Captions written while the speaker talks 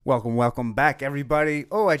Welcome back, everybody.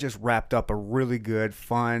 Oh, I just wrapped up a really good,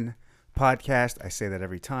 fun podcast. I say that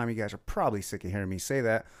every time. You guys are probably sick of hearing me say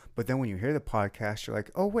that. But then when you hear the podcast, you're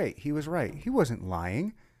like, oh, wait, he was right. He wasn't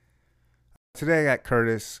lying. Today I got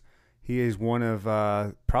Curtis. He is one of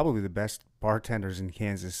probably the best bartenders in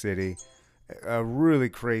Kansas City. A really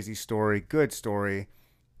crazy story, good story.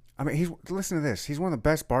 I mean, listen to this. He's one of the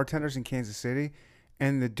best bartenders in Kansas City,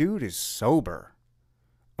 and the dude is sober.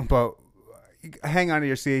 But hang on to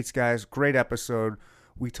your seats, guys. Great episode.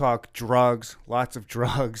 We talk drugs, lots of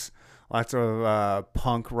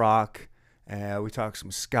punk rock. We talk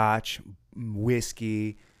some scotch,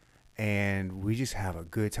 whiskey, and we just have a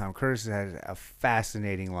good time. Curtis has a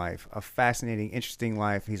fascinating life, a fascinating, interesting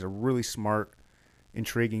life. He's a really smart,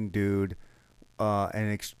 intriguing dude,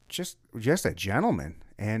 and just a gentleman.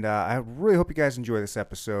 And I really hope you guys enjoy this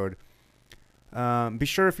episode. Be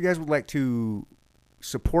sure, if you guys would like to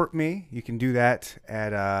support me, you can do that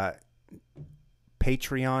at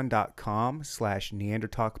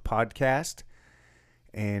patreon.com/NeanderTalkPodcast.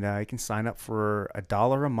 And you can sign up for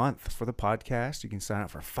 $1 a month for the podcast. You can sign up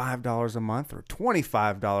for $5 a month or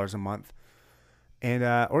 $25 a month. And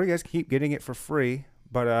or you guys can keep getting it for free.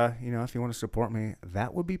 But if you want to support me,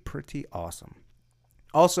 that would be pretty awesome.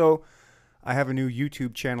 Also, I have a new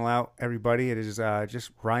YouTube channel out, everybody. It is just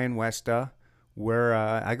Ryan Westa, where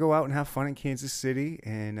I go out and have fun in Kansas City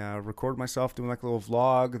and record myself doing like a little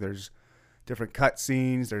vlog. There's different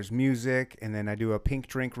cutscenes, there's music, and then I do a pink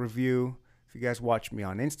drink review. If you guys watch me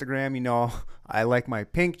on Instagram, you know I like my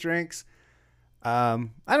pink drinks. I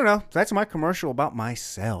don't know. That's my commercial about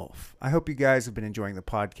myself. I hope you guys have been enjoying the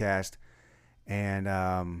podcast. And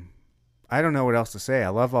I don't know what else to say. I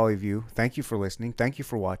love all of you. Thank you for listening. Thank you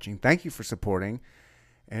for watching. Thank you for supporting.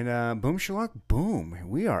 And boom, shalak, boom.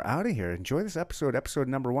 We are out of here. Enjoy this episode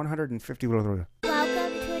number 150. Welcome to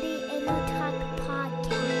the Inner Talk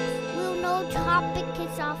Podcast. We'll no topic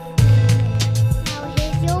is off. Now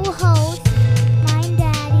here's your host, my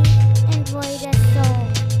daddy, and Voida Soul.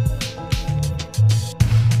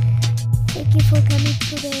 Thank you for coming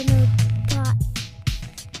to the Inner Talk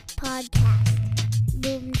Podcast.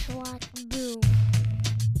 Boom, shalak, boom.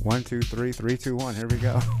 1, 2, 3, 3, 2, 1. Here we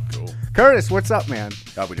go. Cool. Curtis, what's up, man?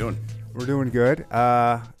 How we doing? We're doing good.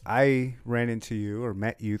 I ran into you or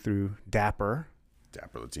met you through Dapper.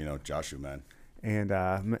 Dapper Latino, Joshua, man. And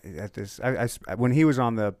at this, when he was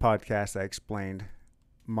on the podcast, I explained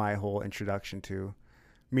my whole introduction to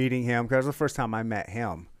meeting him, because it was the first time I met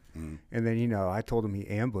him. Mm. And then, I told him he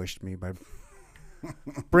ambushed me by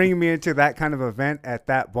bringing me into that kind of event at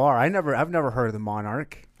that bar. I've never heard of the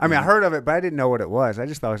Monarch. I mean, I heard of it, but I didn't know what it was. I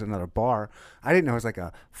just thought it was another bar. I didn't know it was like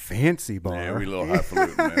a fancy bar. Yeah, we a little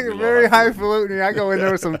highfalutin, man. Very highfalutin. I go in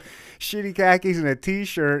there with some shitty khakis and a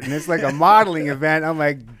T-shirt, and it's like a modeling event. I'm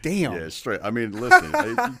like, damn. Yeah, straight. I mean, listen,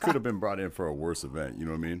 you could have been brought in for a worse event. You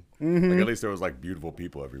know what I mean? Mm-hmm. Like, at least there was like beautiful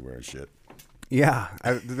people everywhere and shit. Yeah,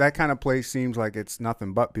 that kind of place seems like it's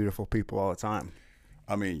nothing but beautiful people all the time.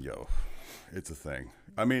 I mean, it's a thing.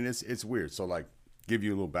 I mean, it's weird. So, like, give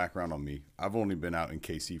you a little background on me. I've only been out in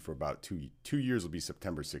KC for about 2 years. Will be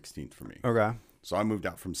September 16th for me. Okay. So I moved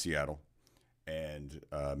out from Seattle, and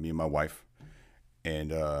me and my wife,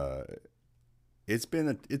 and it's been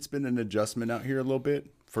an adjustment out here a little bit,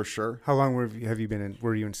 for sure. How long have you been in?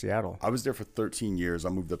 Were you in Seattle? I was there for 13 years. I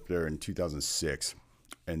moved up there in 2006,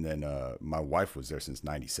 and then my wife was there since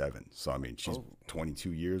 '97. So I mean, she's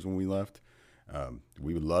 22 years when we left.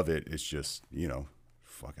 We would love it. It's just,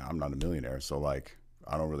 fuck, I'm not a millionaire, so like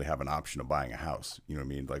I don't really have an option of buying a house. You know what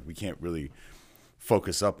I mean? Like, we can't really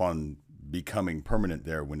focus up on becoming permanent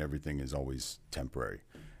there when everything is always temporary.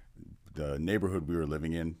 The neighborhood we were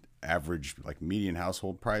living in, average like median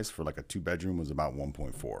household price for like a 2-bedroom was about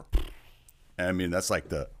 1.4. And I mean, that's like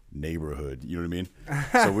the neighborhood, you know what I mean?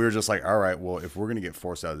 So we were just like, all right, well, if we're gonna get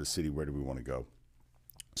forced out of the city, where do we want to go?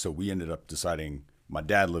 So we ended up deciding. My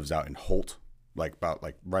dad lives out in Holt, right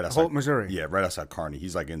outside Holt, Missouri. Yeah, right outside Kearney.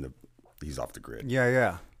 He's like he's off the grid.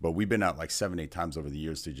 Yeah. But we've been out like 7-8 times over the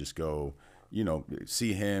years to just go,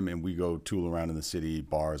 see him, and we go tool around in the city,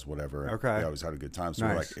 bars, whatever. Okay. We always had a good time. So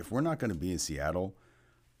nice. We're like, if we're not going to be in Seattle,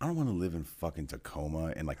 I don't want to live in fucking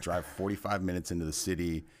Tacoma and like drive 45 minutes into the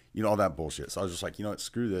city, all that bullshit. So I was just like,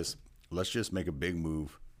 screw this. Let's just make a big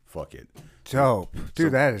move. Fuck it. Dope.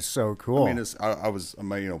 Dude, that is so cool. I mean,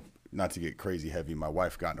 not to get crazy heavy, my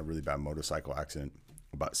wife got in a really bad motorcycle accident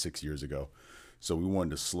about 6 years ago. So we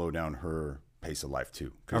wanted to slow down her pace of life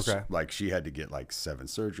too. Okay. Like, she had to get like 7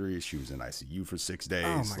 surgeries. She was in ICU for 6 days.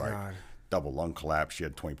 Oh my God. Double lung collapse. She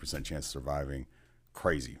had 20% chance of surviving.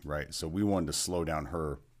 Crazy, right? So we wanted to slow down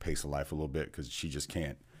her pace of life a little bit because she just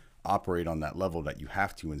can't operate on that level that you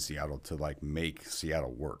have to in Seattle to like make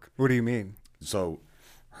Seattle work. What do you mean? So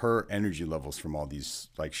her energy levels from all these,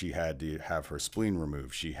 like she had to have her spleen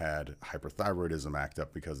removed. She had hyperthyroidism act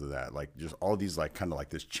up because of that. Like just all these like kind of like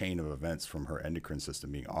this chain of events from her endocrine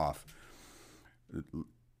system being off.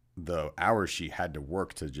 The hours she had to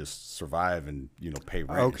work to just survive and, you know, pay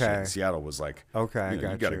rent. Okay. Shit in Seattle was like, Okay, you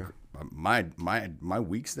know, got you. my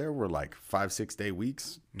weeks there were like 5-6 day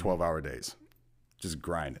weeks, 12-hour days, just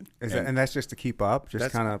grinding. And that's just to keep up,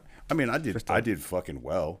 just kind of. I mean, I did fucking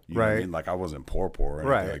well. You know what I Right. mean? Like I wasn't poor or anything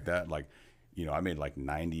Right. like that. Like, you know, I made like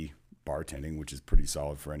 90 bartending, which is pretty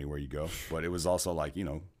solid for anywhere you go. But it was also like, you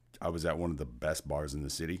know, I was at one of the best bars in the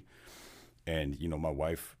city. And, you know, my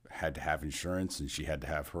wife had to have insurance and she had to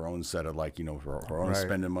have her own set of like, you know, her own Right.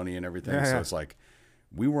 spending money and everything. Yeah, So yeah. it's like,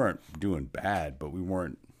 we weren't doing bad, but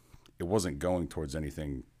it wasn't going towards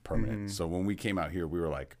anything permanent. Mm-hmm. So when we came out here, we were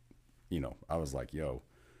like, you know, I was like, yo,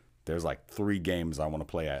 there's like 3 games I want to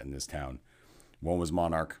play at in this town. One was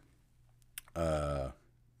Monarch.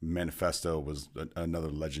 Manifesto was another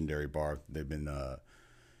legendary bar. They've been,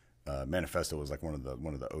 Manifesto was like one of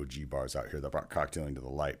the OG bars out here that brought cocktailing to the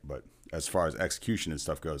light. But as far as execution and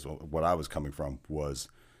stuff goes, what I was coming from was,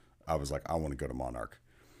 I was like, I want to go to Monarch.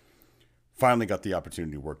 Finally got the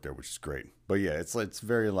opportunity to work there, which is great. But yeah, it's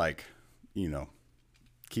very like, you know,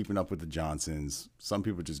 keeping up with the Johnsons. Some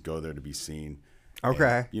people just go there to be seen.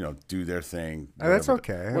 Okay. And, you know, do their thing. Oh, that's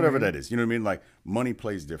whatever okay. I Whatever mean- that is. You know what I mean? Like money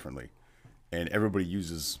plays differently. And everybody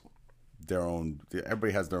uses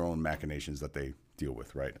everybody has their own machinations that they deal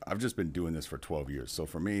with, right? I've just been doing this for 12 years. So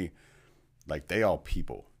for me, like they all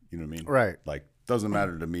people, you know what I mean? Right. Like doesn't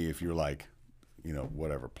matter to me if you're like, you know,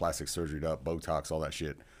 whatever, plastic surgery up, Botox, all that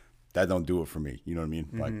shit. That don't do it for me. You know what I mean?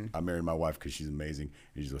 Like I married my wife because she's amazing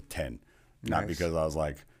and she's a 10. Not Nice. because I was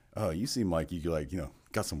like, oh, you seem like you like, you know,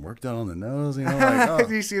 got some work done on the nose, you know, like, oh.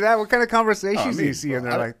 Do you see that? What kind of conversations do mean, you see in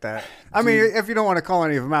there I- like that? I mean, if you don't want to call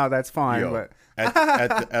any of them out, that's fine. Yo, But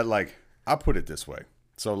at like, I put it this way.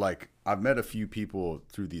 So like, I've met a few people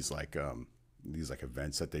through these like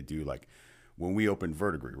events that they do. Like when we opened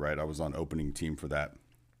Verdigris, right? I was on opening team for that.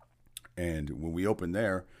 And when we opened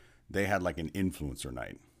there, they had like an influencer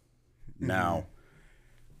night. Now,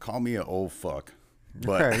 call me an old fuck,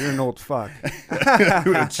 but okay, you're an old fuck.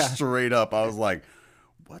 straight up, I was like,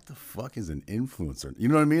 what the fuck is an influencer? You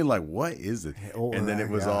know what I mean? Like, what is it? Oh, And then it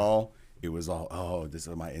was yeah. all, oh, this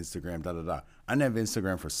is my Instagram, da da da. I didn't have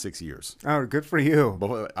Instagram for 6 years. Oh, good for you. But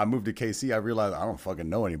when I moved to KC, I realized I don't fucking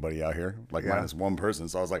know anybody out here, like Yeah. minus one person.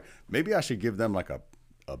 So I was like, maybe I should give them like a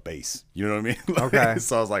base. You know what I mean? Like, Okay.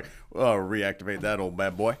 So I was like, well, reactivate that old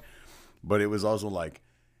bad boy. But it was also like,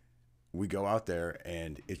 we go out there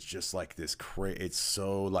and it's just like this it's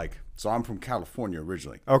so like, so I'm from California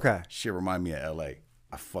originally. Okay. Shit remind me of LA.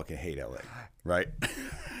 I fucking hate LA, right?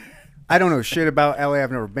 I don't know shit about LA.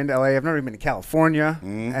 I've never been to LA. I've never even been to California,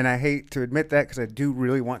 and I hate to admit that because I do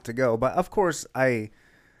really want to go. But of course, I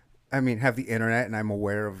mean, have the internet, and I'm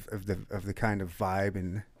aware of the kind of vibe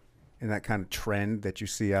and that kind of trend that you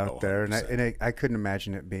see out there. And 100%. I couldn't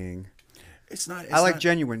imagine it being. It's not. I like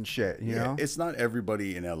genuine shit, you know. It's not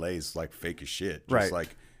everybody in LA is like fake as shit. Just Right.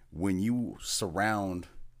 like when you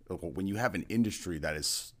have an industry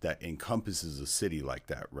that encompasses a city like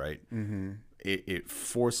that, right? Mm-hmm. It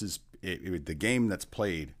forces the game that's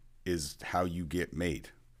played is how you get made.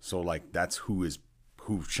 So like that's who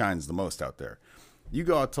shines the most out there. You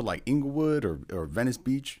go out to like Inglewood or Venice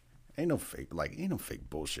Beach, ain't no fake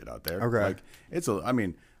bullshit out there. Okay.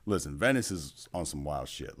 Like listen, Venice is on some wild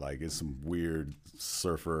shit. Like it's some weird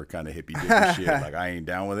surfer kind of hippie dippy shit. Like I ain't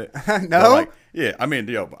down with it. No? But, like, yeah, I mean,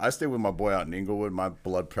 I stayed with my boy out in Inglewood. My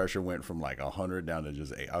blood pressure went from like 100 down to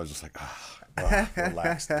just 8. I was just like,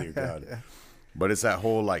 relax, dear God. But it's that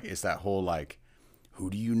whole like, who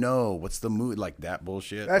do you know? What's the mood? Like that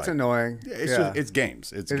bullshit. That's like, annoying. Yeah, it's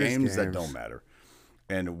games. It's It is games that games. don't matter.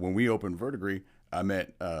 And when we opened Verdigris, I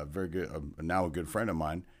met now a good friend of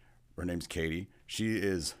mine. Her name's Katie. She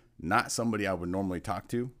is not somebody I would normally talk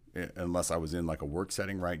to unless I was in like a work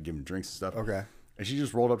setting, right? Giving drinks and stuff. Okay. And she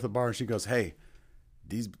just rolled up to the bar and she goes, "Hey,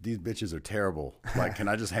 these bitches are terrible. Like, can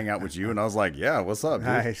I just hang out with you?" And I was like, "Yeah, what's up, dude?"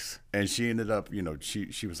 Nice. And she ended up,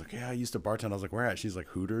 she was like, "Yeah, I used to bartend." I was like, "Where at?" She's like,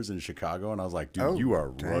 "Hooters in Chicago." And I was like, "Dude, Oh, you are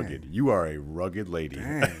dang. rugged. You are a rugged lady."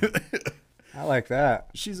 Dang. I like that.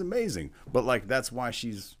 She's amazing, but like that's why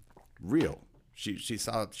she's real. She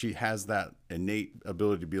has that innate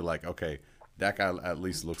ability to be like, okay, that guy at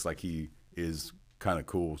least looks like he is kind of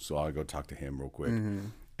cool, so I'll go talk to him real quick. Mm-hmm.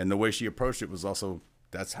 And the way she approached it was also,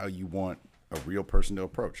 that's how you want a real person to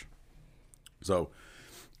approach. So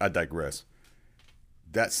I digress.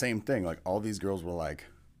 That same thing, like all these girls were like,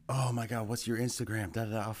 oh my God, what's your Instagram? Da,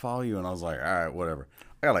 da, da, I'll follow you. And I was like, all right, whatever.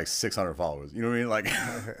 I got like 600 followers. You know what I mean? Like,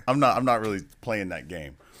 I'm not really playing that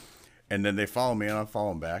game. And then they follow me and I follow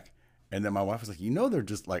them back. And then my wife was like, they're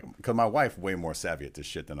just like, because my wife way more savvy at this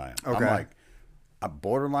shit than I am. Okay. I'm like, I'm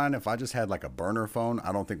borderline. If I just had like a burner phone,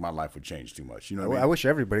 I don't think my life would change too much. You know what I mean? I wish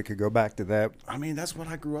everybody could go back to that. I mean, that's what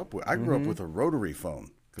I grew up with. I grew up with a rotary phone.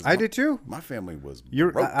 I did too. My family was.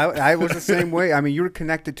 I was the same way. I mean, you were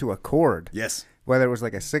connected to a cord. Yes. Whether it was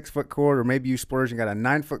like a 6-foot cord or maybe you splurged and got a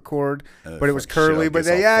 9-foot cord, but it was shit curly. all But gets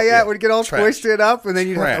then, all it would get all trash. twisted up, and then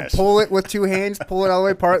you'd have Trash. to pull it with 2 hands, pull it all the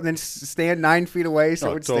way apart, and then stand 9 feet away so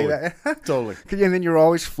it would totally. stay that. Totally. And then you're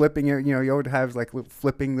always flipping it. You know, you would have like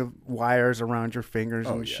flipping the wires around your fingers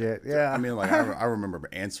and Yeah. shit. Yeah. I mean, like I remember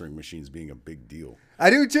answering machines being a big deal. I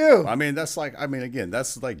do too. I mean, that's like, again,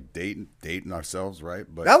 that's like dating ourselves, right?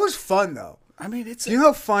 But That was fun though. I mean, it's Do you know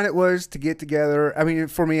how fun it was to get together? I mean,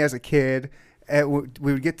 for me as a kid, we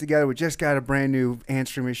would get together. We just got a brand new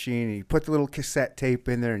answering machine, and you put the little cassette tape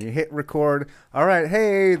in there, and you hit record. All right,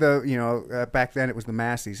 hey, back then it was the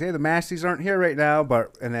Masseys. Hey, the Masseys aren't here right now,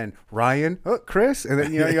 and then Ryan, Chris, and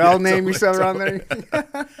then you all name yourself around there.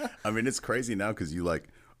 I mean, it's crazy now because you like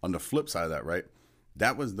on the flip side of that, right?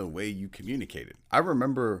 That was the way you communicated. I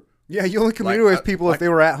remember. Yeah, you only communicate with people if they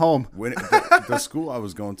were at home. When the school I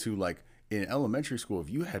was going to, like in elementary school, if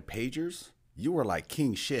you had pagers, you were like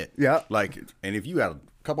king shit. Yeah. Like, and if you had a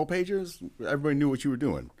couple pagers, everybody knew what you were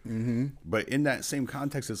doing. Mm-hmm. But in that same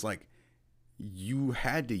context, it's like you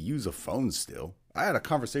had to use a phone still. I had a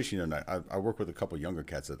conversation the other night. I work with a couple younger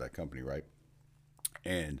cats at that company, right?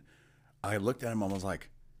 And I looked at him and I was like,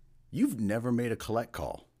 "You've never made a collect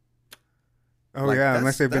call." Oh Like, yeah,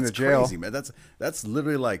 unless they've been to that's jail. crazy, man. That's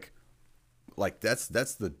literally like that's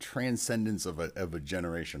the transcendence of a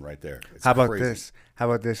generation right there. It's How about crazy. this? How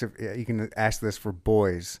about this? If you can ask this for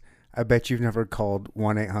boys, I bet you've never called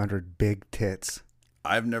 1-800-BIG-TITS.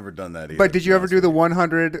 I've never done that either. But did you ever to be do honest the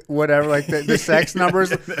 100 whatever, like the sex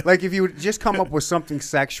numbers? Like if you would just come up with something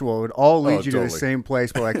sexual, it would all lead you to the totally. same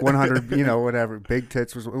place. But like 100, whatever, big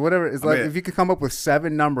tits was whatever. It's like mean- if you could come up with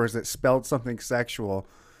 7 numbers that spelled something sexual,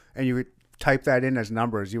 and you would type that in as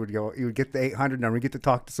numbers, you would get the 800 number, you get to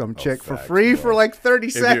talk to some chick for facts, free bro. for like 30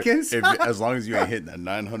 with. seconds. As long as you ain't hitting that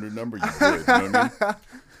 900 number, you good. You know what I mean?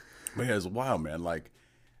 But yeah, it's wild, man. Like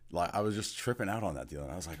I was just tripping out on that deal,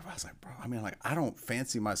 and I was like, bro. I mean, like I don't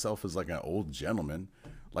fancy myself as like an old gentleman.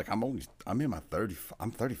 Like I'm in my 30.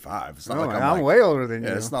 I'm 35. It's not Oh, like I'm way older than you.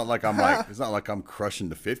 It's not like I'm crushing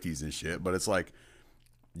the 50s and shit. But it's like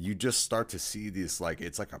you just start to see this, like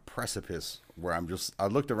it's like a precipice where I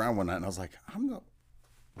looked around one night and I was like, I'm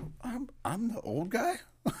the old guy.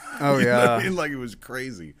 Oh You know what yeah. I mean? Like it was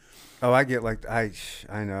crazy. Oh, I get like I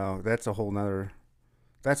know that's a whole nother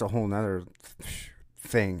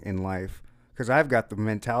thing in life, because I've got the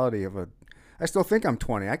mentality of I still think I'm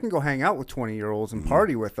 20. I can go hang out with 20-year-olds and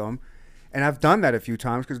party with them, and I've done that a few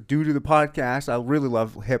times because due to the podcast, I really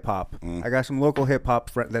love hip hop. I got some local hip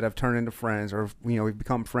hop that I've turned into friends, or we've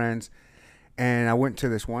become friends. And I went to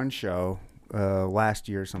this one show last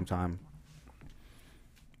year sometime.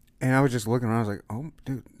 And I was just looking around. I was like, "Oh,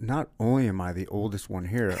 dude! Not only am I the oldest one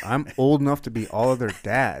here, I'm old enough to be all of their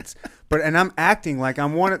dads. And I'm acting like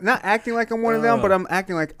I'm not acting like I'm one of them, but I'm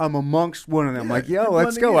acting like I'm amongst one of them. Yeah, like, yo, you're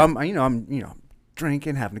let's go. blending I'm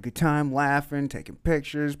drinking, having a good time, laughing, taking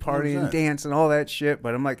pictures, partying, 100%. dancing, all that shit.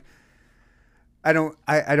 But I'm like, I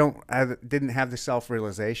didn't have the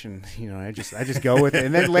self-realization. I just go with it.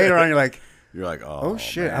 And then later on, you're like, You're like, oh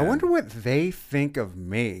shit! man. I wonder what they think of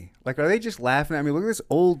me. Like, are they just laughing at me? Look at this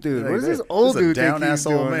old dude. Like, What does this this old is a dude think down-ass he's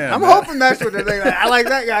old doing? man, I'm man. hoping that's what they're thinking. Like, I like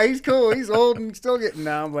that guy. He's cool. He's old and still getting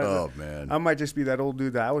down. But Oh man. I might just be that old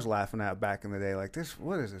dude that I was laughing at back in the day. Like,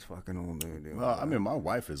 what is this fucking old dude doing? Well, I mean, my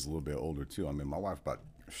wife is a little bit older too. I mean, my wife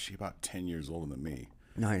about 10 years older than me,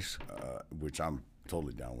 Nice. which I'm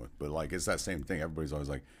totally down with. But like, it's that same thing. Everybody's always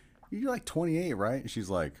like, "You're like 28, right?" And she's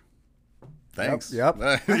like, "Thanks." Yep. You know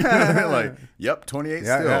what I mean? Like, yep, 28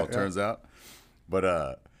 Yeah, still. yeah, yeah. Turns out.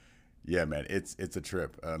 But yeah, man, it's a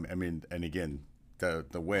trip. I mean, and again,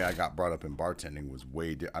 the way I got brought up in bartending was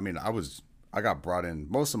way. I mean, I got brought in.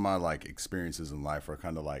 Most of my like experiences in life are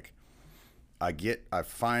kind of like, I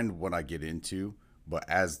find what I get into, but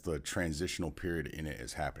as the transitional period in it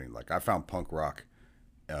is happening. Like I found punk rock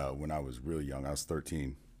when I was really young. I was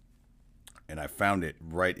 13, and I found it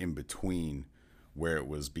right in between where it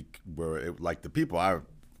was like the people I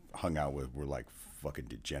hung out with were like fucking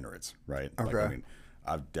degenerates, right? Like, Okay. I mean,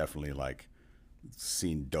 I've definitely like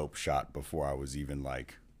seen dope shot before I was even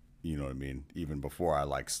like, you know what I mean? Even before I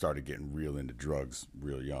like started getting real into drugs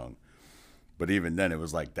real young. But even then it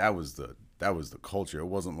was like that was the culture. It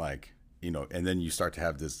wasn't like you know, and then you start to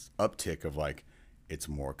have this uptick of like, it's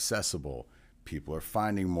more accessible. People are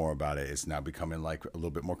finding more about it. It's now becoming like a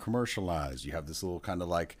little bit more commercialized. You have this little kind of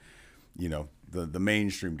like, you know, the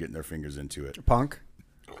mainstream getting their fingers into it. Punk.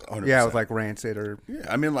 100%. Yeah, with like Rancid or Yeah,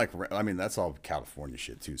 I mean that's all California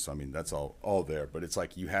shit too. So I mean that's all there. But it's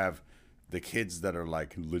like you have the kids that are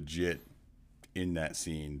like legit in that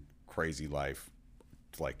scene, crazy life,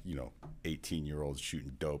 like, you know, 18-year-olds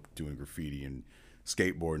shooting dope, doing graffiti and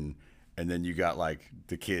skateboarding, and then you got like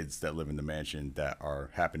the kids that live in the mansion that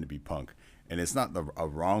happen to be punk. And it's not a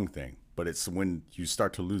wrong thing, but it's when you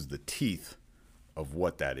start to lose the teeth of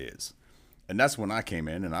what that is. And that's when I came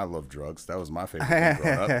in, and I love drugs. That was my favorite thing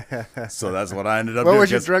growing up. So that's what I ended up doing. What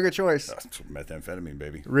was your drug of choice? Methamphetamine,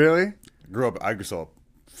 baby. Really?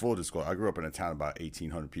 Full disclosure, I grew up in a town of about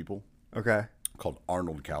 1,800 people Okay. called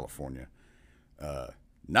Arnold, California.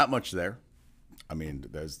 Not much there. I mean,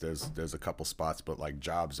 there's a couple spots, but like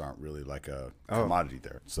jobs aren't really like a commodity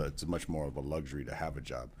there. So it's much more of a luxury to have a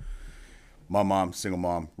job. My mom, single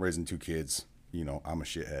mom, raising 2 kids. You know, I'm a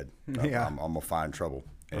shithead. Yeah. I'm gonna find trouble.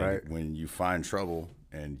 And Right. when you find trouble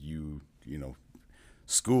and you know,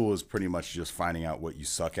 school is pretty much just finding out what you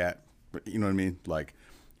suck at. You know what I mean? Like,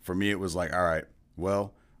 for me, it was like, all right,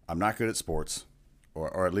 well, I'm not good at sports,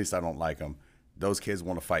 or at least I don't like them. Those kids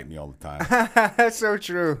want to fight me all the time. That's so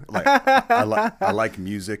true. Like, I like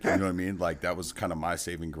music. You know what I mean? Like, that was kind of my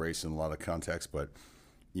saving grace in a lot of contexts. But,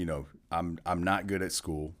 you know, I'm not good at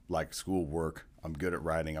school, like school work. I'm good at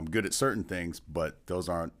writing. I'm good at certain things, but those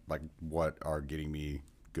aren't like what are getting me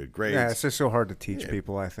good grades. Yeah, it's just so hard to teach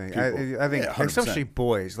people, I think. I think, Yeah, 100%. especially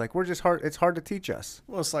boys, like we're just hard. It's hard to teach us.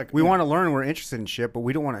 Well, it's like We want to learn. We're interested in shit, but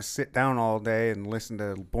we don't want to sit down all day and listen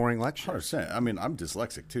to boring lectures. 100%. I mean, I'm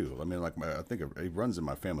dyslexic too. I mean, like I think it runs in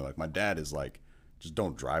my family. Like my dad is like, just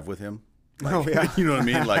don't drive with him. Like, Oh, yeah. You know what I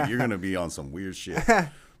mean? Like you're gonna be on some weird shit.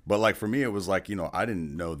 But like for me, it was like, you know, I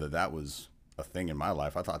didn't know that was a thing in my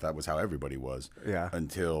life. I thought that was how everybody was. Yeah.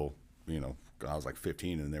 Until, you know, I was like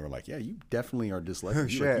 15, and they were like, yeah, you definitely are dyslexic. Oh, You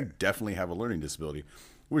shit. definitely have a learning disability,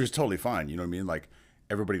 which is totally fine. You know what I mean? Like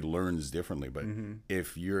everybody learns differently, but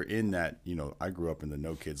if you're in that, you know, I grew up in the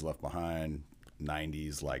No Kids Left Behind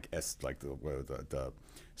 90s, like the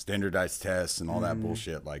standardized tests and all that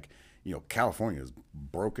bullshit. Like, you know, California is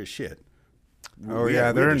broke as shit. Oh, We yeah,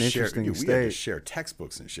 had- we they're had an to share- interesting we had to state. share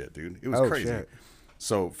textbooks and shit, dude. It was Oh, crazy. shit.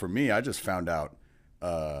 So for me, I just found out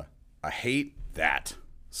I hate that.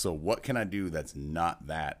 So what can I do that's not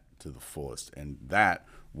that to the fullest? And that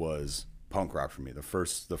was punk rock for me. The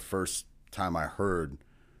first time I heard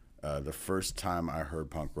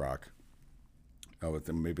punk rock,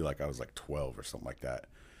 maybe like I was like 12 or something like that.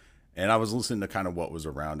 And I was listening to kind of what was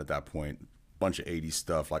around at that point. Bunch of 80s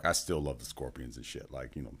stuff. Like I still love the Scorpions and shit.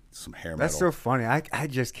 Like, you know, some hair metal. That's so funny. I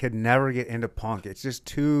just could never get into punk. It's just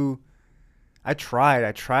too. I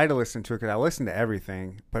tried to listen to it because I listened to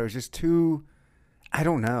everything, but it was just too. I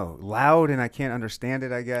don't know, loud, and I can't understand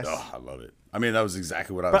it, I guess. Oh, I love it. I mean, that was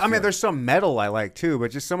exactly what I was But I mean, feeling. there's some metal I like too,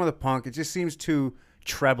 but just some of the punk, it just seems too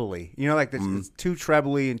trebly. You know, like it's too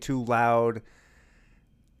trebly and too loud,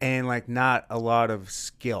 and like not a lot of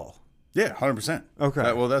skill. Yeah, 100%.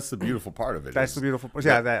 Okay. Well, that's the beautiful part of it. That's is the beautiful part.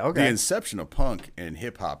 Yeah, that- okay. The inception of punk and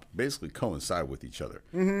hip hop basically coincide with each other.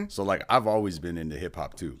 Mm-hmm. So, like, I've always been into hip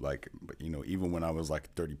hop too. Like, but, you know, even when I was like a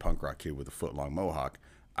 30 punk rock kid with a foot long mohawk,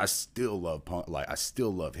 I still love punk. Like, I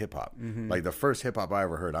still love hip hop. Mm-hmm. Like, the first hip hop I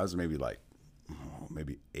ever heard, I was maybe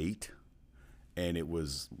 8. And it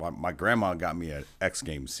was, my grandma got me an X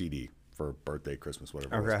Games CD for birthday, Christmas,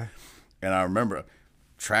 whatever it was. Okay. And I remember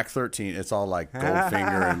track 13, it's all like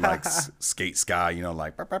Goldfinger and like Skate Sky, you know,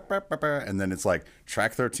 like, bah, bah, bah, bah, bah. And then it's like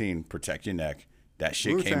track 13, Protect Your Neck. That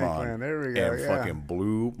shit Wu-Tang came on Clan, there we go, and yeah. fucking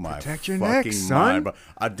blew my Protect your fucking neck, son. mind. But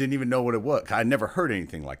I didn't even know what it was. I never heard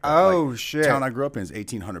anything like that. Oh, Like, shit. Town I grew up in is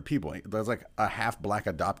 1,800 people. There's like a half black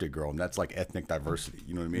adopted girl, and that's like ethnic diversity.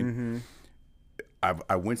 You know what I mean?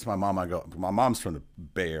 I went to my mom. My mom's from the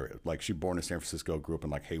Bay Area. Like, she born in San Francisco, grew up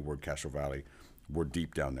in like Hayward, Castro Valley. We're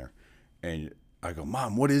deep down there. And I go,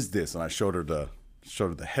 Mom, what is this? And I showed her the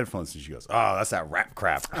headphones, and she goes, "Oh, that's that rap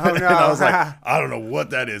crap." Oh, no. And I was like, I don't know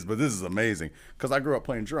what that is, but this is amazing because I grew up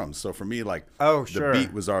playing drums. So for me, like, Oh, sure. the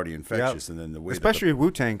beat was already infectious, Yep. and then the way Especially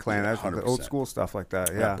Wu-Tang Clan, Yeah, that's the 100%. old school stuff like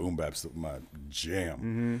that. Yeah. boom bap's my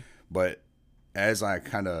jam. But as I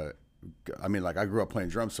I grew up playing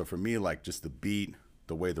drums, so for me, like, just the beat,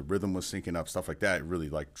 the way the rhythm was syncing up, stuff like that, it really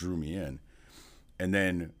like drew me in. And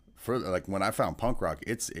then further, like, when I found punk rock,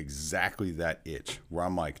 it's exactly that itch where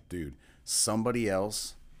I'm like, dude, somebody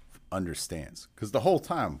else understands, because the whole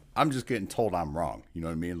time I'm just getting told I'm wrong. You know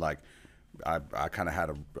what I mean? Like, I kind of had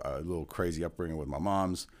a little crazy upbringing with my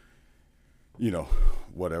mom's.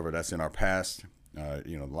 whatever that's in our past. A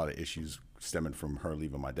lot of issues stemming from her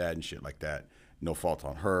leaving my dad and shit like that. No fault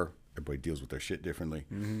on her. Everybody deals with their shit differently.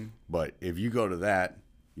 Mm-hmm. But if you go to that,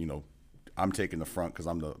 I'm taking the front because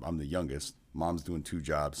I'm the youngest. Mom's doing 2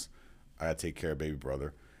 jobs. I got to take care of baby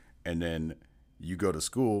brother. And then you go to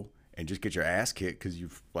school and just get your ass kicked because you're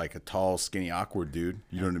like a tall, skinny, awkward dude.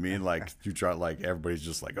 You know what I mean? Like you try, like everybody's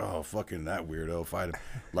just like, oh, fucking that weirdo, fight him.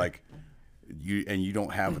 Like you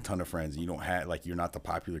don't have a ton of friends. You don't have, like, you're not the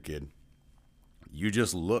popular kid. You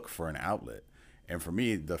just look for an outlet. And for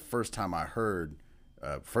me, the first time I heard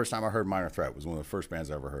Minor Threat was one of the first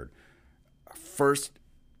bands I ever heard. First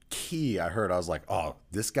key I heard, I was like, oh,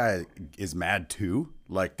 this guy is mad too.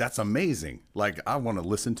 Like, that's amazing. Like, I want to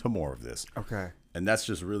listen to more of this. Okay. And that's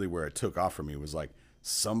just really where it took off for me, was like,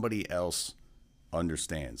 somebody else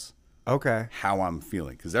understands how I'm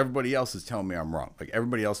feeling, because everybody else is telling me I'm wrong. Like,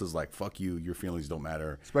 everybody else is like, fuck you, your feelings don't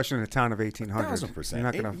matter. Especially in a town of 1,800. 1,000%. You're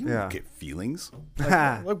not gonna, you don't get feelings.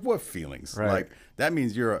 Like what feelings? Right. Like, that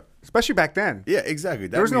means you're especially back then. Yeah, exactly.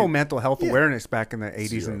 There was no mental health awareness back in the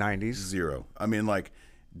 80s and 90s. Zero. I mean, like,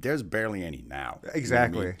 there's barely any now.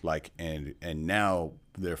 Exactly. You know what I mean? Like, and now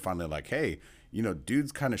they're finally like, hey,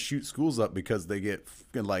 dudes kind of shoot schools up because they get,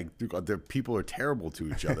 like, their people are terrible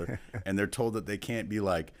to each other. And they're told that they can't be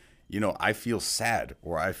like, I feel sad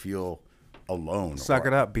or I feel alone. Suck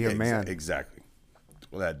it up, be a man. Exactly.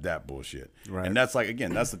 Well, that bullshit. Right. And that's, like,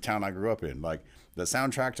 again, that's the town I grew up in. Like, the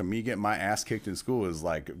soundtrack to me getting my ass kicked in school is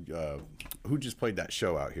like, who just played that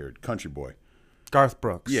show out here? Country Boy. Garth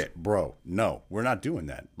Brooks. Yeah, bro. No, we're not doing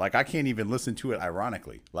that. Like, I can't even listen to it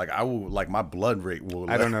ironically. Like, I will, like, my blood rate will.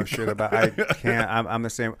 I don't know shit about. I can't. I'm the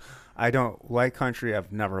same. I don't like country.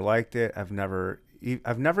 I've never liked it. I've never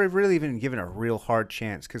really even given a real hard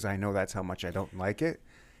chance because I know that's how much I don't like it.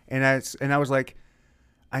 And I was like,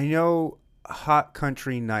 I know hot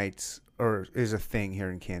country nights is a thing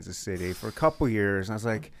here in Kansas City for a couple years. And I was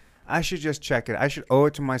like, I should just check it. I should owe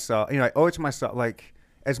it to myself. I owe it to myself. Like,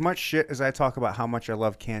 as much shit as I talk about how much I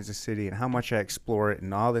love Kansas City and how much I explore it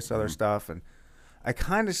and all this other stuff, and I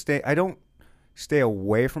kind of I don't stay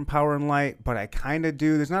away from Power and Light, but I kind of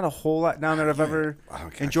do. There's not a whole lot down there I've ever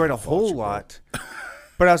enjoyed a whole lot.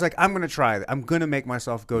 But I was like, I'm going to try it. I'm going to make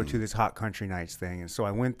myself go to this hot country nights thing. And so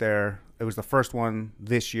I went there. It was the first one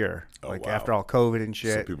this year, after all COVID and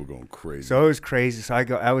shit. Some people going crazy. So it was crazy. So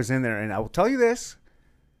I was in there, and I will tell you this,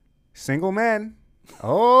 single men.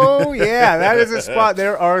 Oh, yeah, that is a spot.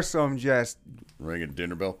 There are some just... Ring a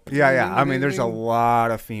dinner bell? Yeah. I mean, there's a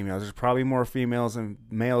lot of females. There's probably more females than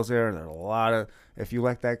males there. There's a lot of... If you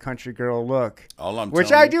like that country girl look.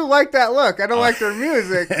 Which I do like that look. I don't like their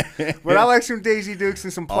music. But I like some Daisy Dukes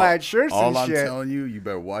and some plaid shirts and shit. All I'm telling you, you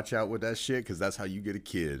better watch out with that shit, because that's how you get a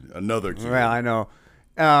kid. Another kid. Well, I know.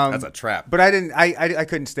 That's a trap. But I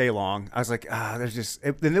couldn't stay long. I was like, there's just,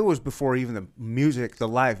 and it was before even the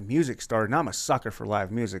live music started. Now I'm a sucker for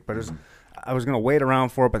live music, but I was going to wait around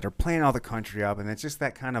for it, but they're playing all the country up, and it's just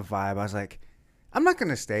that kind of vibe. I was like, I'm not going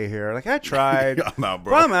to stay here. Like, I tried. I'm out,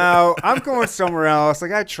 bro. I'm out. I'm going somewhere else.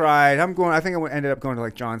 Like, I tried. I think I ended up going to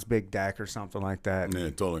like John's Big Deck or something like that. Yeah,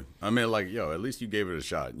 totally. I mean, like, at least you gave it a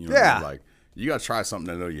shot. You know yeah. What I mean? Like, you got to try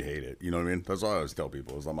something. I know you hate it. You know what I mean? That's all I always tell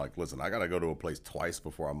people is I'm like, listen, I got to go to a place twice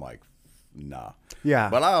before I'm like, nah. Yeah.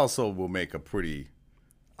 But I also will make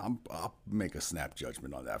I'll make a snap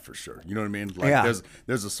judgment on that for sure. You know what I mean? Like,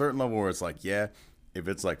 there's a certain level where it's like, yeah, if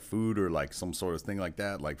it's like food or like some sort of thing like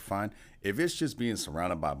that, like, fine. If it's just being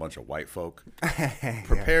surrounded by a bunch of white folk,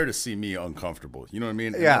 prepare to see me uncomfortable. You know what I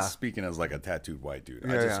mean? And that's speaking as like a tattooed white dude.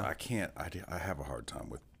 I can't. I have a hard time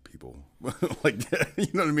with people like that. You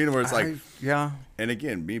know what I mean? Where it's like, And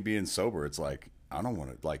again, me being sober, it's like, I don't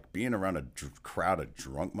want to, like, being around a crowd of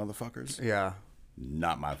drunk motherfuckers. Yeah.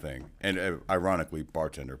 Not my thing. And ironically,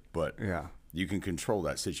 bartender, but you can control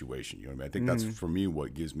that situation. You know what I mean? I think that's, for me,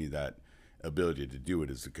 what gives me that ability to do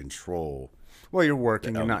it, is to control. Well, you're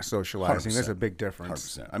working, you're not socializing. 100%. There's a big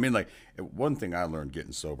difference. 100%. I mean, like, one thing I learned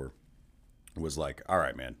getting sober was like, all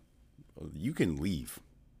right, man, you can leave.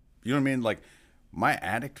 You know what I mean? Like, my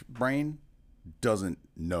addict brain doesn't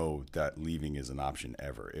know that leaving is an option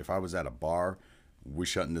ever. If I was at a bar, we're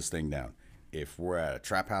shutting this thing down. If we're at a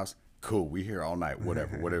trap house, cool, we here all night,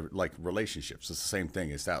 whatever. Like, relationships, it's the same thing.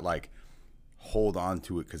 It's that, like, hold on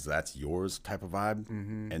to it because that's yours type of vibe.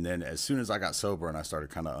 And then as soon as I got sober and I started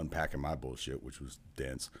kind of unpacking my bullshit, which was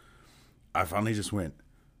dense, I finally just went,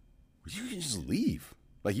 you can just leave.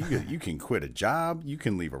 Like, you can quit a job, you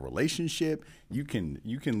can leave a relationship, you can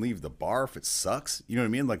leave the bar if it sucks. You know what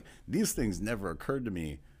I mean? Like, these things never occurred to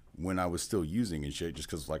me when I was still using and shit, just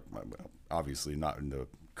because, like, obviously not in the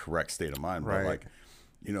correct state of mind. But, like,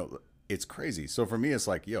 it's crazy. So for me, it's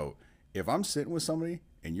like, if I'm sitting with somebody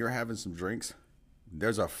and you're having some drinks,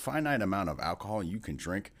 there's a finite amount of alcohol you can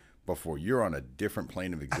drink before you're on a different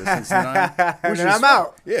plane of existence than I am. And then I'm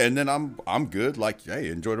out. Yeah, and then I'm good. Like, hey,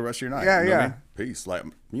 enjoy the rest of your night. Yeah, you know what I yeah. mean? Peace. Like,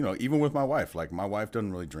 you know, even with my wife, like my wife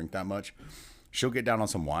doesn't really drink that much. She'll get down on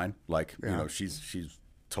some wine. Like, you know, she's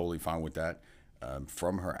totally fine with that.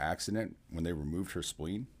 From her accident, when they removed her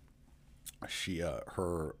spleen,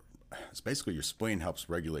 it's basically your spleen helps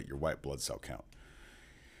regulate your white blood cell count.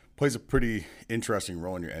 Plays a pretty interesting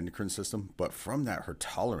role in your endocrine system, but from that, her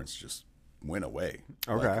tolerance just went away.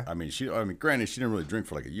 Okay. Like, I mean, granted, she didn't really drink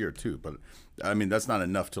for like a year or two, but I mean, that's not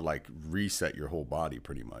enough to like reset your whole body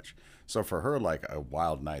pretty much. So for her, like a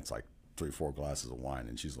wild night's like 3-4 glasses of wine,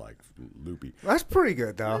 and she's like loopy. That's pretty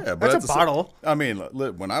good though. Yeah, but That's a bottle. I mean,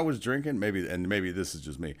 when I was drinking, maybe this is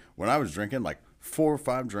just me. When I was drinking, like 4 or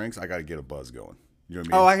 5 drinks, I got to get a buzz going. You know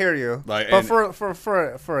what I mean? Oh, I hear you. Like, but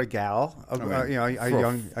and- for a gal, you know,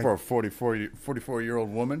 for a 44-year-old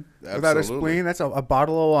woman, without a absolutely. spleen, that's a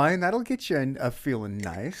bottle of wine. That'll get you a feeling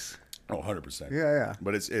nice. Oh, 100%. Yeah.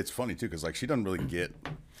 But it's funny too, because like she doesn't really get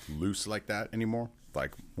loose like that anymore.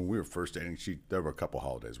 Like when we were first dating, there were a couple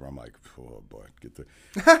holidays where I'm like, oh boy,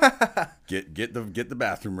 get the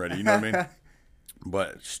bathroom ready. You know what I mean?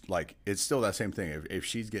 But like it's still that same thing. If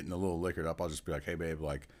she's getting a little liquored up, I'll just be like, hey babe,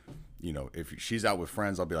 like, you know, if she's out with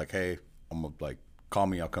friends, I'll be like, hey, I'm gonna like call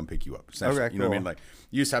me, I'll come pick you up. Okay, You know what I mean? cool. Like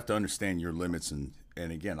you just have to understand your limits, and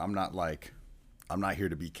again, I'm not here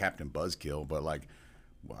to be Captain Buzzkill, but like,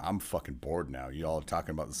 well, I'm fucking bored now. You all are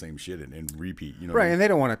talking about the same shit and repeat. You know, what I Right, mean? and they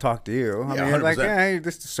don't want to talk to you. I Yeah, mean, like, 100%. yeah, you're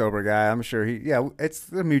just a sober guy. I'm sure it's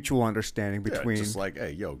the mutual understanding Yeah, between. just like,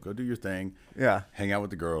 hey, yo, go do your thing. Yeah. Hang out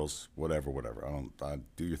with the girls, whatever. I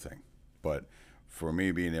do your thing. But for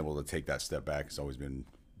me, being able to take that step back has always been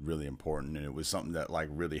really important, and it was something that like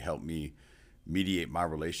really helped me mediate my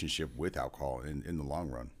relationship with alcohol in the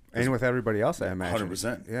long run. And with everybody else, I imagine.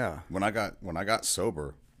 100%. Yeah. When I got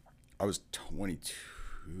sober, I was 22.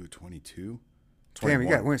 Damn, you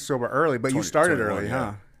 21. went sober early, but you 20 started 21, early,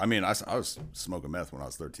 yeah. huh? I mean, I was smoking meth when I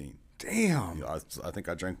was 13. Damn. You know, I think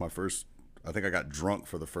I got drunk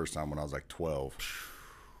for the first time when I was like 12,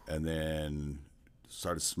 and then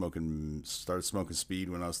started smoking speed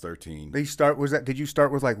when I was 13. Did you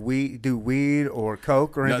start with like weed or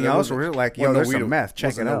coke or anything there else, wasn't- or was it like, wasn't there's no some weed- meth, check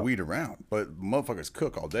wasn't it no out? weed around, but motherfuckers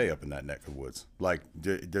cook all day up in that neck of the woods. Like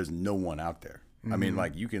there's no one out there. I mean,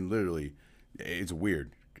 like you can literally, it's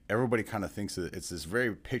weird. Everybody kind of thinks that it's this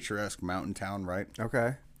very picturesque mountain town, right?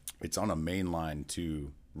 Okay. It's on a main line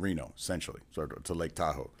to Reno, essentially, so to Lake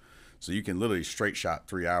Tahoe. So you can literally straight shot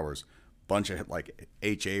 3 hours. Bunch of like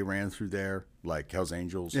HA ran through there, like Hell's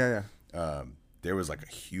Angels. Yeah. There was like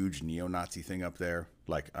a huge neo-Nazi thing up there.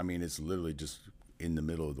 Like, I mean, it's literally just in the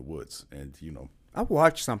middle of the woods, and you know. I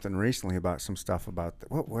watched something recently about some stuff about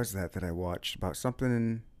what was that I watched about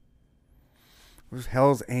something. It was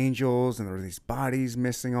Hell's Angels, and there were these bodies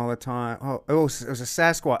missing all the time. Oh, it was a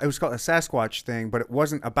Sasquatch. It was called a Sasquatch thing, but it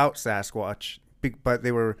wasn't about Sasquatch. But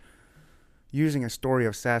they were using a story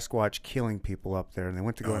of Sasquatch killing people up there, and they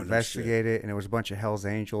went to go Oh, no investigate it, and it was a bunch of Hell's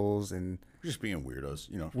Angels and Just being weirdos,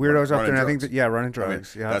 you know. weirdos up running there. And I think drugs. running I mean,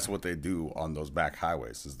 drugs. Yeah, that's what they do on those back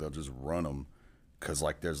highways. Is they'll just run them because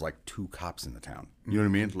like there's like 2 cops in the town. You know what I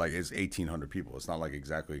mean? Like it's 1,800 people. It's not like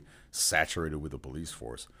exactly saturated with a police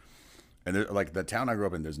force. And there, like the town I grew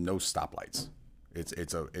up in, there's no stoplights.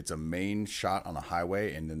 It's a main shot on a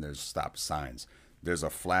highway, and then there's stop signs. There's a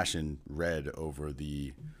flashing red over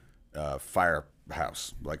the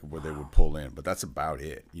firehouse, like where they would pull in, but that's about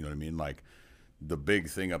it. You know what I mean? Like the big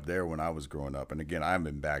thing up there when I was growing up, and again, I haven't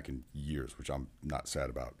been back in years, which I'm not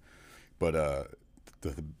sad about. But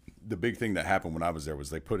the big thing that happened when I was there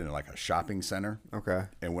was they put in like a shopping center. okay.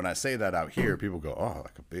 And when I say that out here, people go, "Oh,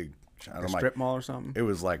 like a big A strip mall or something. It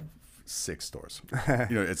was like 6 stores.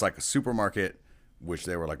 You know, it's like a supermarket, which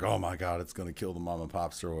they were like, "Oh my God, it's gonna kill the mom and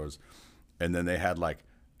pop stores." And then they had like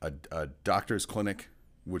a doctor's clinic,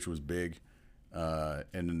 which was big, and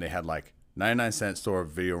then they had like 99-cent store,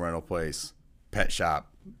 video rental place, pet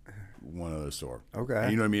shop, one other store. Okay. And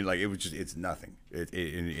you know what I mean? Like it was just, it's nothing.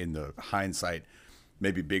 In the hindsight,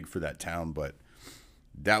 maybe big for that town, but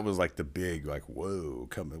that was like the big, like, whoa,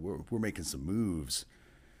 we're making some moves.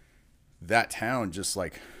 That town, just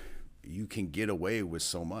like, you can get away with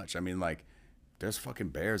so much. I mean, like, there's fucking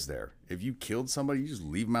bears there. If you killed somebody, you just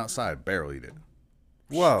leave them outside, barrel eat it.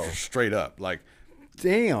 Whoa. Straight up. Like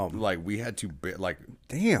Damn. we had to, like,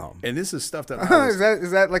 Damn. and this is stuff that I was, is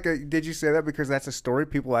that like a? Did you say that because that's a story?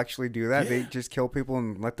 People actually do that. They Yeah. just kill people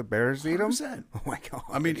and let the bears eat them. 100%. Oh my god.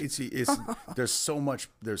 I mean, it's there's so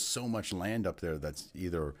much land up there that's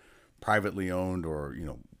either privately owned or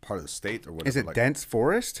part of the state or whatever. Is it like, dense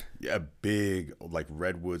forest? Yeah, big like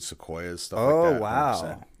redwood, sequoias, stuff Oh, like that.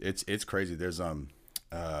 wow. 100%. It's crazy. There's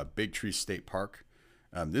Big Tree State Park.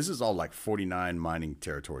 This is all like 49 mining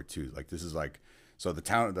territory too. Like this is like so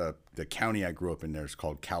the county I grew up in there is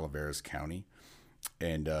called Calaveras County,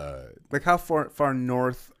 and Like how far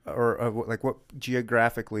north or like what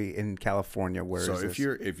geographically in California? Where so is this?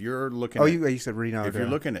 if you're looking, Oh, at, you said Reno. if you're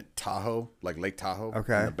looking at Tahoe, like Lake Tahoe,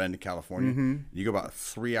 Okay. in the Bend of California, you go about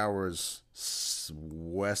 3 hours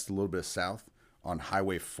west, a little bit south on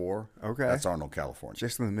Highway 4. Okay. That's Arnold, California.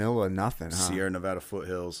 Just in the middle of nothing, huh? Sierra Nevada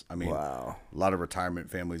foothills. I mean, Wow. a lot of retirement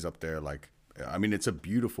families up there. Like, I mean, it's a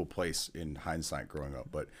beautiful place in hindsight growing up.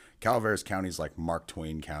 But Calaveras County is like Mark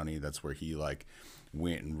Twain County. That's where he like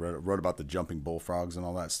went and wrote about the jumping bullfrogs and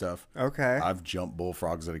all that stuff. Okay. I've jumped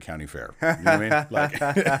bullfrogs at a county fair. You know what I mean?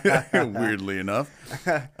 Like, weirdly enough,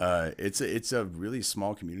 it's a really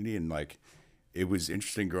small community, and like, it was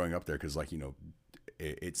interesting growing up there because like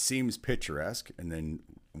it seems picturesque, and then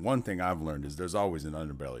one thing I've learned is there's always an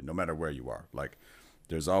underbelly, no matter where you are. Like,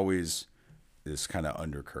 there's always this kind of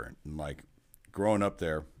undercurrent, and like growing up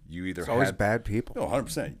there, you either It's always had bad people. no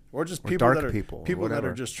 100%, or just Or people dark that are people, or people that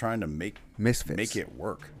whatever. are just trying to make Misfits. it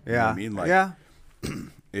work. Yeah. You know what I mean, like, yeah.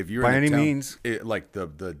 if you're By in a any town, means. like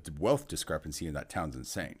the wealth discrepancy in that town's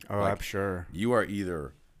insane. Oh, like, I'm sure. you are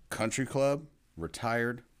either country club,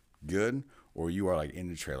 retired, good, or you are like in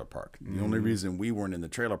the trailer park. The only reason we weren't in the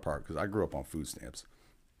trailer park because I grew up on food stamps.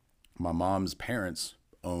 My mom's parents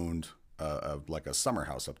owned like a summer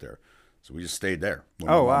house up there, so we just stayed there. When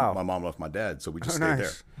Oh, my mom, wow. My mom left my dad, so we just Oh, stayed nice.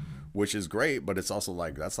 there, which is great. But it's also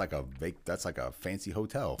like that's like a fancy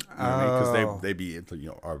hotel. You know what I mean? Because they be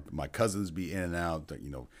my cousins be in and out.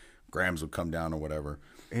 Grams would come down or whatever.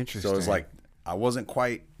 Interesting. So it's like I wasn't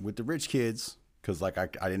quite with the rich kids because like I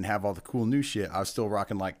didn't have all the cool new shit. I was still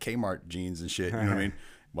rocking like Kmart jeans and shit. You know what I mean?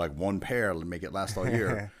 Like one pair to make it last all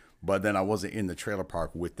year. But then I wasn't in the trailer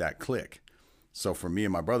park with that clique. So for me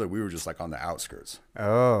and my brother, we were just like on the outskirts.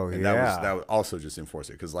 Oh, And yeah. that was also just enforce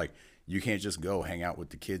it because like you can't just go hang out with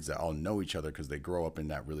the kids that all know each other because they grow up in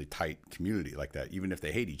that really tight community like that. Even if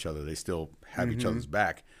they hate each other, they still have each other's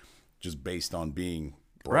back just based on being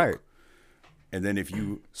broke. Right. And then if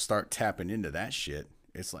you start tapping into that shit,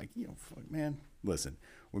 it's like, fuck, man, listen,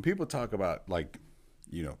 when people talk about like,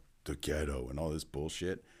 the ghetto and all this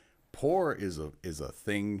bullshit, poor is a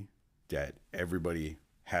thing that everybody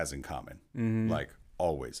has in common. Like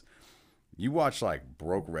always. You watch like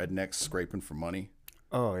broke rednecks scraping for money,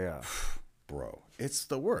 Oh, yeah. bro, it's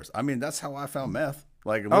the worst. I mean, that's how I found meth.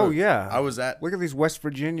 Like, Oh, look, yeah. I was at Look at these West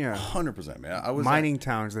Virginia 100%, man. I was mining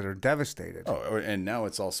towns that are devastated. and now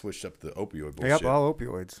it's all switched up to the opioid bullshit. Yep, all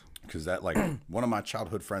opioids. Because that, like, one of my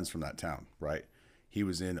childhood friends from that town, right? He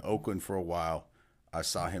was in Oakland for a while. I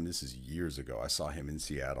saw him, this is years ago. I saw him in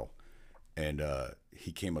Seattle. And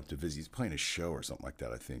he came up to visit. He's playing a show or something like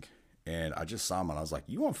that, I think. And I just saw him and I was like,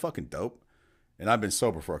 you want fucking dope? And I've been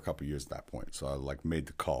sober for a couple years at that point. So I like made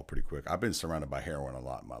the call pretty quick. I've been surrounded by heroin a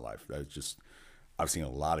lot in my life. That's just, I've seen a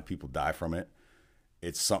lot of people die from it.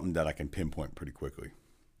 It's something that I can pinpoint pretty quickly.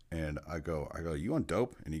 And I go, you on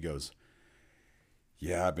dope? And he goes,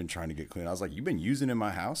 yeah, I've been trying to get clean. I was like, you've been using in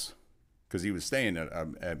my house? Because he was staying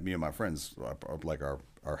at me and my friends, like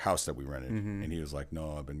our house that we rented. And he was like,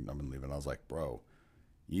 no, I've been leaving. I was like, bro,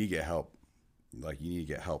 you need to get help. Like, you need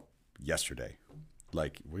to get help yesterday.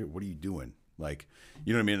 Like, what are you doing? Like,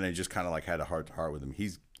 you know what I mean? And I just kind of like had a heart to heart with him.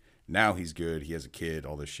 He's good. He has a kid,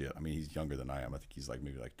 all this shit. I mean, he's younger than I am. I think he's like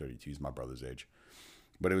maybe like 32. He's my brother's age.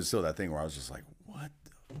 But it was still that thing where I was just like, what?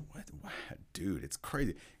 Dude, it's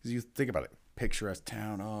crazy. Because you think about it, picturesque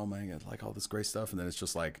town. Oh my God, like all this great stuff. And then it's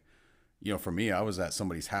just like, for me, I was at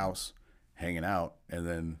somebody's house hanging out. And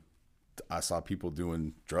then I saw people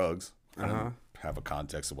doing drugs. I didn't have a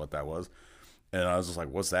context of what that was. And I was just like,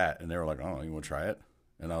 what's that? And they were like, oh, you want to try it?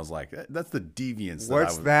 And I was like, that's the deviance.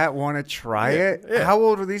 What's that? Want to try it? Yeah. How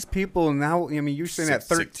old are these people now? I mean, you're saying at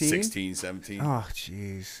 13? 16, 17. Oh,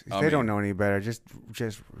 jeez. I They don't mean- know any better. Just,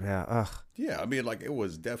 yeah. Ugh. Yeah, I mean, like, it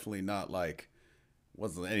was definitely not like,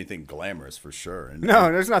 wasn't anything glamorous for sure. And,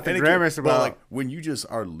 No, there's nothing and it glamorous but, about- like, when you just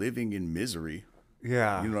are living in misery,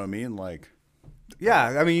 Yeah. you know what I mean? Like,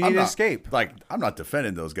 Yeah. I mean, you I'm need to not- escape. Like, I'm not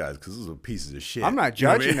defending those guys because those are pieces of shit. I'm not You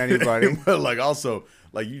know what I judging mean? anybody. But, like, also,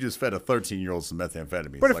 like, you just fed a 13-year-old some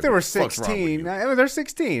methamphetamine. But if like, they were what the fuck's wrong with 16, you? I mean, they're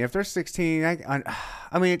 16. If they're 16,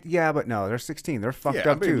 I mean, yeah, but no, they're 16. They're fucked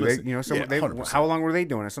Yeah, up I mean, too. listen, They, yeah, 100%. how long were they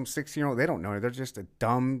doing it? Some 16-year-old, they don't know. They're just a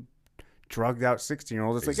dumb, drugged out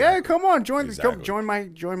 16-year-old. It's like, hey, Exactly. come on, join Exactly. join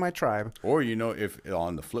my tribe. Or, if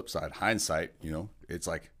on the flip side, hindsight, it's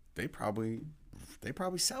like they probably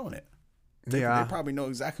selling it. They Yeah. probably know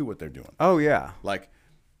exactly what they're doing. Oh yeah. Like,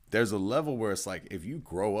 there's a level where it's like, if you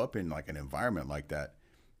grow up in like an environment like that,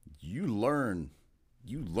 you learn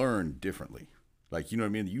differently. Like, you know what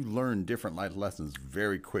I mean? You learn different life lessons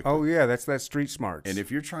very quickly. Oh yeah. That's that street smarts. And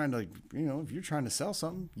if you're trying to, if you're trying to sell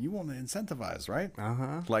something, you want to incentivize, right?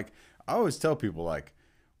 Uh-huh. Like, I always tell people, like,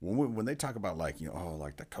 when they talk about, like,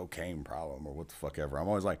 like the cocaine problem or what the fuck ever, I'm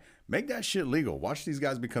always like, make that shit legal. Watch these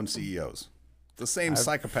guys become CEOs. The same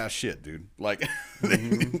psychopath shit, dude. Like,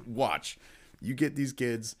 watch. You get these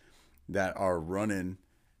kids that are running,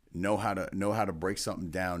 know how to break something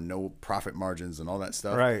down, know profit margins and all that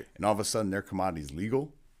stuff. Right. And all of a sudden their commodity's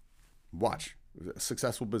legal. Watch.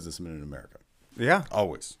 Successful businessmen in America. Yeah.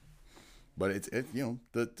 Always. But it's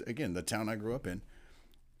the town I grew up in,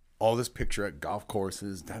 all this picture at golf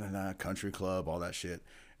courses, country club, all that shit.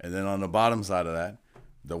 And then on the bottom side of that,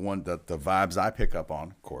 the vibes I pick up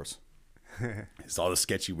on, of course, it's all the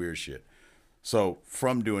sketchy, weird shit. So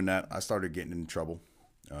from doing that, I started getting in trouble.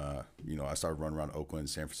 I started running around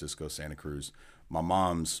Oakland, San Francisco, Santa Cruz. My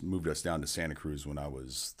mom's moved us down to Santa Cruz when I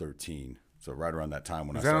was 13. So right around that time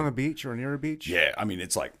when Is that on the beach or near a beach? Yeah, I mean,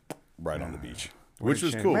 it's like right on the beach, which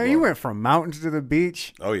was cool. Man, bro. you went from mountains to the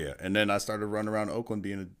beach. Oh yeah, and then I started running around Oakland,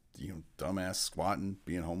 being a dumbass, squatting,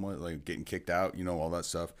 being homeless, like getting kicked out, all that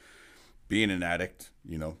stuff. Being an addict,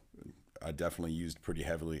 I definitely used pretty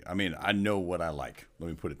heavily. I mean, I know what I like. Let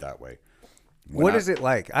me put it that way. What is it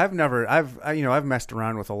like? I've messed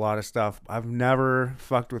around with a lot of stuff. I've never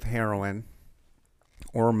fucked with heroin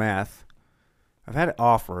or meth. I've had it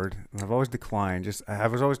offered, and I've always declined. I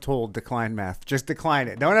was always told, decline meth. Just decline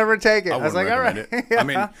it. Don't ever take it. I was like, all right. It. I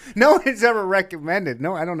mean, no one's ever recommended.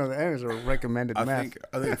 No, I don't know that anyone's ever recommended meth.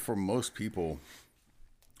 I think for most people,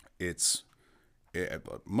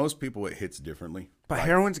 most people it hits differently. But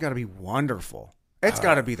heroin's got to be wonderful. It's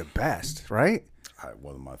got to be the best, right? It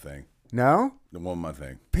wasn't my thing. No? It wasn't my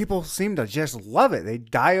thing. People seem to just love it. They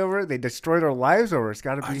die over it. They destroy their lives over it. It's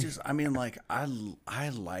got to be. I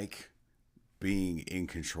like being in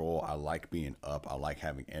control. I like being up. I like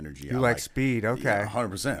having energy. You like speed. Okay. Yeah,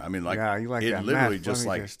 100%. I mean, like, yeah, you like it that literally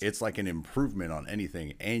meth. it's like an improvement on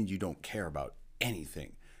anything, and you don't care about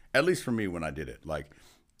anything. At least for me when I did it. Like,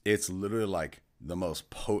 it's literally like the most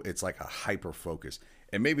it's like a hyper focus.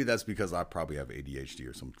 And maybe that's because I probably have ADHD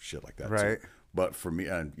or some shit like that. Right. Too. But for me,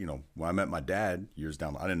 and when I met my dad years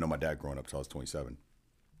down, I didn't know my dad growing up until I was 27.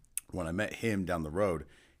 When I met him down the road,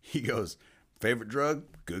 he goes, favorite drug?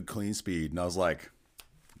 Good, clean speed. And I was like,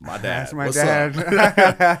 my dad. That's my what's dad.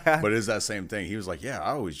 Up? But it's that same thing. He was like, yeah,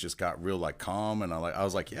 I always just got real like calm. And I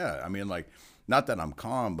was like, yeah, I mean, like, not that I'm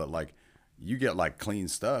calm, but like you get like clean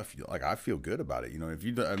stuff. Like, I feel good about it. If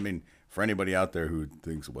you, I mean, for anybody out there who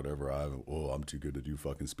thinks whatever, I'm too good to do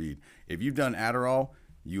fucking speed. If you've done Adderall,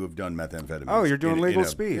 you have done methamphetamine. Oh, you're doing legal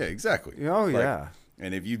speed. Yeah, exactly. Oh, yeah.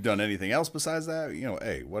 And if you've done anything else besides that,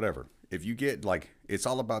 hey, whatever. If you get like, it's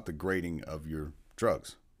all about the grading of your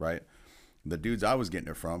drugs, right? The dudes I was getting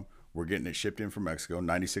it from were getting it shipped in from Mexico,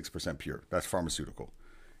 96% pure. That's pharmaceutical.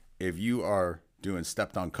 If you are doing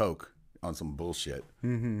stepped on coke on some bullshit,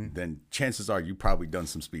 then chances are you probably done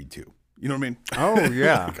some speed too. You know what I mean? Oh,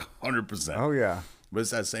 yeah. Like 100%. Oh, yeah. But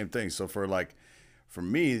it's that same thing. So for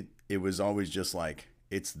me, it was always just like,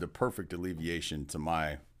 it's the perfect alleviation to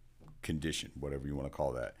my condition, whatever you want to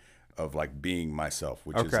call that, of like being myself,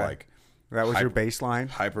 which is like. That was your baseline?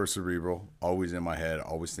 Hyper cerebral, always in my head,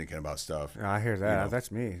 always thinking about stuff. I hear that.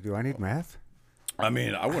 That's me. Do I need meth? I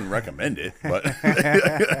mean, I wouldn't recommend it, but.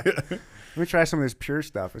 Let me try some of this pure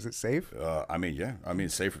stuff. Is it safe? I mean, yeah. I mean,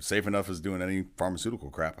 safe enough as doing any pharmaceutical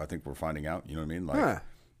crap. I think we're finding out. You know what I mean? Like,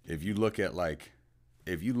 if you look at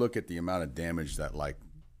the amount of damage that like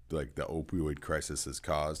the opioid crisis has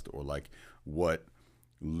caused, or like what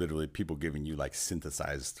literally people giving you like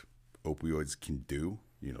synthesized opioids can do.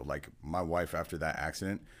 Like my wife after that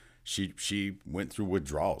accident, she went through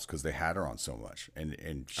withdrawals because they had her on so much,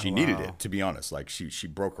 and she needed it, to be honest. Like she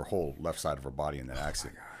broke her whole left side of her body in that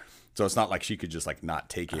accident. So it's not like she could just like not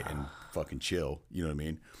take it and fucking chill, you know what I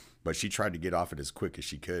mean? But she tried to get off it as quick as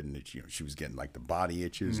she could, and she was getting like the body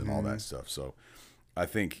itches and all that stuff. So I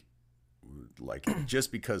think like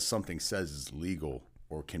just because something says it's legal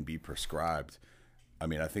or can be prescribed, I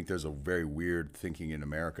mean, I think there's a very weird thinking in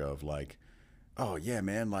America of like, oh yeah,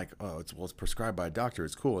 man, like, oh, it's prescribed by a doctor,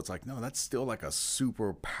 it's cool. It's like, no, that's still like a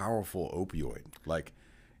super powerful opioid. Like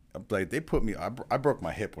they put me, I broke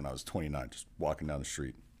my hip when I was 29, just walking down the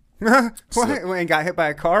street. What? And got hit by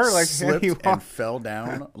a car? Like slipped and fell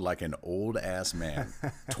down like an old ass man.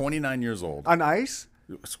 29 years old. On ice?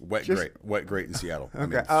 Wet great in Seattle.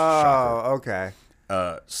 Okay. I mean, okay.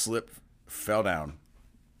 Slipped, fell down,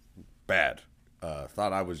 bad.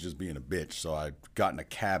 thought I was just being a bitch, so I got in a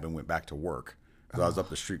cab and went back to work. So I was up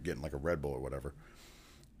the street getting like a Red Bull or whatever.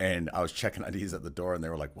 And I was checking IDs at the door, and they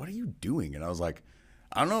were like, "What are you doing?" And I was like,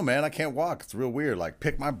 "I don't know, man. I can't walk. It's real weird. Like,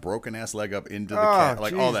 pick my broken ass leg up into the cab,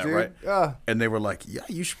 like all that, dude. right?" And they were like, "Yeah,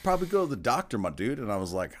 you should probably go to the doctor, my dude." And I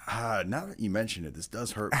was like, now that you mention it, this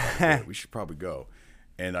does hurt quite a bit. We should probably go.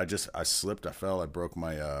 And I slipped. I fell. I broke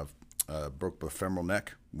my broke the femoral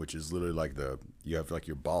neck, which is literally like you have like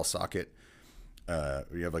your ball socket.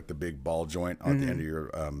 You have like the big ball joint on the end of your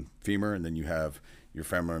femur, and then you have your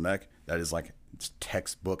femoral neck. That is like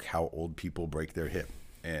textbook how old people break their hip.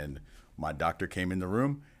 And my doctor came in the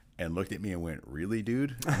room and looked at me and went, "Really,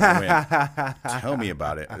 dude?" And I went, "Tell me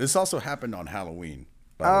about it." This also happened on Halloween.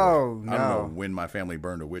 By the way. I don't know when my family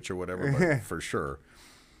burned a witch or whatever, but for sure.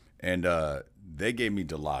 And they gave me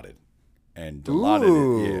Dilaudid. And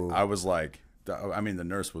Dilaudid, yeah, I was like, I mean, the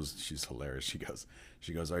nurse she's hilarious. She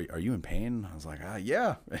goes, are you in pain? I was like,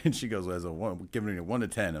 yeah. And she goes, giving me a 1 to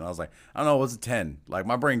 10. And I was like, I don't know, what's a 10? Like,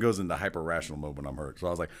 my brain goes into hyper rational mode when I'm hurt. So I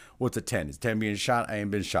was like, what's a 10? Is 10 being shot? I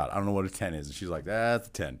ain't been shot. I don't know what a 10 is. And she's like, that's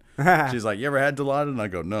a 10. She's like, you ever had Dilaudid? And I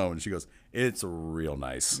go, no. And she goes, it's real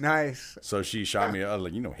nice. Nice. So she shot me,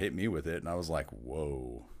 like, hit me with it. And I was like,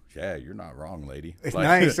 whoa. Yeah, you're not wrong, lady. It's like,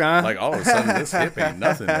 nice, huh? Like, all of a sudden, this hip ain't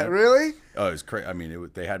nothing, man. Really? Oh, it was crazy. I mean,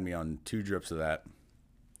 they had me on 2 drips of that.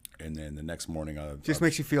 And then the next morning, just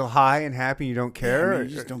makes you feel high and happy. You don't care. Yeah, I mean,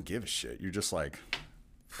 you just don't give a shit. You're just like,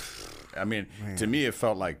 I mean, to me, it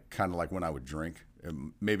felt like kind of like when I would drink,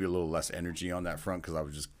 maybe a little less energy on that front because I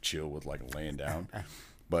was just chill with like laying down.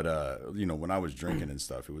 But when I was drinking and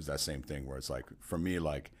stuff, it was that same thing where it's like for me,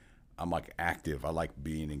 like I'm like active. I like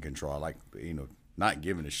being in control. I like not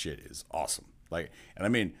giving a shit is awesome. Like, and I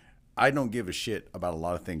mean, I don't give a shit about a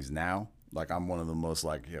lot of things now. Like, I'm one of the most,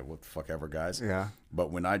 like, yeah, what the fuck ever guys. Yeah.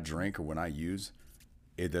 But when I drink or when I use,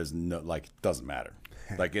 it does doesn't matter.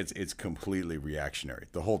 Like, it's completely reactionary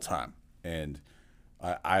the whole time. And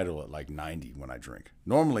I idle at like 90 when I drink.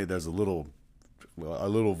 Normally, there's a little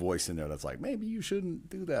voice in there that's like, maybe you shouldn't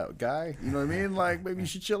do that, guy. You know what I mean? Like, maybe you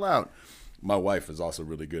should chill out. My wife is also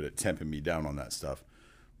really good at temping me down on that stuff.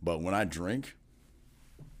 But when I drink,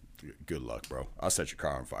 good luck, bro. I'll set your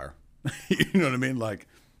car on fire. You know what I mean? Like,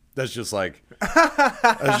 that's just like,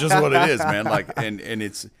 that's just what it is, man. Like, and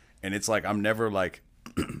it's like, I'm never like,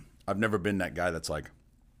 I've never been that guy that's like,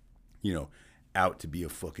 out to be a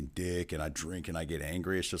fucking dick and I drink and I get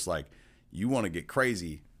angry. It's just like, you want to get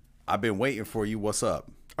crazy. I've been waiting for you. What's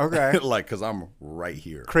up? Okay. Like, cause I'm right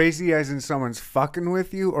here. Crazy as in someone's fucking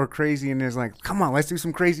with you, or crazy and is like, come on, let's do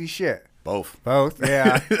some crazy shit. Both,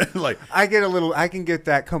 yeah. Like, I can get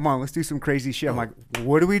that. Come on, let's do some crazy shit. I'm like,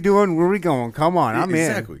 what are we doing? Where are we going? Come on, I'm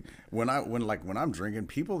exactly. in. When I'm drinking,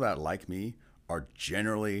 people that like me are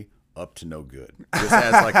generally up to no good. Just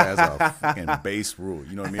as a fucking base rule.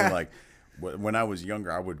 You know what I mean? Like, when I was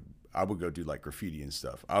younger, I would go do like graffiti and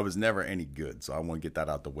stuff. I was never any good, so I want to get that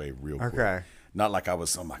out the way real quick. Okay. Not like I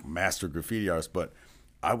was some like master graffiti artist, but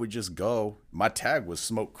I would just go. My tag was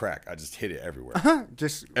smoke crack. I just hit it everywhere.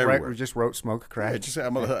 Just everywhere. Right, just wrote smoke crack. Yeah, just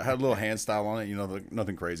had a little hand style on it.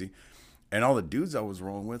 Nothing crazy. And all the dudes I was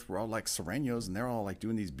rolling with were all like Serranos, and they're all like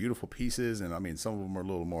doing these beautiful pieces. And I mean, some of them are a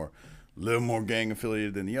little more gang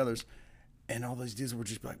affiliated than the others. And all those dudes were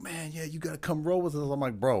just like, man, yeah, you got to come roll with us. I'm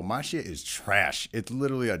like, bro, my shit is trash. It's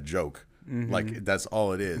literally a joke. Mm-hmm. Like, that's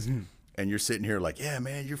all it is. Mm-hmm. And you're sitting here like, yeah,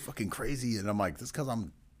 man, you're fucking crazy. And I'm like, that's because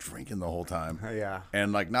I'm drinking the whole time. Yeah.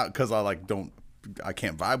 And like, not because I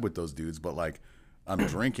can't vibe with those dudes, but like, I'm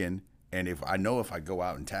drinking. And if I go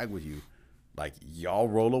out and tag with you, like, y'all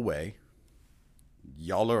roll away.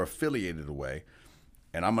 Y'all are affiliated away.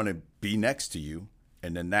 And I'm going to be next to you.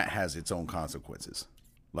 And then that has its own consequences.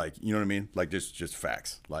 Like, you know what I mean? Like, just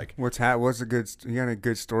facts. Like, what's a good? You got any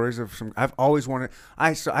good stories of some? I've always wanted.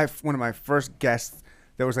 I've one of my first guests.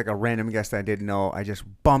 There was like a random guest I didn't know. I just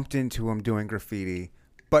bumped into him doing graffiti,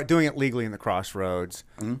 but doing it legally in the Crossroads.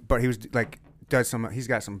 Mm-hmm. But he was like, he's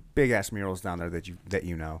got some big ass murals down there that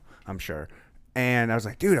you know, I'm sure. And I was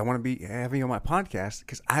like, dude, I want to have you on my podcast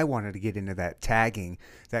because I wanted to get into that tagging,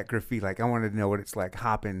 that graffiti. Like, I wanted to know what it's like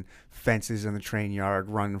hopping fences in the train yard,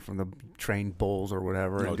 running from the train bulls or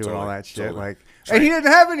whatever, and doing all that shit. Totally. Like, and he didn't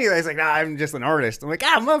have any of that. He's like, nah, I'm just an artist. I'm like,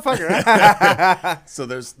 motherfucker. So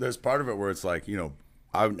there's part of it where it's like,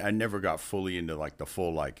 I never got fully into like the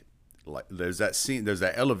full like there's that scene, there's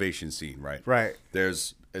that elevation scene, right? Right.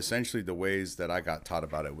 There's essentially the ways that I got taught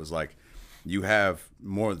about it was like you have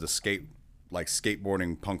more of the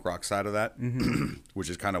skateboarding punk rock side of that, mm-hmm. which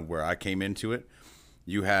is kind of where I came into it.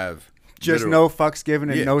 You have just literal- no fucks given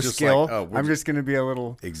and Yeah, no just skill. like, oh, we're I'm just gonna be a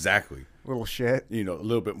little exactly. shit. You know, a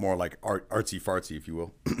little bit more like artsy fartsy, if you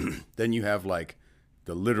will. Then you have like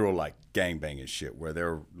the literal like gangbanging shit where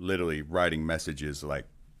they're literally writing messages like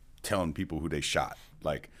telling people who they shot,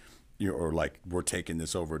 like, you know, or like, we're taking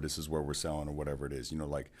this over, this is where we're selling, or whatever it is. You know,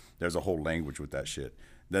 like there's a whole language with that shit.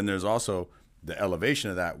 Then there's also the elevation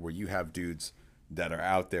of that where you have dudes that are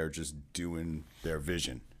out there just doing their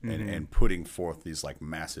vision and putting forth these like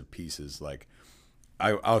massive pieces. Like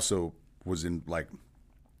I also was in like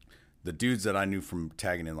the dudes that I knew from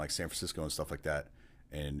tagging in like San Francisco and stuff like that,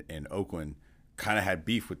 and Oakland, kind of had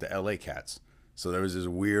beef with the LA cats. So there was this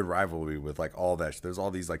weird rivalry with like all that. There's all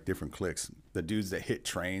these like different cliques. The dudes that hit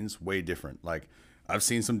trains, way different. Like I've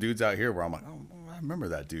seen some dudes out here where I'm like, oh, I remember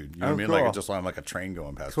that dude. You know what I mean? cool. Like I just saw him like a train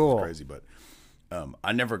going past. Cool. It was crazy, but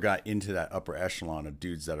I never got into that upper echelon of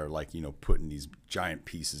dudes that are like, you know, putting these giant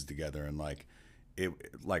pieces together, and like it.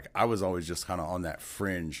 Like I was always just kind of on that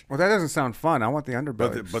fringe. Well, that doesn't sound fun. I want the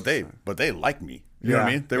underbelly. But they like me. You know what I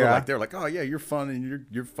Yeah, mean? They were like, oh yeah, you're fun and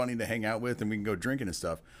you're funny to hang out with, and we can go drinking and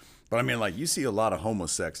stuff. But I mean, like, you see a lot of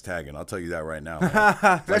homosex tagging. I'll tell you that right now.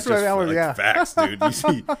 Man. That's what I was. like, Yeah, facts, dude.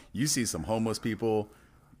 You see some homeless people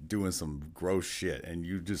doing some gross shit, and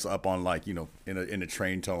you just up on like, you know, in a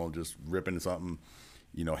train tunnel, just ripping something,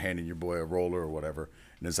 you know, handing your boy a roller or whatever.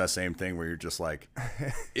 And it's that same thing where you're just like,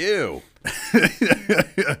 ew.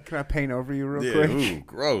 Can I paint over you real Yeah, quick? ooh,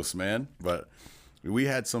 gross, man. But we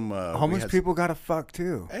had some Homeless people gotta fuck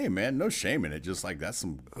too. Hey man, no shame in it. Just like that's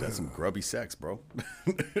some grubby sex, bro.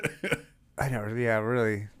 I never,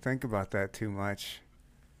 really think about that too much.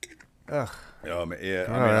 Ugh, Man, yeah,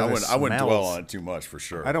 Oh, I mean, that I wouldn't dwell smells. on it too much for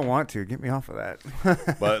sure. I don't want to. Get me off of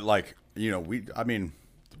that. But like, you know,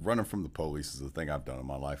 running from the police is the thing I've done in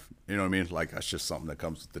my life. You know what I mean? Like that's just something that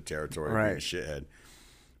comes with the territory of being a Right. shithead.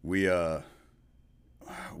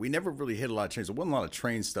 We never really hit a lot of trains. There wasn't a lot of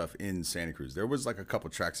train stuff in Santa Cruz. There was like a couple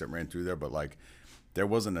tracks that ran through there, but like there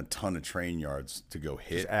wasn't a ton of train yards to go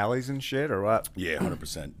hit. Alleys and shit, or what? Yeah,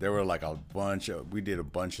 100%. There were like we did a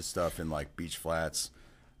bunch of stuff in like beach flats.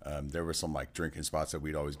 There were some like drinking spots that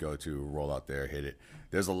we'd always go to, roll out there, hit it.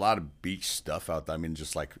 There's a lot of beach stuff out there. I mean,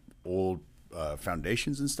 just like old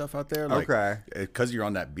foundations and stuff out there. Like, Okay. Because you're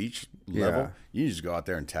on that beach level, Yeah. you just go out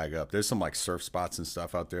there and tag up. There's some like surf spots and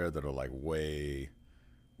stuff out there that are like way,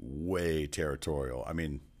 way territorial. I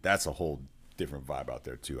mean, that's a whole different vibe out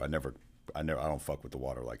there too. I don't fuck with the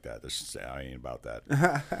water like that. I ain't about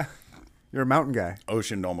that. You're a mountain guy.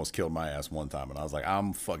 Ocean almost killed my ass one time, and I was like,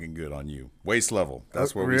 I'm fucking good on you. Waist level.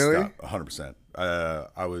 That's where really? we stopped. 100%.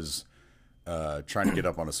 I was trying to get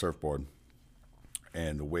up on a surfboard,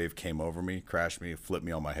 and the wave came over me, crashed me, flipped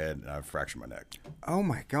me on my head, and I fractured my neck. Oh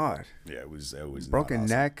my god. Yeah, it was Broken not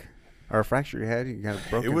awesome. neck or fracture your head. You got a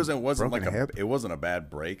broken. It wasn't broken like hip. it wasn't a bad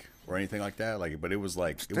break or anything like that. Like, but it was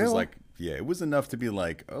like Still. it was enough to be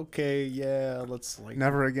like, okay, yeah, let's like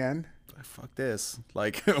Never again. fuck this.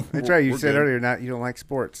 Like That's right. You said earlier you don't like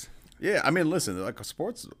sports. Yeah, I mean, listen, like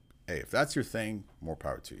sports. Hey, if that's your thing, more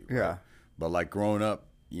power to you. right? Yeah. But like growing up,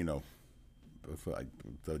 you know,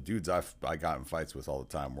 the dudes I got in fights with all the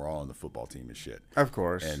time were all on the football team and shit. Of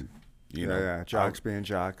course. And you yeah, know, yeah. Jocks being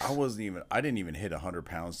jocks. I didn't even hit 100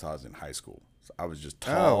 pounds till I was in high school. So I was just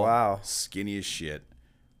tall, wow. skinny as shit,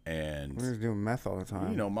 and We was doing meth all the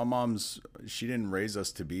time. you know, my she didn't raise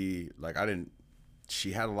us to be like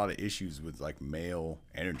she had a lot of issues with like male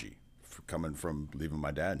energy coming from leaving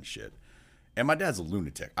my dad and shit. And my dad's a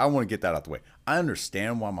lunatic. I want to get that out the way. I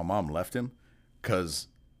understand why my mom left him, because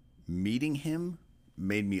meeting him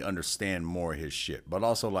made me understand more of his shit. But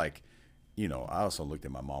also, like, you know, I also looked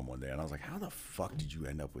at my mom one day and I was like, how the fuck did you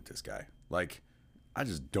end up with this guy? Like, I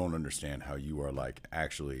just don't understand how you are like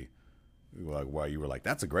actually like why you were like,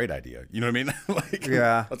 that's a great idea. You know what I mean? Like,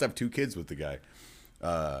 Yeah. let's have 2 kids with the guy.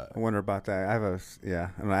 I wonder about that. I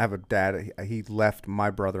have a dad. He left my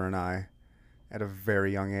brother and I at a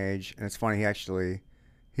very young age, and it's funny.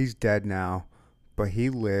 He's dead now, but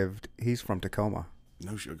he's from Tacoma.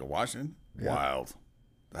 No shit. Washington? Yeah. Wild.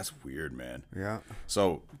 That's weird, man. Yeah.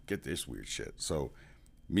 So get this weird shit. So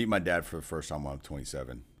meet my dad for the first time when I'm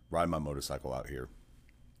 27, ride my motorcycle out here.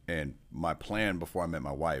 And my plan before I met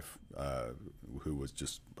my wife, who was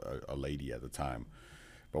just a lady at the time,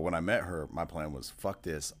 but when I met her, my plan was, fuck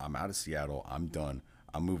this. I'm out of Seattle. I'm done.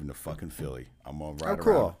 I'm moving to fucking Philly. I'm going to ride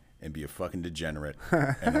cool. around and be a fucking degenerate.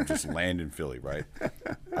 And I'm just land in Philly, right?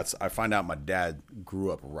 I find out my dad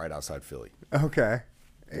grew up right outside Philly. Okay.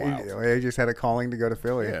 Wild. He just had a calling to go to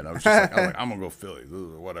Philly. Yeah, and I was just like, I'm going to go Philly,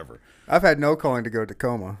 whatever. I've had no calling to go to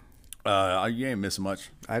Tacoma. You ain't missing much.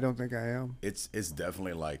 I don't think I am. It's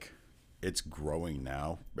definitely like it's growing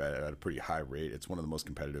now at a pretty high rate. It's one of the most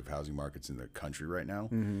competitive housing markets in the country right now.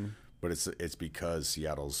 But it's because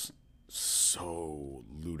Seattle's so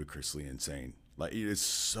ludicrously insane. Like it's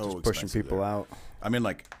so Just pushing expensive people there. out. I mean,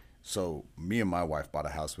 like, so me and my wife bought a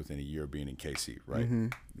house within a year of being in KC, right?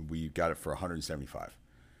 We got it for $175.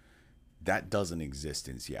 That doesn't exist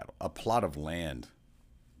in Seattle. A plot of land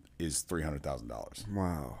is $300,000.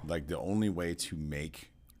 Wow. Like the only way to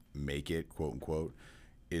make it, quote unquote,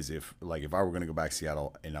 is if I were going to go back to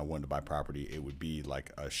Seattle and I wanted to buy property, it would be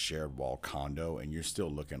like a shared wall condo, and you're still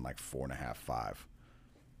looking like 4.5, 5.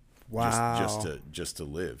 Wow. Just to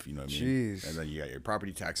live, you know what I mean? Jeez. And then you got your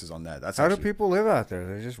property taxes on that. That's How do actually, people live out there?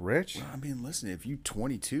 They're just rich. I mean, listen, if you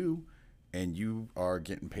 22 and you are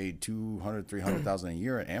getting paid $200,000, $300,000 a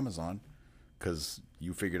year at Amazon because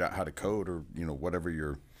you figured out how to code, or whatever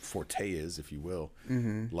your forte is, if you will,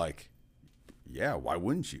 like, yeah, why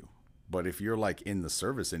wouldn't you? But if you're like in the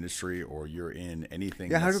service industry or you're in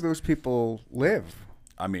anything, Yeah, how do those people live?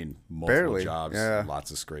 I mean, multiple Barely. jobs, Yeah.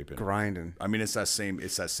 lots of scraping, Grinding. I mean, it's that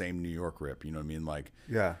same New York rip. You know what I mean? Like,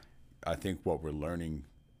 Yeah. I think what we're learning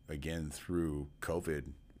again through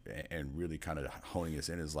COVID and really kind of honing us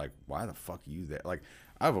in is like, why the fuck are you there? Like,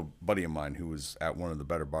 I have a buddy of mine who was at one of the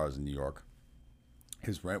better bars in New York.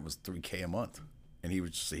 His rent was $3,000 a month, and he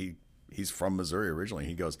was just, he's from Missouri originally.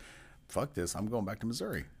 He goes, fuck this, I'm going back to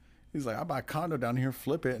Missouri. He's like, I'll buy a condo down here,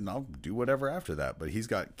 flip it, and I'll do whatever after that. But he's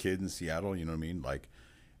got kids in Seattle, you know what I mean? Like,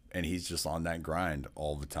 and he's just on that grind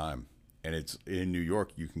all the time. And it's in New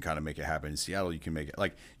York, you can kind of make it happen. In Seattle, you can make it,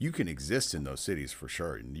 like, you can exist in those cities for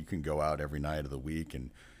sure. And you can go out every night of the week. And,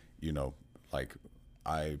 like,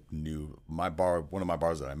 I knew my bar, one of my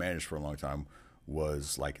bars that I managed for a long time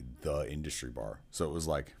was like the industry bar. So it was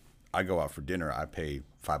like, I go out for dinner, I pay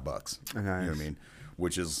 $5. Nice. You know what I mean?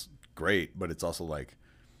 Which is great, but it's also like,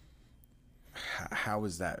 how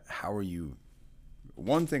is that? How are you?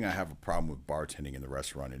 One thing I have a problem with bartending in the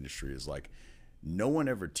restaurant industry is like, no one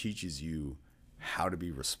ever teaches you how to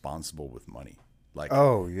be responsible with money. Like,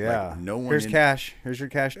 Oh yeah. like no one. Here's cash. Here's your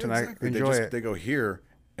cash tonight. Exactly. Enjoy it. They go here,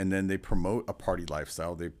 and then they promote a party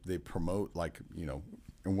lifestyle. They promote, like,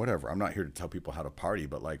 and whatever. I'm not here to tell people how to party,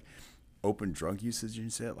 but like open drug usage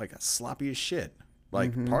and shit, like sloppy as shit.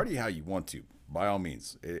 Like party how you want to, by all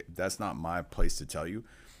means. That's not my place to tell you.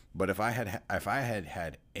 But if I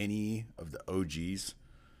had any of the OGs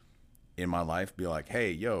in my life be like,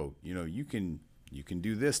 hey, yo, you can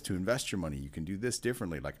do this to invest your money. You can do this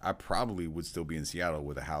differently. Like, I probably would still be in Seattle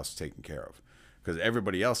with a house taken care of, because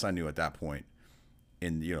everybody else I knew at that point,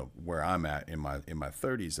 in where I'm at in my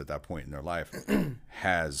 30s at that point in their life,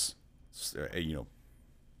 has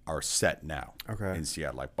are set now. Okay. In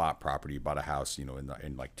Seattle, like bought property, bought a house,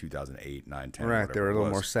 in like 2008, 9, 10. Right. They were a little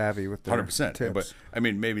more savvy with their 100%. tips. But I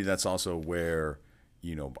mean, maybe that's also where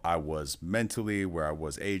I was mentally, where I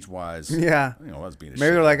was age wise. Yeah. I was being a Maybe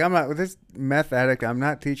shit. they're like, I'm not with this meth addict. I'm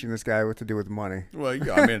not teaching this guy what to do with money. Well,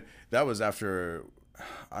 yeah, I mean, that was after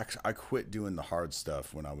I quit doing the hard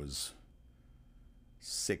stuff when I was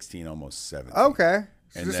 16, almost 17. Okay.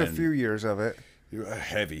 So And just a then- few years of it.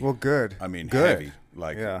 Heavy. Well, good. I mean, good. heavy.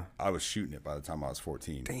 Like, Yeah. I was shooting it by the time I was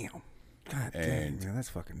 14. Damn. God damn. And- Man, that's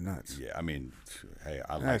fucking nuts. Yeah, I mean, hey,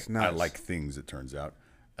 I That's like nuts. things. It turns out,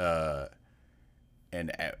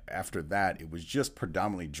 and after that, it was just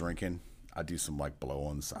predominantly drinking. I do some like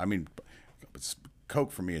blow-ons. I mean,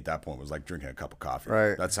 Coke for me at that point was like drinking a cup of coffee.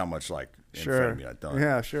 Right. That's how much like Sure. amphetamine I'd done.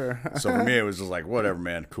 Yeah, sure. So for me, it was just like, whatever,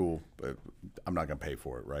 man, cool, but I'm not gonna pay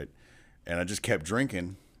for it, right? And I just kept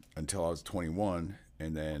drinking until I was 21,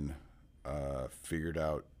 and then figured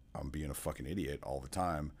out I'm being a fucking idiot all the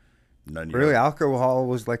time. Really, alcohol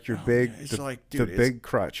was like your big, it's the, like, the dude, it's- big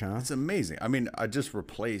crutch, huh? It's amazing. I mean, I just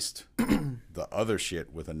replaced the other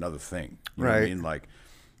shit with another thing. You know what I Right. mean? Like,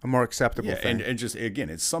 A more acceptable yeah, thing. and just, again,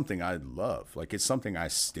 it's something I love. Like, it's something I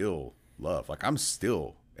still love. Like, I'm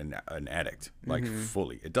still an addict, like,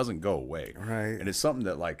 fully. It doesn't go away. Right. And it's something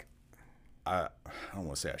that, like, I don't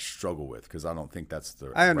want to say I struggle with, because I don't think that's the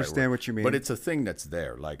I right understand word. what you mean. But it's a thing that's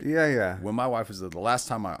there. Like, yeah. when my wife was the last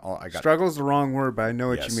time I got Struggle is the wrong word, but I know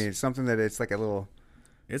what Yes. you mean. It's something that it's like a little,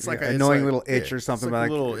 it's like yeah, a annoying it's little like, itch yeah, or something. It's, like like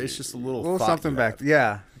a little, it's just a little little thought something you back. have.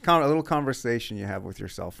 Yeah, a little conversation you have with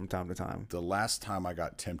yourself from time to time. The last time I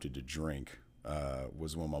got tempted to drink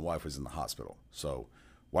was when my wife was in the hospital. So,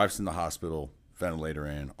 wife's in the hospital, ventilator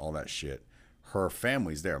in, all that shit. Her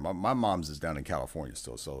family's there. My mom's is down in California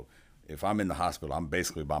still. So, if I'm in the hospital, I'm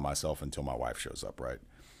basically by myself until my wife shows up, right?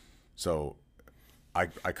 So, I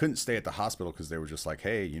couldn't stay at the hospital because they were just like,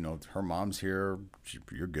 hey, her mom's here.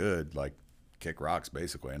 You're good. Like, kick rocks,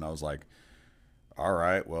 basically. And I was like, all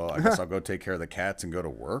right, well, I guess I'll go take care of the cats and go to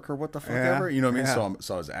work or what the fuck Yeah, ever. You know what I mean? yeah.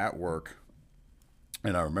 So I was at work,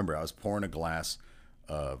 and I remember I was pouring a glass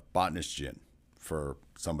of Botanist gin for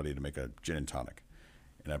somebody to make a gin and tonic.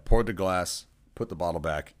 And I poured the glass, put the bottle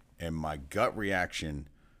back, and my gut reaction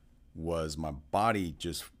was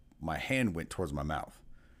my hand went towards my mouth.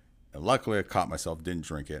 And luckily I caught myself, didn't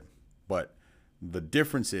drink it. But the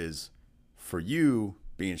difference is, for you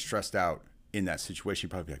being stressed out in that situation,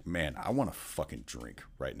 you'd probably be like, man, I want to fucking drink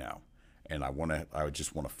right now. And I would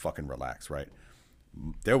just want to fucking relax, right?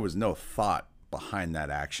 There was no thought behind that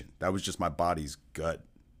action. That was just my body's gut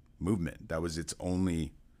movement. That was its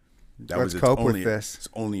only Let's cope with this. its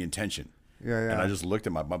only intention. Yeah, yeah. And I just looked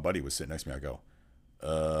at my buddy was sitting next to me. I go,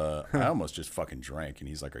 I almost just fucking drank. And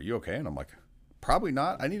he's like, are you okay? And I'm like, probably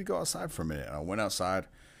not. I need to go outside for a minute. And I went outside,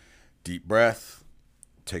 deep breath,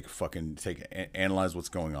 analyze what's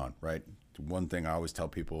going on, right? One thing I always tell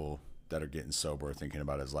people that are getting sober or thinking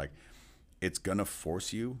about it is like, it's going to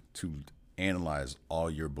force you to analyze all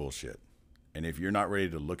your bullshit. And if you're not ready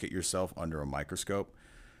to look at yourself under a microscope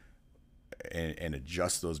and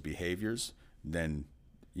adjust those behaviors, then,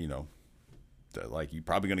 you know, like you're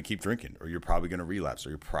probably going to keep drinking, or you're probably going to relapse, or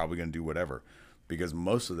you're probably going to do whatever. Because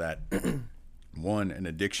most of that, an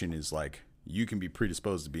addiction is like, you can be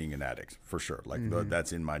predisposed to being an addict for sure. Like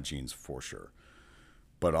that's in my genes for sure.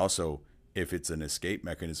 But also, if it's an escape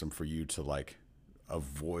mechanism for you to like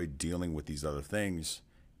avoid dealing with these other things,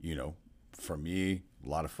 you know, for me, a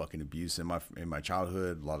lot of fucking abuse in my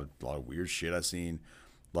childhood, a lot of weird shit I've seen,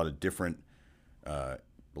 a lot of different,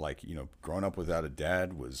 like, you know, growing up without a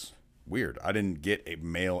dad was weird. I didn't get a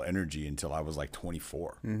male energy until I was like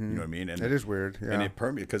 24. You know what I mean? And It is weird. Yeah. And it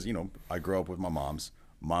permeated because, you know, I grew up with my mom's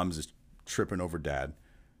is tripping over dad.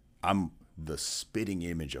 I'm the spitting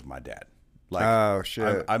image of my dad. Like, Oh,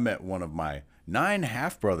 shit. I met one of my 9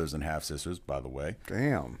 half brothers and half sisters, by the way.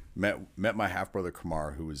 Damn. Met my half brother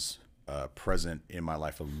Kamar, who was present in my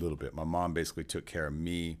life a little bit. My mom basically took care of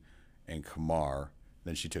me and Kamar.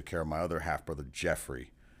 Then she took care of my other half brother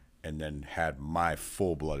Jeffrey, and then had my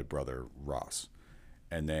full-blooded brother Ross.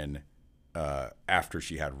 And then after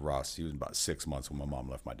she had Ross, he was about 6 months when my mom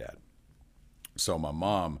left my dad. So my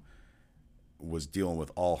mom was dealing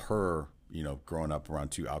with all her, you know, growing up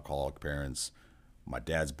around 2 alcoholic parents, my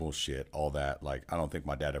dad's bullshit, all that. Like, I don't think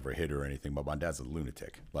my dad ever hit her or anything, but my dad's a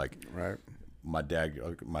lunatic. Like, Right. my dad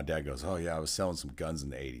goes, oh yeah, I was selling some guns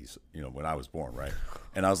in the 80s, you know, when I was born, right?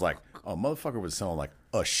 And I was like, oh, motherfucker was selling like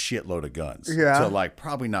a shitload of guns. Yeah. So like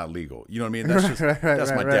probably not legal. You know what I mean? That's just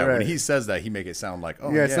that's my dad. When he says that, he make it sound like,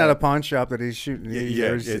 oh Yeah, it's not a pawn shop that he's shooting.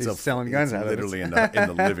 He's selling guns out of. Literally in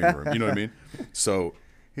the living room. You know what I mean? So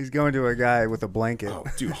He's going to a guy with a blanket. oh,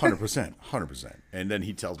 dude, 100%. And then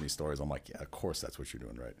he tells me stories. I'm like, yeah, of course that's what you're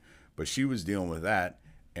doing, right? But she was dealing with that.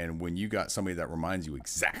 And when you got somebody that reminds you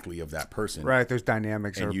exactly of that person, Right, those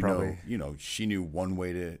dynamics and are probably. you know, she knew one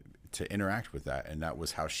way to interact with that, and that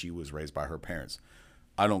was how she was raised by her parents.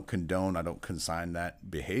 I don't consign that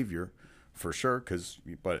behavior for sure,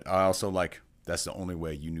 but I also like that's the only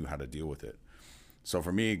way you knew how to deal with it. So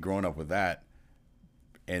for me, growing up with that,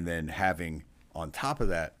 and then having on top of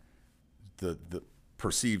that the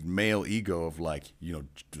perceived male ego of like, you know,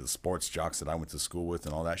 the sports jocks that I went to school with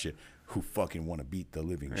and all that shit, who fucking want to beat the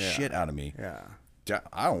living shit out of me. Yeah.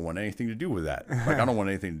 I don't want anything to do with that. Like, I don't want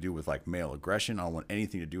anything to do with like male aggression. I don't want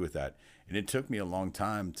anything to do with that. And it took me a long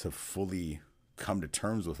time to fully come to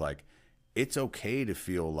terms with like, it's okay to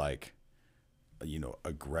feel like, you know,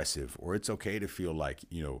 aggressive, or it's okay to feel like,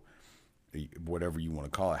 you know, whatever you want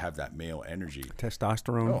to call it, have that male energy.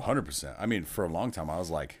 Testosterone. Oh, 100%. I mean, for a long time, I was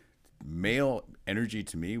like, male energy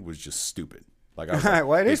to me was just stupid. Like, I was like,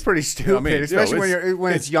 Well, it is pretty stupid, I mean, especially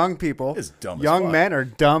when it's young people. It's dumb as Young fuck. men are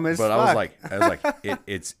dumb as But fuck. I was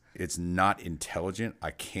like, it's not intelligent.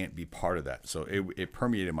 I can't be part of that. So it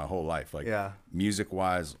permeated my whole life. Like, Yeah. music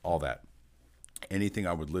wise, all that. Anything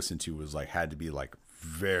I would listen to was like, had to be like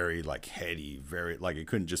very like heady, very like, it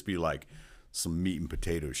couldn't just be like some meat and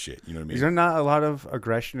potato shit. You know what I mean? Is there not a lot of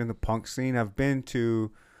aggression in the punk scene? I went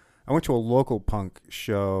to a local punk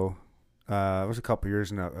show. It was a couple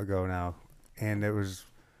years ago now, and I was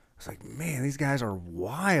like, man, these guys are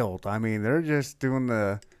wild. I mean, they're just doing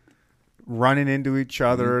the running into each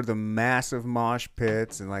other, the massive mosh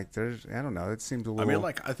pits, and like, I don't know. It seems a little. I mean,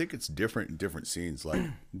 like, I think it's different in different scenes.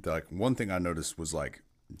 Like one thing I noticed was like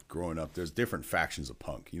growing up, there's different factions of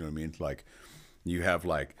punk. You know what I mean? Like, you have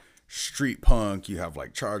like street punk, you have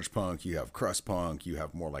like charge punk, you have crust punk, you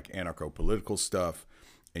have more like anarcho-political stuff,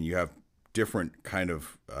 and you have different kind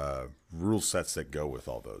of rule sets that go with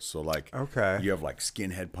all those. So like, Okay. you have like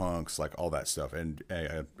skinhead punks, like all that stuff. And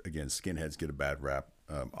again, skinheads get a bad rap.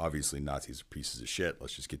 Obviously, Nazis are pieces of shit.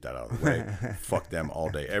 Let's just get that out of the way. Fuck them all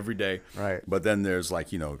day, every day. Right. But then there's like,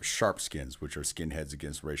 sharp skins, which are skinheads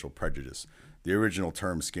against racial prejudice. The original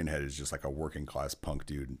term skinhead is just like a working class punk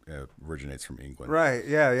dude. Originates from England. Right.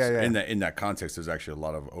 Yeah. In that context, there's actually a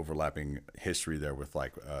lot of overlapping history there with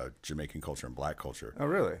like Jamaican culture and black culture. Oh,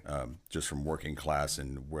 really? Just from working class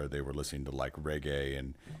and where they were listening to like reggae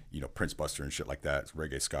and Prince Buster and shit like that. It's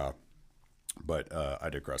reggae ska. But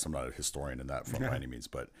I digress. I'm not a historian in that by any means.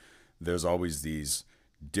 But there's always these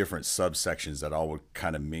different subsections that all would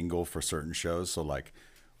kind of mingle for certain shows. So like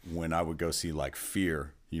when I would go see like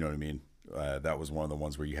Fear, you know what I mean? That was one of the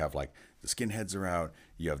ones where you have like the skinheads are out,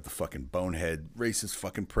 you have the fucking bonehead racist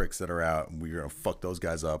fucking pricks that are out, and we're gonna fuck those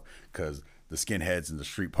guys up because the skinheads and the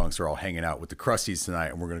street punks are all hanging out with the crusties tonight,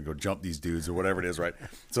 and we're gonna go jump these dudes or whatever it is, right?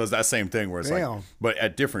 So it's that same thing where it's like, but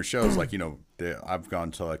at different shows, like I've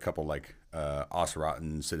gone to a couple like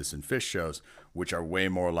Osrotten Citizen Fish shows, which are way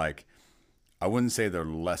more like, I wouldn't say they're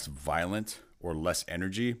less violent or less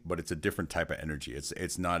energy, but it's a different type of energy.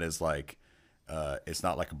 It's not as like. It's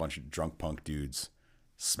not like a bunch of drunk punk dudes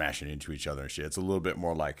smashing into each other and shit. It's a little bit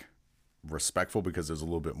more like respectful because there's a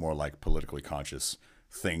little bit more like politically conscious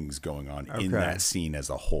things going on in that scene as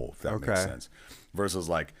a whole, if that makes sense. Versus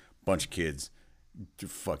like a bunch of kids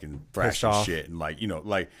fucking thrashing shit and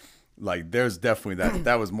like there's definitely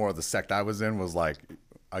that was more of the sect I was in. Was like,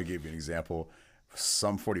 I'll give you an example.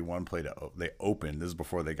 Sum 41 they opened, this is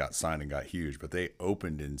before they got signed and got huge, but they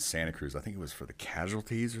opened in Santa Cruz. I think it was for the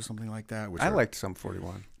Casualties or something like that. I liked Sum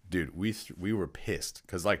 41. Dude, we were pissed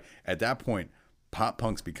because like at that point, pop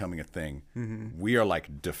punk's becoming a thing. We are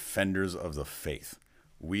like defenders of the faith.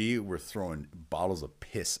 We were throwing bottles of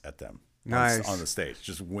piss at them. Nice. On the stage,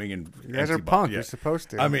 just winging. You guys are punk. You're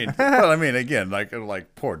supposed to. I mean, well, again,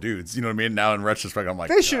 like poor dudes. You know what I mean? Now in retrospect, I'm like,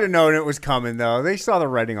 they should have known it was coming, though. They saw the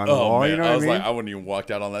writing on the wall. Man. You know what I mean? Like, I wouldn't even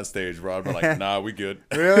walked out on that stage, bro. I'd be like, nah, we good.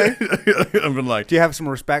 Really? I've been like, do you have some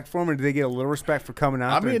respect for them, or do they get a little respect for coming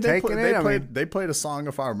out there and taking it? They played a song,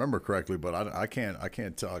 if I remember correctly, but I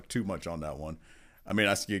can't talk too much on that one. I mean,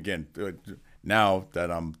 I see again. Now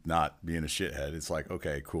that I'm not being a shithead, it's like,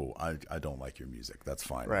 okay, cool. I don't like your music. That's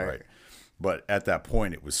fine, right? But at that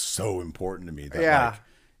point, it was so important to me that,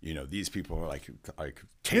 like, these people are like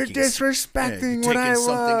you're disrespecting what I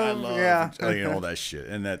love. Yeah, all that shit,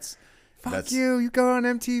 and that's you. You go on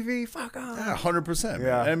MTV. Fuck off. 100%.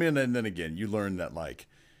 Yeah. I mean, and then again, you learn that like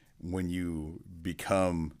when you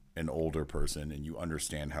become an older person and you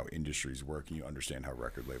understand how industries work, and you understand how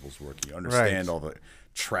record labels work, and you understand all the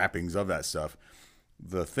trappings of that stuff.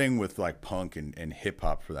 The thing with like punk and hip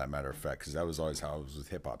hop, for that matter of fact, because that was always how I was with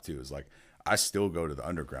hip hop too, is like I still go to the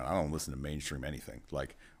underground. I don't listen to mainstream anything.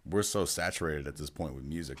 Like we're so saturated at this point with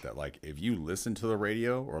music that like if you listen to the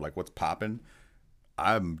radio or like what's popping,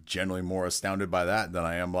 I'm generally more astounded by that than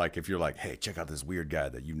I am like if you're like, hey, check out this weird guy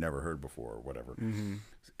that you've never heard before or whatever.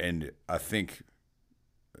 And I think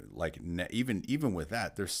like even with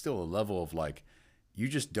that, there's still a level of like you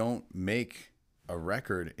just don't make a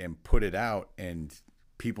record and put it out and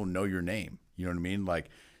people know your name. You know what I mean? Like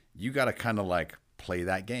you got to kind of like play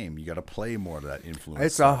that game. You got to play more of that influence.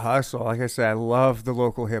 It's a hustle. Like I said, I love the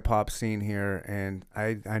local hip hop scene here, and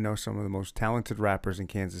I know some of the most talented rappers in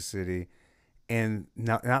Kansas City, and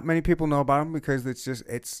not many people know about them because it's just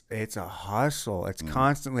it's a hustle. It's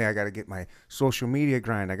constantly I got to get my social media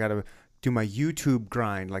grind. I got to do my YouTube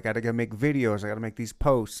grind. Like I got to make videos. I got to make these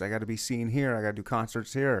posts. I got to be seen here. I got to do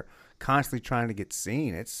concerts here. Constantly trying to get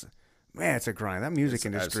seen. It's a grind. That music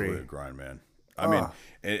industry, absolutely a grind, man. I mean,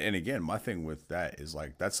 and again, my thing with that is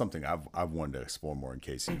like that's something I've wanted to explore more in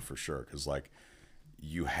KC for sure, because like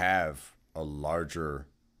you have a larger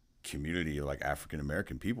community of like African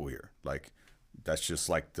American people here. Like that's just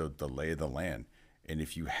like the lay of the land, and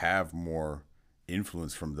if you have more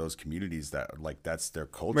influence from those communities that like that's their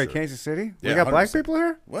culture. Wait, Kansas City? We got 100%. Black people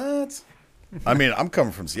here? What? I mean, I'm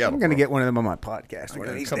coming from Seattle. I'm going to get one of them on my podcast one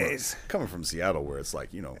of these days. Coming from Seattle, where it's like,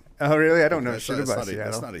 Oh, really? I don't know shit about Seattle.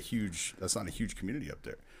 That's not a huge community up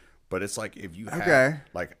there. But it's like if you have,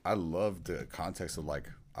 like, I love the context of like,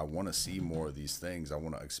 I want to see more of these things. I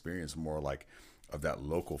want to experience more like of that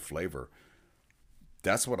local flavor.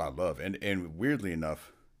 That's what I love. And weirdly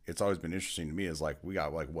enough, it's always been interesting to me is like, we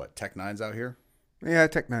got like what, Tech Nine's out here? Yeah,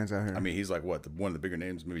 Tech Nine's out here. I mean, he's like what, one of the bigger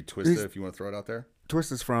names, maybe Twista, if you want to throw it out there.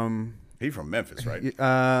 Twista's from... He's from Memphis, right?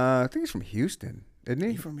 I think he's from Houston, isn't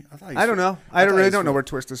he? I don't know. I don't know where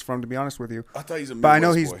Twista's from, to be honest with you. I thought he's a Midwest But I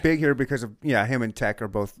know he's boy. big here because of, him and Tech are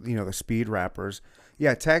both, the speed rappers.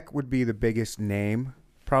 Yeah, Tech would be the biggest name.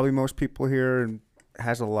 Probably most people here and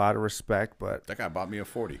has a lot of respect, but... That guy bought me a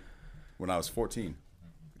 40 when I was 14.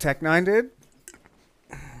 Tech Nine did?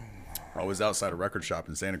 I was outside a record shop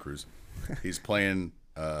in Santa Cruz. He's playing.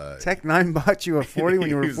 Tech Nine bought you a 40 when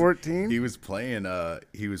you were 14. He was playing.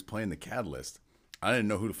 He was playing the Catalyst. I didn't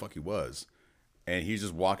know who the fuck he was, and he's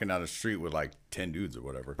just walking down the street with like 10 dudes or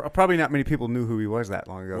whatever. Probably not many people knew who he was that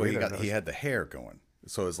long ago. Well, he had the hair going,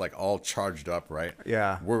 so it's like all charged up, right?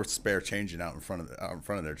 Yeah. We're spare changing out in front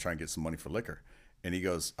of there trying to get some money for liquor, and he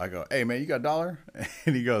goes, I go, hey man, you got $1?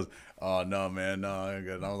 And he goes, oh no man, no.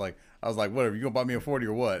 And I was like, whatever, you gonna buy me a 40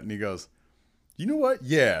 or what? And he goes, you know what?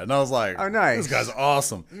 Yeah. And I was like, oh, nice. This guy's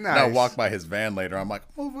awesome. Nice. And I walked by his van later. I'm like,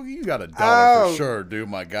 motherfucker, you got $1 for sure, dude,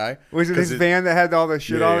 my guy. Was it his van that had all the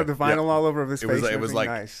shit on it, the vinyl all over his face? It was like,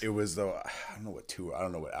 nice. it was though, I don't know what tour, I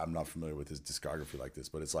don't know what, I'm not familiar with his discography like this,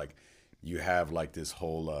 but it's like, you have like this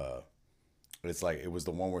whole, it's like, it was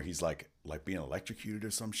the one where he's like being electrocuted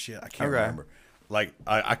or some shit. I can't remember. Like,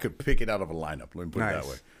 I could pick it out of a lineup. Let me put it that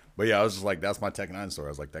way. But yeah, I was just like, that's my Tech Nine story. I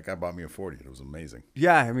was like, that guy bought me a 40. It was amazing.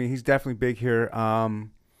 Yeah, I mean, he's definitely big here.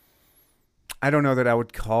 I don't know that I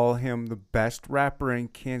would call him the best rapper in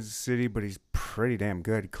Kansas City, but he's pretty damn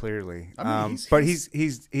good, clearly. I mean,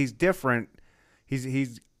 he's different.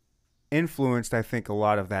 He's influenced, I think, a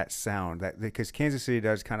lot of that sound because Kansas City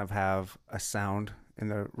does kind of have a sound in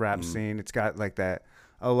the rap scene. It's got like that,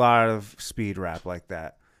 a lot of speed rap like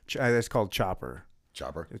that. That's called chopper.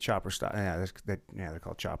 The chopper style. Yeah, they're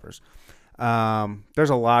called choppers. There's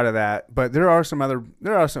a lot of that, but there are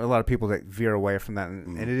a lot of people that veer away from that,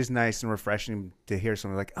 and it is nice and refreshing to hear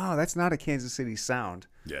something like, oh, that's not a Kansas City sound.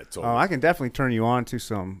 Yeah, totally. I can definitely turn you on to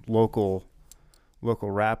some local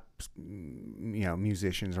rap,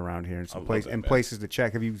 musicians around here and some places to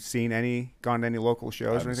check. Have you gone to any local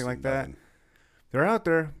shows or anything like that? Nothing. They're out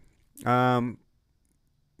there.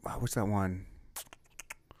 What's that one?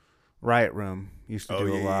 Riot Room used to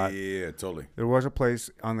do a lot. Yeah, totally. There was a place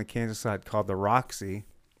on the Kansas side called the Roxy,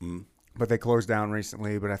 but they closed down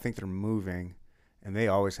recently. But I think they're moving, and they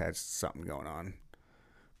always had something going on.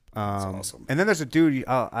 That's awesome. And then there's a dude.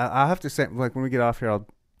 I'll have to say, like when we get off here, I'll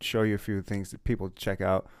show you a few things that people check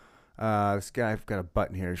out. This guy, I've got a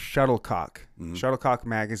button here, Shuttlecock, Shuttlecock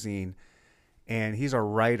Magazine, and he's a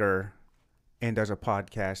writer and does a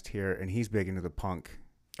podcast here, and he's big into the punk.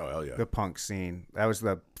 Oh hell yeah! The punk scene. That was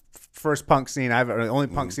the first punk scene the only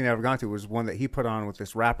punk scene I ever gone to was one that he put on with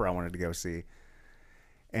this rapper I wanted to go see,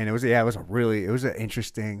 and it was an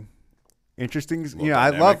interesting. I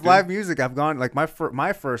love live music. I've gone like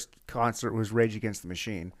my first concert was Rage Against the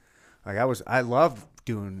Machine. Like I loved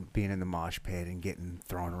being in the mosh pit and getting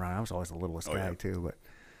thrown around. I was always the littlest guy too, but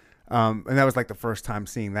and that was like the first time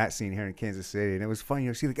seeing that scene here in Kansas City, and it was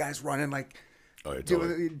fun. See the guys running like. Oh, yeah,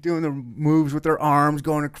 totally. Doing the moves with their arms,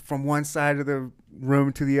 going from one side of the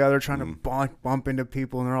room to the other, trying to bump into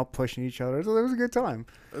people, and they're all pushing each other. So it was a good time.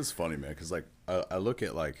 It's funny, man, because like I look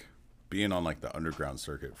at like being on like the underground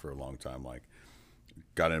circuit for a long time. Like,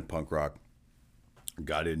 got into punk rock,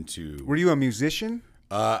 got into. Were you a musician?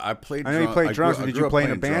 I played. I know you played drums. Did you play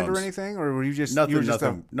in a band or anything, or were you just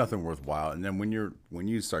nothing worthwhile? And then when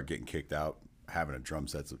you start getting kicked out, having a drum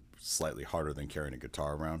set's slightly harder than carrying a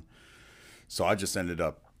guitar around. So I just ended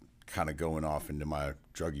up kind of going off into my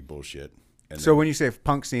druggy bullshit. And so when you say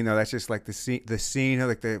punk scene, though, that's just like the scene,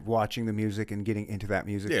 like the watching the music and getting into that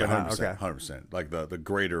music. Yeah, 100%. Like the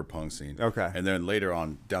greater punk scene. Okay. And then later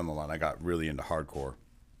on down the line, I got really into hardcore,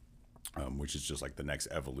 which is just like the next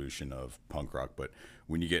evolution of punk rock. But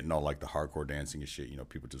when you get into all like the hardcore dancing and shit,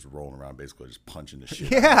 people just rolling around, basically just punching the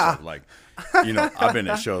shit. Yeah. Like, I've been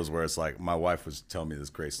at shows where it's like my wife was telling me this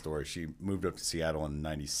great story. She moved up to Seattle in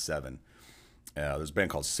 '97. There's a band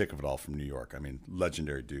called Sick of It All from New York. I mean,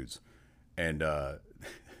 legendary dudes. And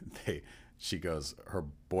she goes, her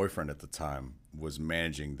boyfriend at the time was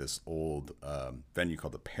managing this old venue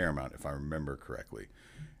called the Paramount, if I remember correctly.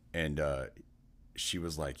 And she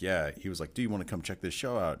was like, yeah. He was like, do you want to come check this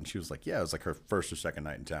show out? And she was like, yeah. It was like her first or second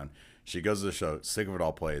night in town. She goes to the show, Sick of It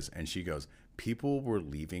All plays, and she goes, people were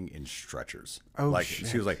leaving in stretchers. Oh, like shit.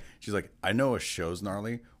 She's like, I know a show's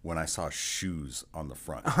gnarly when I saw shoes on the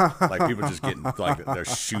front. Like people just getting like their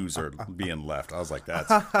shoes are being left. I was like, that's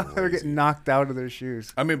crazy. They're getting knocked out of their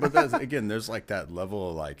shoes. I mean, but that's, again, there's like that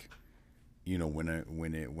level of like,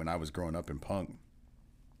 when I was growing up in punk,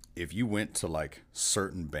 if you went to like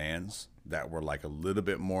certain bands that were like a little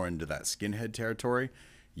bit more into that skinhead territory,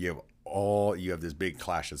 you have this big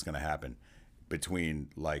clash that's going to happen between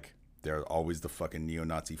like, there are always the fucking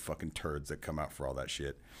neo-Nazi fucking turds that come out for all that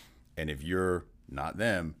shit. And if you're not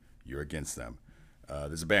them, you're against them.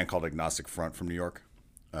 There's a band called Agnostic Front from New York.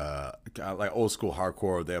 Like old school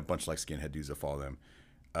hardcore. They have a bunch of like skinhead dudes that follow them.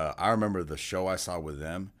 I remember the show I saw with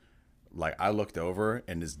them. Like I looked over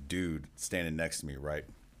and this dude standing next to me, right?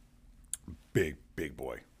 Big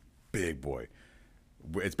boy. big boy.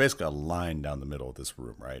 It's basically a line down the middle of this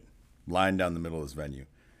room, right? Line down the middle of this venue.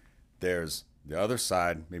 There's the other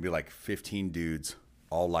side, maybe like 15 dudes,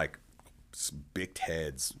 all like big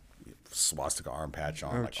heads, swastika arm patch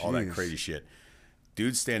on, like all that crazy shit.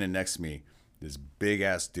 Dude standing next to me, this big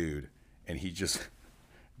ass dude, and he just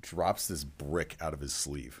drops this brick out of his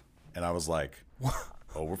sleeve, and I was like,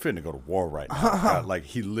 "Oh, we're finna go to war right now." Like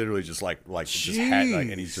he literally just like just had, like,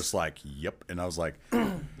 and he's just like, "Yep," and I was like,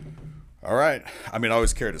 "All right." I mean, I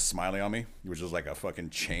always carried a Smiley on me, which is like a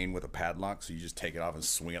fucking chain with a padlock, so you just take it off and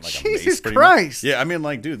swing it like a mace. Jesus Christ! Yeah, I mean,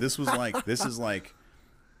 like, dude, this is like.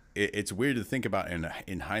 It's weird to think about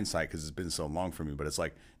in hindsight because it's been so long for me, but it's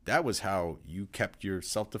like that was how you kept your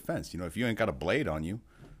self-defense. You know, if you ain't got a blade on you,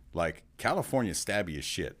 like California stabby as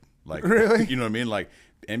shit. Like, really? You know what I mean? Like,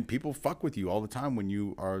 and people fuck with you all the time when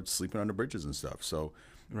you are sleeping under bridges and stuff. So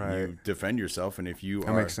you defend yourself, and if you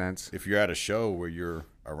makes sense. If you're at a show where you're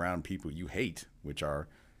around people you hate, which are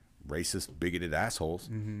racist, bigoted assholes,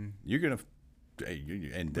 you're gonna.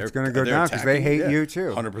 And it's going to go down because they hate you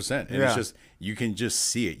too. 100%. And it's just, you can just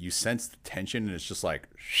see it. You sense the tension, and it's just like,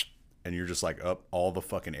 and you're just like, up, all the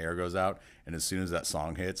fucking air goes out. And as soon as that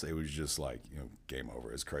song hits, it was just like, game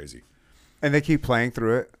over. It's crazy. And they keep playing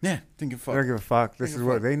through it. Yeah, didn't give a fuck. They don't give a fuck. This is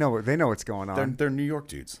what they know. They know what's going on. They're New York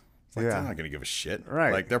dudes. It's like, they're not going to give a shit.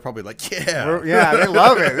 Right. Like, they're probably like, yeah. Yeah, they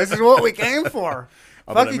love it. This is what we came for.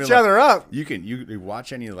 Fuck each other up. You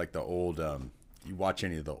watch any of like the old, you watch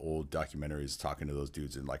any of the old documentaries talking to those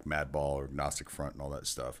dudes in like Madball or Gnostic Front and all that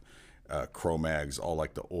stuff, Cro-Mags, all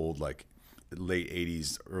like the old like late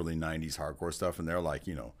 80s, early 90s hardcore stuff, and they're like,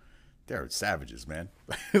 they're savages, man.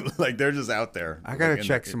 Like they're just out there. I gotta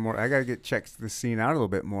check some more. I gotta check the scene out a little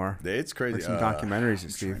bit more. It's crazy. Like some documentaries to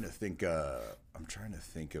see. I'm trying to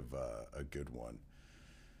think of a good one.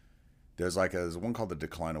 There's one called The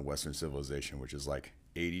Decline of Western Civilization, which is like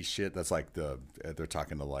 80s shit. That's like they're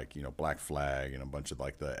talking to like, Black Flag and a bunch of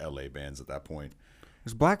like the LA bands at that point.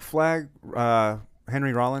 Is Black Flag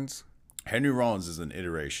Henry Rollins? Henry Rollins is an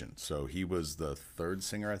iteration. So he was the third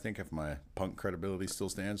singer, I think, if my punk credibility still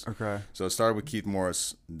stands. Okay. So it started with Keith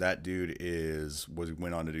Morris. That dude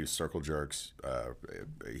went on to do Circle Jerks.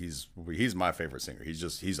 He's my favorite singer.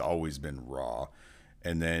 He's always been raw.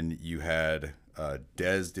 And then you had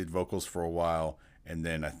Dez did vocals for a while. And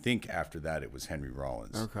then I think after that it was Henry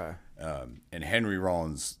Rollins. Okay. And Henry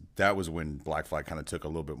Rollins, that was when Black Flag kind of took a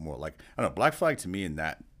little bit more like, I don't know, Black Flag to me in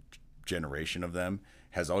that generation of them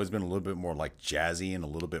has always been a little bit more like jazzy and a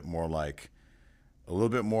little bit more like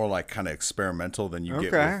kind of experimental than you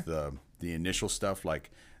get with the initial stuff.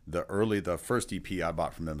 Like the first EP I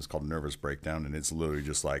bought from them is called Nervous Breakdown, and it's literally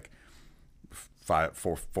just like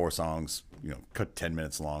four songs, cut 10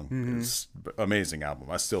 minutes long. Mm-hmm. It's an amazing album.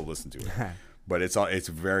 I still listen to it. But it's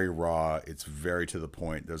very raw. It's very to the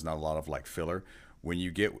point. There's not a lot of like filler. When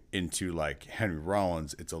you get into like Henry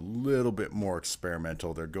Rollins, it's a little bit more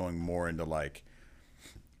experimental. They're going more into like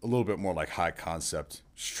a little bit more like high concept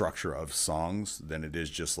structure of songs than it is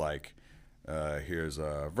just like here's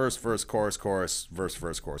a verse, chorus,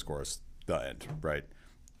 verse, chorus, the end, right?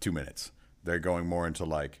 2 minutes. They're going more into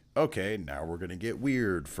like, okay, now we're going to get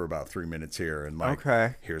weird for about 3 minutes here. And like,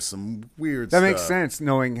 here's some weird stuff. That makes sense,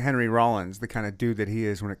 knowing Henry Rollins, the kind of dude that he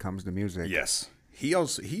is when it comes to music. Yes. He's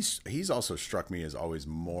also struck me as always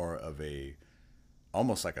more of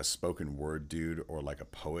almost like a spoken word dude or like a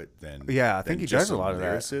poet than I think he does a lot of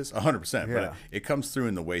that. 100%. Yeah. But it comes through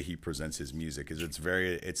in the way he presents his music. It's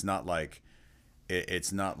very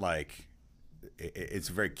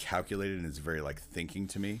calculated, and it's very like thinking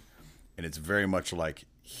to me. And it's very much like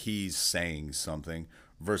he's saying something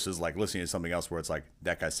versus like listening to something else where it's like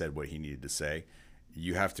that guy said what he needed to say.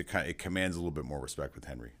 You have to it commands a little bit more respect with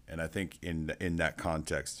Henry. And I think in that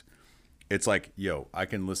context, it's like, I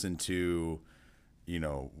can listen to,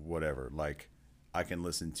 whatever. Like I can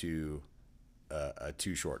listen to a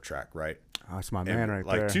Too Short track, right? Oh, that's my man right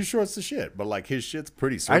like, there. Like Too Short's the shit, but like his shit's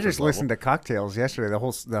pretty. I just listened to Cocktails yesterday, the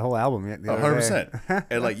whole album. 100%.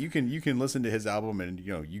 And like you can listen to his album, and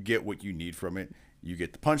you get what you need from it. You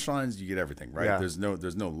get the punchlines, you get everything, right? Yeah. There's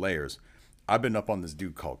no layers. I've been up on this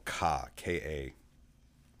dude called K.A.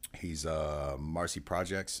 He's Marcy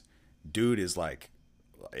Projects. Dude is like,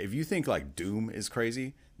 if you think like Doom is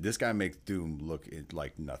crazy, this guy makes Doom look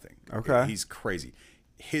like nothing. Okay. He's crazy.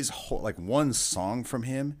 His whole like one song from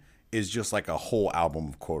him is just like a whole album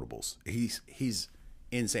of quotables. He's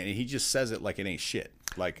insane, and he just says it like it ain't shit.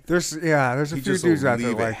 Like there's a few dudes out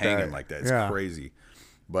there like hanging like that. It's crazy.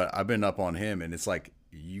 But I've been up on him, and it's like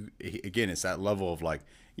it's that level of like,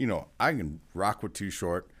 I can rock with Too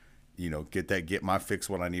Short. get my fix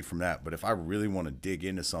what I need from that. But if I really want to dig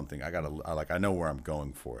into something, I know where I'm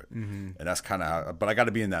going for it. And that's kind of how, but I got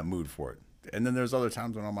to be in that mood for it. And then there's other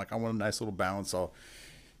times when I'm like, I want a nice little balance.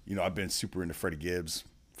 I've been super into Freddie Gibbs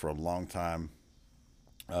for a long time.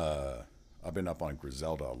 I've been up on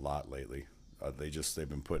Griselda a lot lately. They've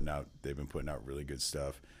been putting out really good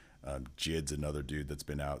stuff. Jid's another dude that's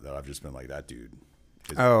been out that I've just been like, that dude.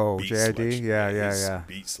 JID, His yeah.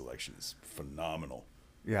 beat selection is phenomenal.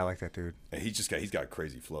 Yeah, I like that dude. And he's got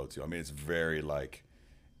crazy flow too. I mean, it's very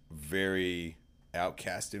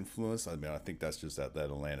Outkast influence. I mean, I think that's just that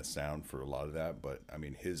Atlanta sound for a lot of that. But I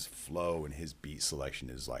mean, his flow and his beat selection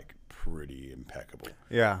is like pretty impeccable.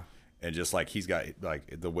 Yeah. And just like he's got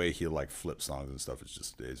like the way he like flip songs and stuff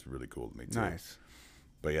is really cool to me too. Nice.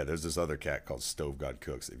 But yeah, there's this other cat called Stove God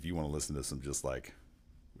Cooks. If you want to listen to some, just like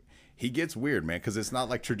he gets weird, man, because it's not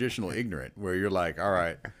like traditional ignorant where you're like, all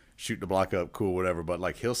right, shoot the block up, cool, whatever. But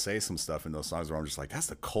like he'll say some stuff in those songs where I'm just like, that's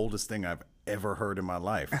the coldest thing I've ever heard in my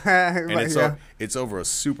life. And it's over a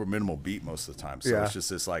super minimal beat most of the time. So it's just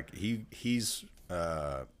this like he's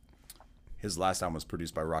his last album was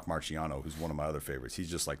produced by Rock Marciano, who's one of my other favorites. He's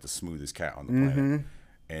just like the smoothest cat on the planet.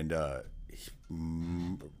 And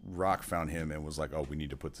Rock found him and was like, oh, we need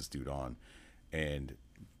to put this dude on. And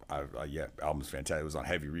album's fantastic. It was on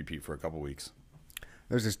heavy repeat for a couple weeks.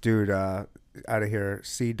 There's this dude out of here,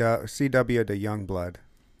 CW the Youngblood,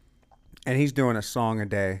 and he's doing a song a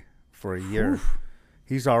day for a year. Oof.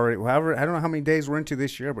 He's already, however, I don't know how many days we're into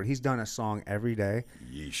this year, but he's done a song every day.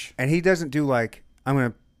 Yeesh. And he doesn't do like,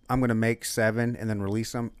 I'm gonna make 7 and then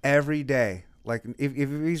release them every day. Like if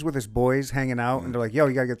he's with his boys hanging out and they're like, yo,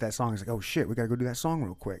 you gotta get that song. He's like, oh shit, we gotta go do that song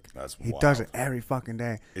real quick. He does it every fucking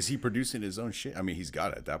day. Is he producing his own shit? I mean, he's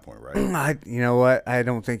got it at that point, right? You know what? I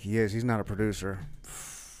don't think he is. He's not a producer.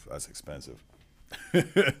 That's expensive.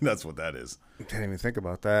 That's what that is. I didn't even think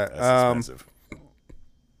about that. That's expensive.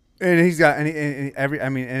 And he's got and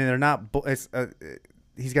they're not.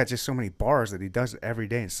 He's got just so many bars that he does it every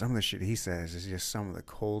day, and some of the shit he says is just some of the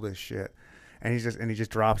coldest shit. And he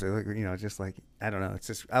just drops it, like, just like, I don't know. It's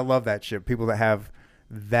just, I love that shit. People that have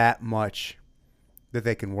that much that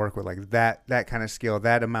they can work with, like that kind of skill,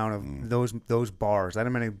 that amount of those bars, that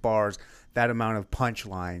amount of bars, that amount of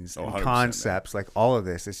punchlines and concepts, man. Like all of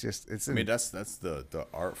this. It's just, I mean, that's the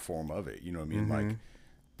art form of it. You know what I mean? Mm-hmm. Like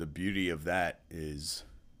the beauty of that is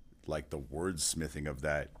like the wordsmithing of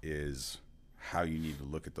that is how you need to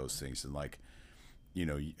look at those things. And like,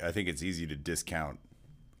 I think it's easy to discount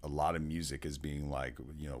a lot of music as being like,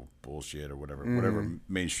 bullshit or whatever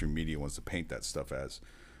mainstream media wants to paint that stuff as.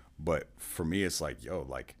 But for me, it's like,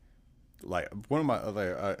 like one of my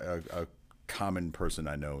other, a common person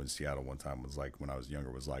I know in Seattle one time was like, when I was younger,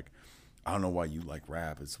 was like, I don't know why you like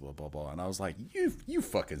rap. It's blah, blah, blah. And I was like, you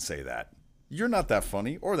fucking say that. You're not that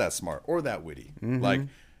funny or that smart or that witty. Mm-hmm.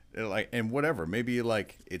 Like, and whatever, maybe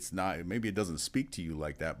like, maybe it doesn't speak to you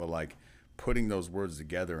like that, but like putting those words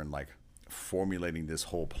together and like, formulating this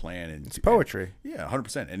whole plan and it's poetry. And, yeah,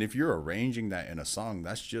 100%. And if you're arranging that in a song,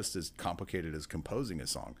 that's just as complicated as composing a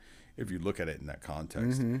song if you look at it in that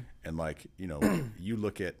context. Mm-hmm. And like, you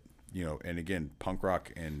look at, and again, punk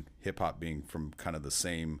rock and hip hop being from kind of the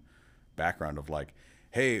same background of like,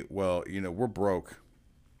 hey, well, we're broke,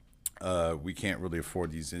 we can't really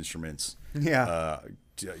afford these instruments. Yeah.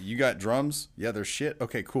 You got drums? Yeah, they're shit.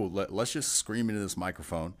 Okay, cool. Let's just scream into this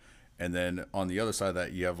microphone. And then on the other side of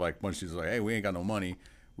that, you have like a bunch of dudes like, hey, we ain't got no money.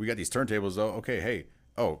 We got these turntables though. Okay, hey,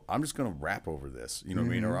 I'm just gonna rap over this. You know what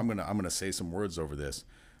I mean? Or I'm gonna say some words over this.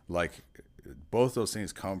 Like both those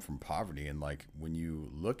things come from poverty. And like when you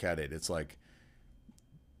look at it, it's like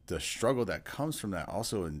the struggle that comes from that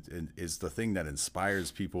also is the thing that inspires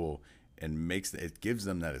people and it gives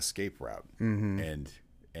them that escape route and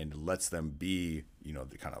lets them be,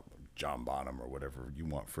 the kind of John Bonham or whatever you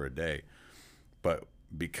want for a day. But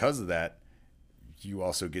because of that, you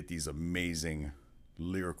also get these amazing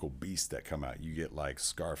lyrical beasts that come out. You get like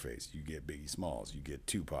Scarface, you get Biggie Smalls, you get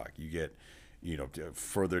Tupac, you get,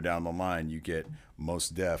 further down the line, you get Mos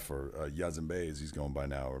Def or Yazin Bey as he's going by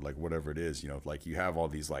now, or like whatever it is, like you have all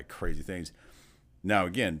these like crazy things. Now,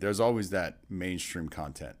 again, there's always that mainstream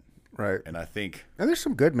content. Right. And I think... And there's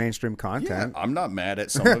some good mainstream content. Yeah, I'm not mad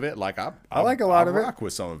at some of it. Like I like a lot of it. I rock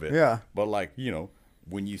with some of it. Yeah. But like,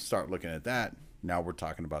 when you start looking at that, now we're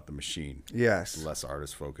talking about the machine. Yes. Less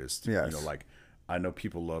artist focused. Yes. Like I know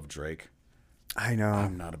people love Drake. I know.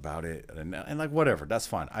 I'm not about it. And like whatever, that's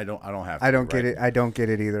fine. I don't have to. I don't get it. I don't get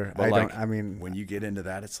it either. But don't when you get into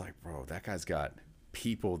that, it's like, bro, that guy's got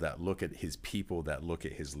people that look at his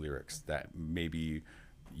lyrics that maybe,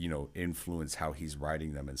 influence how he's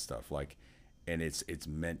writing them and stuff. Like, and it's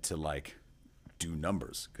meant to like do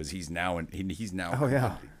numbers because he's now he's now. Oh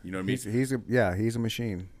yeah, you know what I mean? He's a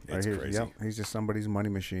machine. It's crazy. Yep, he's just somebody's money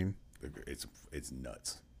machine. It's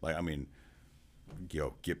nuts. Like, I mean,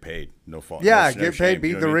 yo, get paid. No fault. Yeah, no get shame, paid. Be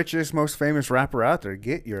you know the what I mean? richest, most famous rapper out there.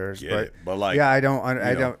 Get yours. But like, yeah, I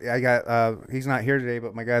got. He's not here today,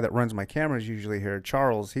 but my guy that runs my camera is usually here.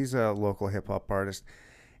 Charles. He's a local hip hop artist,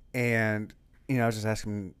 and I was just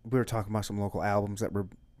asking. We were talking about some local albums that were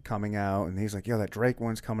coming out, and he's like, "Yo, that Drake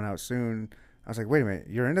one's coming out soon." I was like, "Wait a minute,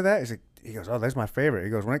 you're into that?" He goes, "Oh, that's my favorite." He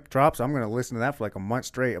goes, "When it drops, I'm gonna listen to that for like a month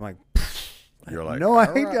straight." I'm like. You're like, no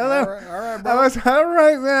idea. All right, bro. I was all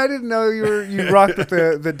right, man. I didn't know you rocked with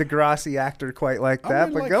the Degrassi actor quite like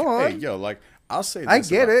that. But go on. Hey, yo, like I'll say this. I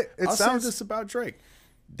get it. I'll say this about Drake.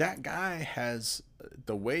 That guy has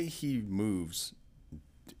the way he moves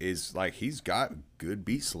is like he's got good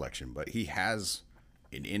beat selection, but he has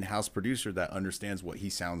an in-house producer that understands what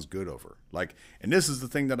he sounds good over. Like, and this is the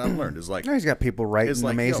thing that I've learned is like he's got people writing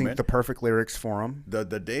amazing, man, the perfect lyrics for him. The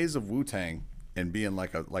days of Wu-Tang. And being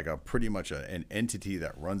like a pretty much an entity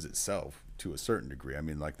that runs itself to a certain degree. I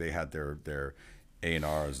mean, like they had their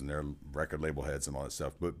A&Rs and their record label heads and all that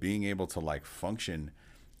stuff. But being able to like function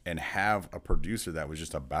and have a producer that was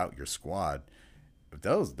just about your squad,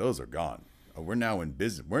 those are gone. We're now in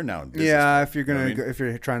business. Yeah, if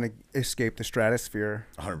you're trying to escape the stratosphere.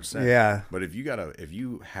 100%. Yeah. But if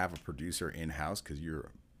you have a producer in house because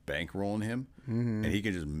you're bankrolling him and he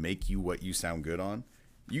can just make you what you sound good on.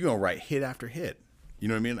 You're going to write hit after hit. You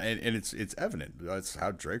know what I mean? And it's evident. That's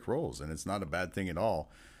how Drake rolls. And it's not a bad thing at all.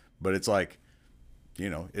 But it's like,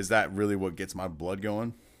 is that really what gets my blood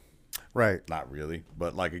going? Right. Not really.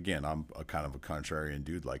 But like, again, I'm a kind of a contrarian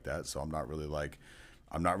dude like that. So I'm not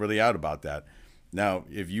really out about that. Now,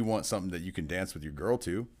 if you want something that you can dance with your girl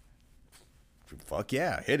to, fuck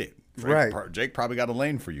yeah, hit it. Right. Jake probably got a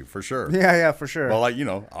lane for you, for sure. Yeah, for sure. But like,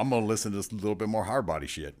 I'm gonna listen to this little bit more hard body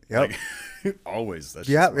shit. Yep. Like, always. That's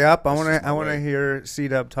yep. I want to hear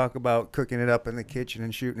C-Dub talk about cooking it up in the kitchen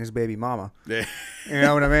and shooting his baby mama. Yeah. You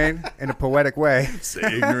know what I mean? In a poetic way. It's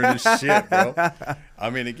ignorant as shit, bro. I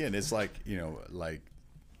mean, again, it's like, like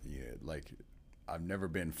I've never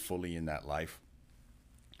been fully in that life,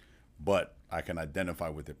 but I can identify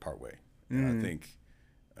with it partway. And I think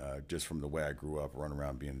just from the way I grew up, running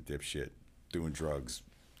around being a dipshit, doing drugs,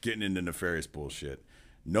 getting into nefarious bullshit,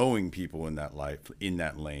 knowing people in that life, in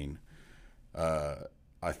that lane,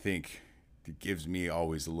 I think it gives me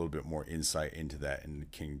always a little bit more insight into that, and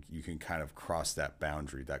you can kind of cross that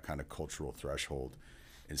boundary, that kind of cultural threshold,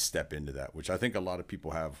 and step into that, which I think a lot of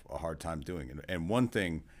people have a hard time doing. And one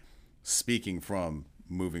thing, speaking from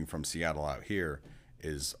moving from Seattle out here,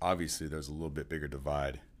 is obviously there's a little bit bigger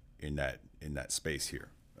divide in that space here.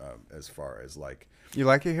 As far as like, you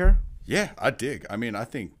like it here? Yeah, I dig. I mean, I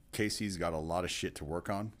think KC's got a lot of shit to work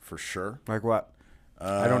on for sure. Like what?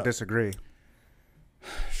 I don't disagree.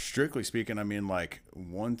 Strictly speaking, I mean, like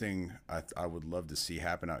one thing I would love to see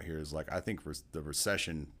happen out here is like I think the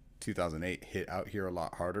recession 2008 hit out here a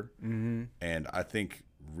lot harder, and I think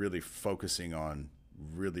really focusing on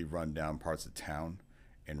really run down parts of town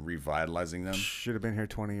and revitalizing them. Should have been here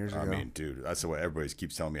 20 years ago. I mean, dude, that's what everybody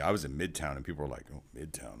keeps telling me. I was in Midtown, and people were like, "Oh,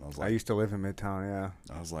 Midtown." I was like, I used to live in Midtown.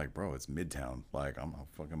 Yeah. I was like, bro, it's Midtown. Like,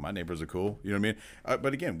 my neighbors are cool. You know what I mean?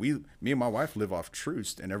 But again, me and my wife live off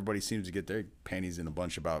Troost, and everybody seems to get their panties in a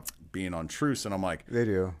bunch about being on Troost, and I'm like, they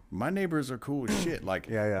do. My neighbors are cool as shit. Like,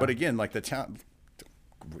 yeah. But again, like the town.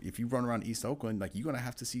 If you run around East Oakland, like you're gonna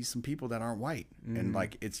have to see some people that aren't white, and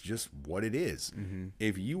like it's just what it is.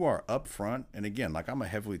 If you are up front, and again, like I'm a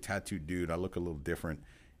heavily tattooed dude, I look a little different.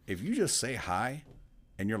 If you just say hi,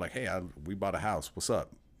 and you're like, "Hey, we bought a house. What's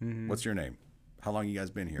up? What's your name? How long you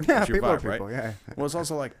guys been here? Yeah, What's your people vibe?" are people, right? yeah. Well, it's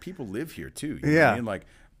also like people live here too. You know Yeah. what I mean? Like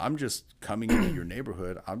I'm just coming into your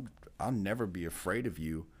neighborhood. I'll never be afraid of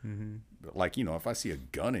you. Like if I see a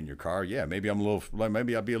gun in your car, yeah, maybe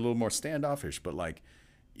maybe I'll be a little more standoffish, but like.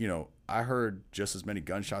 I heard just as many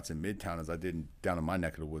gunshots in Midtown as I did down in my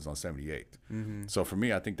neck of the woods on 78th. So for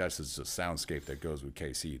me, I think that's just a soundscape that goes with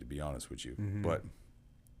KC, to be honest with you. But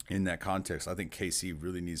in that context, I think KC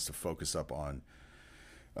really needs to focus up on,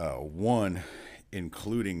 one,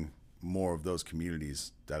 including more of those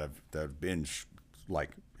communities that have been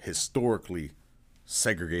like historically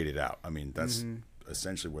segregated out. I mean, that's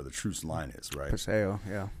essentially where the truce line is, right? Paseo,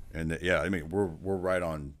 yeah. And I mean, we're right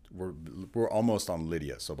on. We're almost on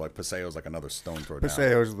Lydia, so like Paseo is like another stone throw down.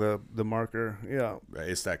 Paseo's the marker, yeah.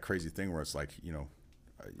 It's that crazy thing where it's like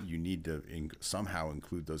you need to somehow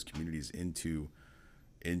include those communities into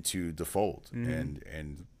the fold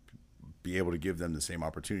and be able to give them the same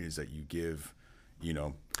opportunities that you give.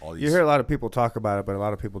 All these. You hear a lot of people talk about it, but a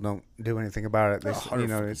lot of people don't do anything about it. It's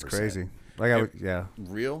 100%. crazy. Like I would, yeah.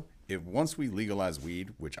 Real. If once we legalize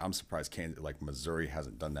weed, which I'm surprised like Missouri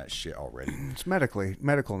hasn't done that shit already. It's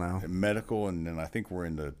medical now. Medical, and then I think we're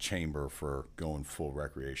in the chamber for going full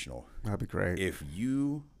recreational. That'd be great. If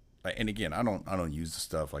you, and again, I don't use the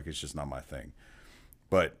stuff, like it's just not my thing.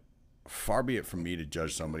 But far be it from me to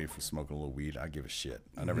judge somebody for smoking a little weed. I give a shit.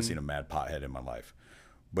 I've never seen a mad pothead in my life.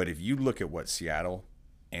 But if you look at what Seattle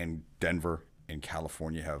and Denver and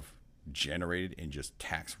California have generated in just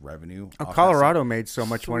tax revenue, Colorado made so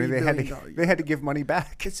much money $3 they had to give money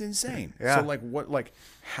back. It's insane. Yeah. So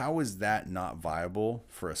how is that not viable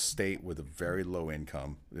for a state with a very low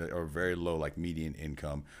income or very low like median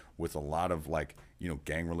income, with a lot of like,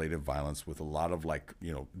 gang related violence, with a lot of like,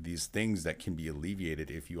 these things that can be alleviated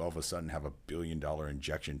if you all of a sudden have $1 billion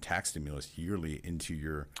injection tax stimulus yearly into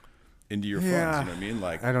your funds, you know what I mean?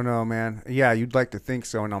 Like, I don't know, man. Yeah, you'd like to think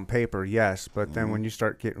so, and on paper, yes. But then when you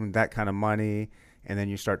start getting that kind of money, and then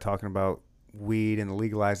you start talking about weed and the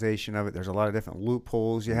legalization of it, there's a lot of different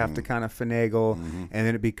loopholes you have to kind of finagle, and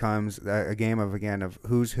then it becomes a game of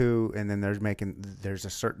who's who, and then there's a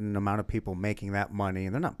certain amount of people making that money,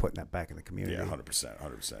 and they're not putting that back in the community. Yeah,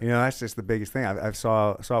 100%. That's just the biggest thing. I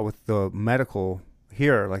saw it with the medical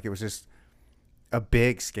here. Like, it was just a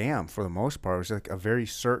big scam for the most part. It was like a very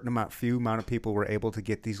few amount of people were able to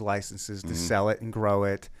get these licenses to sell it and grow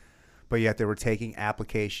it, but yet they were taking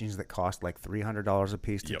applications that cost like $300 a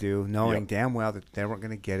piece to do, knowing damn well that they weren't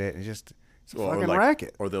going to get it. And it's a fucking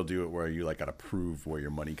racket. Or they'll do it where you like got to prove where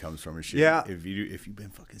your money comes from and shit. Yeah. If you've been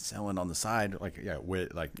fucking selling on the side,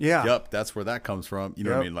 yep, that's where that comes from. You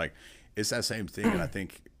know what I mean? Like, it's that same thing. And I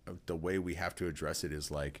think the way we have to address it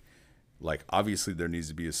is like obviously there needs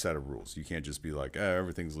to be a set of rules. You can't just be like,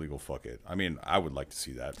 everything's legal, fuck it. I mean, I would like to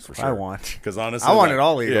see that for sure. I want, because honestly, I want it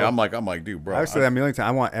all legal. Yeah, I'm like, dude, bro. I've said that a million times.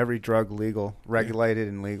 I want every drug legal, regulated,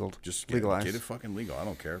 and legal. Just legalized. Get it fucking legal. I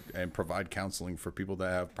don't care, and provide counseling for people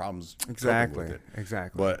that have problems. Exactly. With it.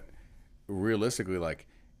 Exactly. But realistically, like,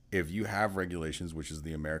 if you have regulations, which is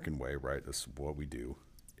the American way, right? That's what we do.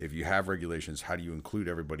 If you have regulations, how do you include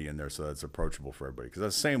everybody in there so that it's approachable for everybody? Because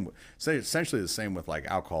that's essentially the same with like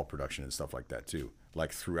alcohol production and stuff like that too.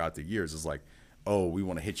 Like throughout the years, it's like, oh, we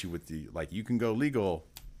want to hit you with you can go legal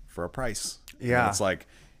for a price. Yeah. And it's like,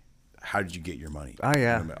 how did you get your money? Oh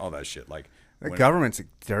yeah. All that shit. Like, the government's a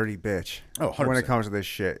dirty bitch. Oh, 100%. When it comes to this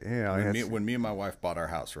shit, when me and my wife bought our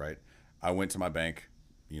house, right? I went to my bank,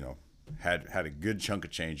 had a good chunk of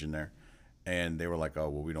change in there, and they were like, oh,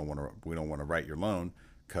 well, we don't want to write your loan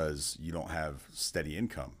because you don't have steady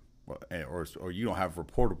income, or you don't have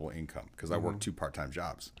reportable income, because I work 2 part-time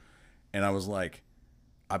jobs. And I was like,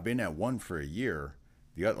 I've been at one for a year.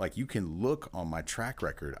 The other, like, you can look on my track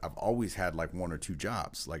record. I've always had like 1 or 2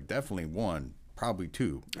 jobs, like definitely 1, probably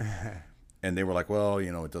 2. And they were like, well,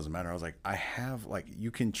 it doesn't matter. I was like, I have, like,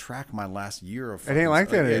 you can track my last year of. It ain't like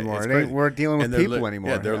that anymore. We're dealing with people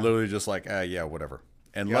anymore. Yeah, they're literally just like, yeah, whatever.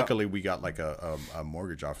 And luckily we got like a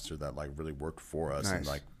mortgage officer that like really worked for us and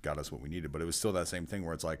like got us what we needed. But it was still that same thing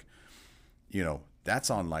where it's like, that's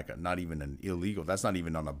on like not even an illegal, that's not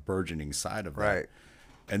even on a burgeoning side of that. Right.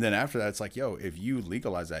 And then after that, it's like, if you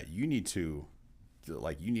legalize that, you need to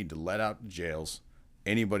let out jails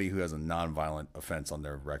anybody who has a nonviolent offense on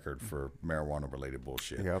their record for marijuana related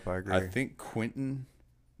bullshit. Yep, I agree. I think Quentin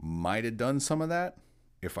might have done some of that,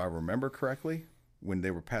 if I remember correctly, when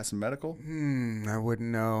they were passing medical. I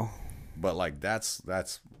wouldn't know. But like that's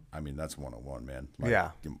 101, man. Like,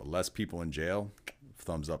 yeah. Less people in jail,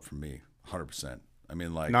 thumbs up from me, 100%. I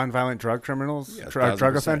mean, like, nonviolent drug criminals, Yeah,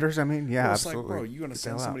 drug offenders. I mean, yeah, well, it's absolutely. like, bro, you gonna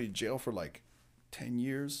send somebody to jail for like 10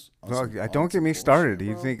 years? Well, don't get me started. Do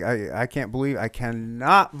you think I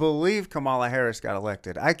cannot believe Kamala Harris got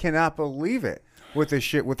elected. I cannot believe it with the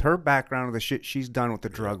shit, with her background of the shit she's done with the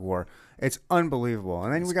drug war. It's unbelievable.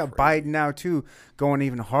 And then we got Biden now too, going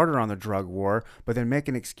even harder on the drug war, but then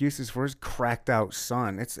making excuses for his cracked out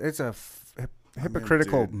son. It's a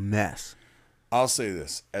hypocritical mess. I'll say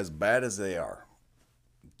this: as bad as they are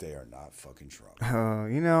not fucking Trump. I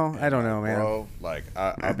don't know, man. Bro, like,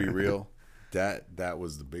 I'll be real. That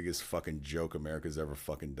was the biggest fucking joke America's ever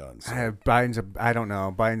fucking done. So. I don't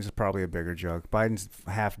know. Biden's probably a bigger joke. Biden's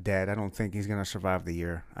half dead. I don't think he's going to survive the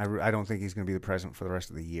year. I don't think he's going to be the president for the rest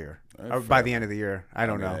of the year. Or by the end of the year. I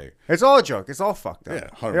don't know. Hey. It's all a joke. It's all fucked up. Yeah,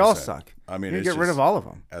 100%. They all suck. I mean, you get rid of all of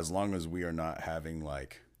them. As long as we are not having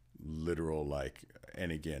like literal like,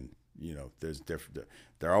 and again, there's different.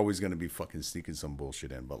 They're always going to be fucking sneaking some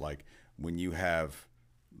bullshit in. But like when you have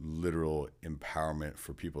literal empowerment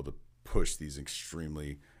for people to push these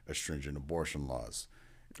extremely stringent abortion laws,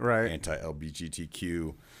 right?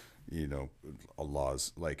 Anti-LGBTQ,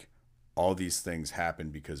 laws. Like, all these things happen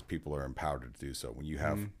because people are empowered to do so. When you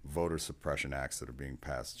have voter suppression acts that are being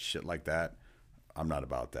passed, shit like that, I'm not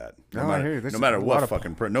about that. No, I hear you. No matter what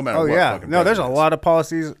fucking no matter Oh what yeah, fucking no. There's a president lot of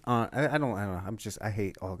policies. I don't know. I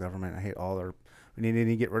hate all government. I hate all their. We need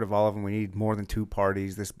to get rid of all of them. We need more than two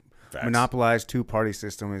parties. This Facts. monopolized two-party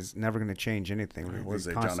system is never going to change anything. What was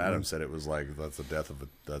it? John Adams said it was like that's the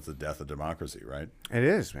death of democracy, right? It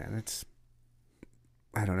is, man. It's.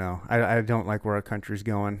 I don't know. I don't like where our country's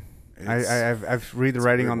going. I've read the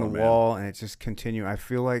writing on the wall, and it's just continue. I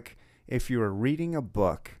feel like if you were reading a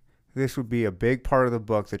book, this would be a big part of the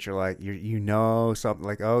book that you're like, you know something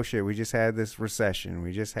like, oh shit, we just had this recession,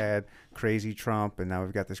 we just had crazy Trump, and now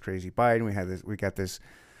we've got this crazy Biden, we got this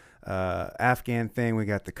Afghan thing, we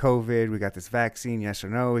got the COVID, we got this vaccine, yes or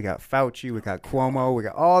no, we got Fauci, we got Cuomo, we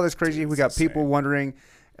got all this crazy, we got people wondering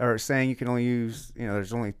or saying you can only use,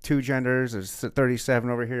 there's only 2 genders, there's 37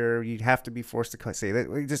 over here, you'd have to be forced to say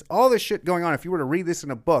that. Just all this shit going on. If you were to read this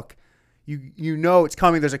in a book, you know it's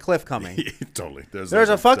coming. There's a cliff coming. Totally. There's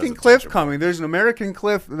a fucking cliff coming. There's an American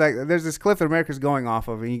cliff. Like there's this cliff that America's going off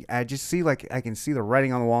of. And I just see I can see the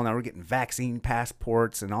writing on the wall now. We're getting vaccine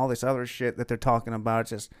passports and all this other shit that they're talking about.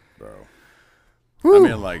 It's just, bro. Woo, I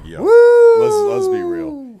mean, like, yo, let's be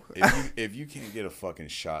real. If you can't get a fucking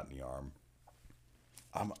shot in the arm,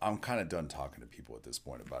 I'm kind of done talking to people at this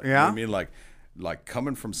point about it. Yeah. You know what I mean? Like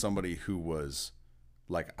coming from somebody who was,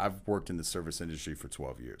 like, I've worked in the service industry for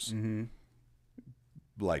 12 years. Mm-hmm.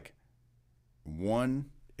 Like,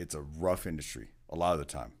 it's a rough industry a lot of the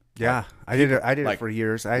time. Yeah, I did it for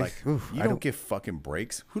years. I don't get fucking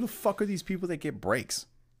breaks. Who the fuck are these people that get breaks?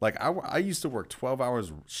 Like, I used to work 12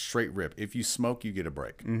 hours straight rip. If you smoke, you get a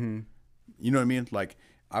break. Mm-hmm. You know what I mean? Like,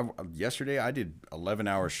 yesterday I did 11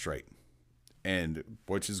 hours straight, and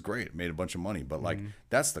which is great. Made a bunch of money, but like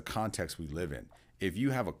that's the context we live in. If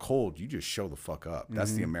you have a cold, you just show the fuck up.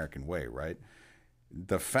 That's the American way, right?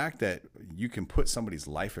 The fact that you can put somebody's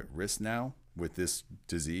life at risk now with this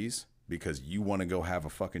disease because you want to go have a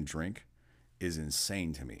fucking drink is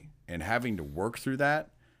insane to me. And having to work through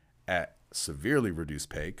that at severely reduced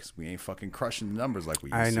pay, because we ain't fucking crushing the numbers like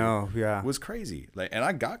we used to. Yeah. Was crazy. Like, and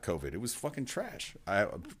I got COVID. It was fucking trash. I had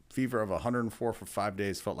a fever of 104 for 5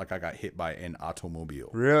 days. Felt like I got hit by an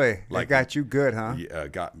automobile. Really? Like, it got you good, huh? Yeah,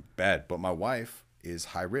 got bad. But my wife is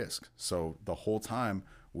high risk. So the whole time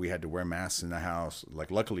we had to wear masks in the house.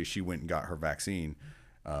 Like, luckily she went and got her vaccine.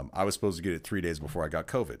 I was supposed to get it 3 days before I got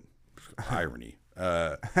COVID. Irony.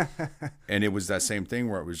 And it was that same thing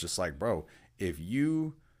where it was just like, bro, if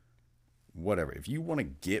you want to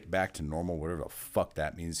get back to normal, whatever the fuck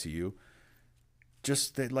that means to you,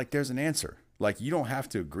 just that, like, there's an answer. Like, you don't have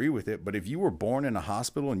to agree with it, but if you were born in a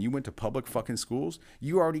hospital and you went to public fucking schools,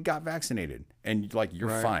 you already got vaccinated and like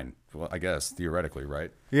you're fine. Well, I guess theoretically,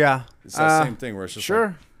 right? Yeah. It's that same thing where it's just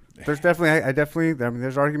sure. Like, there's definitely, I mean,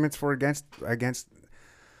 there's arguments for against.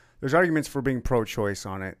 There's arguments for being pro-choice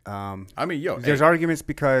on it. I mean, there's arguments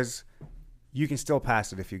because you can still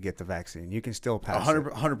pass it if you get the vaccine. You can still pass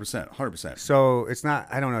 100%. So it's not.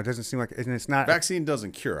 I don't know. It doesn't seem like it's not. Vaccine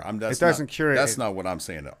doesn't cure. It doesn't cure it. That's not what I'm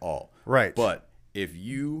saying at all. Right. But if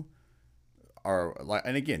you are like,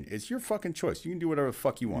 and again, it's your fucking choice. You can do whatever the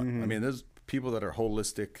fuck you want. I mean, there's people that are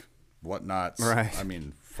holistic, whatnots. Right. I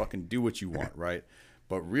mean, fucking do what you want, right?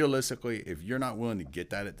 But realistically, if you're not willing to get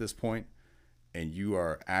that at this point, and you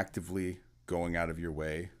are actively going out of your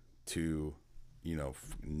way to,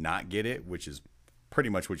 not get it, which is pretty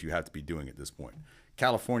much what you have to be doing at this point.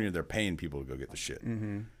 California, they're paying people to go get the shit.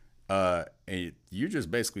 And you're just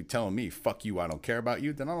basically telling me, fuck you, I don't care about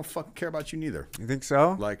you. Then I don't fucking care about you neither. You think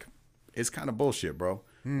so? Like, it's kind of bullshit, bro.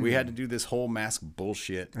 We had to do this whole mask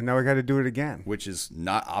bullshit. And now we got to do it again. Which is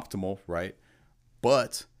not optimal, right?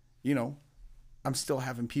 But, I'm still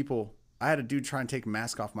having people. I had a dude try and take a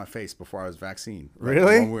mask off my face before I was vaccinated.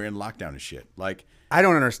 Really? When we were in lockdown and shit. Like, I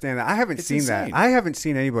don't understand that. I haven't seen insane. that. I haven't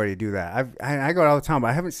seen anybody do that. I go out all the time, but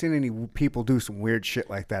I haven't seen any people do some weird shit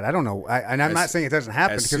like that. I don't know. I'm not saying it doesn't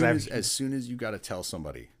happen as soon as you got to tell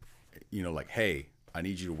somebody, like, hey, I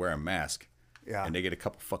need you to wear a mask. Yeah. And they get a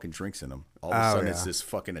couple fucking drinks in them. All of a sudden, it's this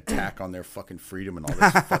fucking attack on their fucking freedom and all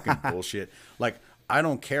this fucking bullshit. Like, I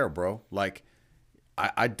don't care, bro. Like,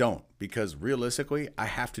 I don't, because realistically, I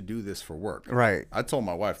have to do this for work. Right. I told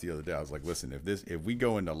my wife the other day, I was like, listen, if we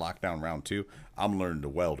go into lockdown round 2, I'm learning to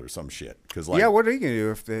weld or some shit. Cause like, yeah, what are you gonna do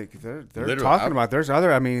if they're talking about? There's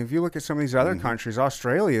other. I mean, if you look at some of these other countries,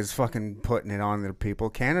 Australia is fucking putting it on their people.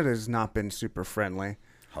 Canada's not been super friendly.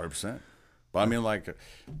 100%. But I mean, like,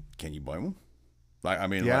 can you blame them? Like, I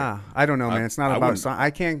mean, yeah, like, I don't know, man. It's not about science. I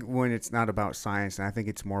can't when it's not about science, and I think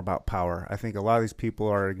it's more about power. I think a lot of these people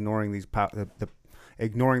are ignoring these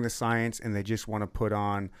ignoring the science, and they just want to put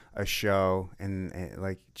on a show, and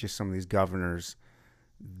like just some of these governors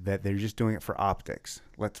that they're just doing it for optics.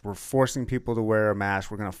 We're forcing people to wear a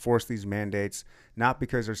mask. We're going to force these mandates, not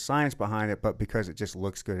because there's science behind it, but because it just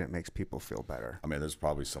looks good and it makes people feel better. I mean, there's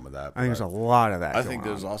probably some of that. I think there's a lot of that. I think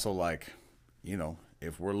there's also like,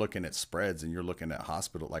 if we're looking at spreads and you're looking at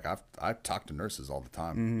hospital, like I've talked to nurses all the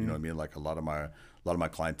time. You know what I mean? Like a lot of my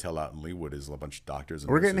clientele out in Leawood is a bunch of doctors.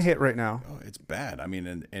 And we're nurses. getting hit right now. Oh, it's bad. I mean,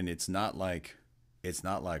 and it's not like,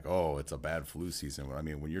 oh, it's a bad flu season. I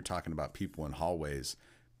mean, when you're talking about people in hallways,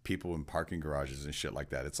 people in parking garages and shit like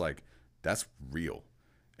that, it's like, that's real.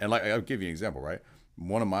 And like, I'll give you an example, right?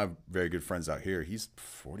 One of my very good friends out here, he's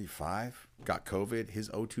 45, got COVID. His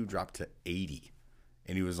O2 dropped to 80,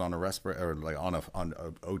 and he was on a respirator, or like on a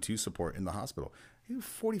O2 support in the hospital. He was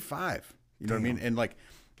 45. You know what I mean? And like,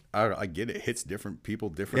 I get it. Hits different people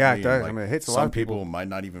differently. Yeah, it does. Like, I mean, it hits a lot of people. Some people might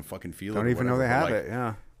not even fucking feel it. Don't even know they have it.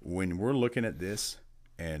 Yeah. When we're looking at this,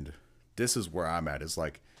 and this is where I'm at, it's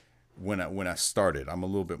like, when I started, I'm a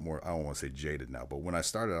little bit more, I don't want to say jaded now, but when I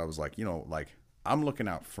started, I was like, like, I'm looking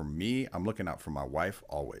out for me. I'm looking out for my wife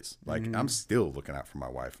always. Like, I'm still looking out for my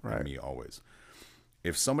wife and me always.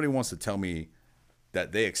 If somebody wants to tell me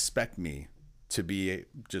that they expect me to be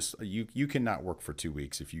just, you cannot work for 2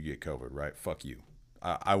 weeks if you get COVID, right? Fuck you.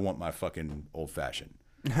 I want my fucking old fashioned.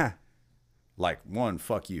 Like, one,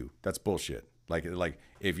 fuck you. That's bullshit. Like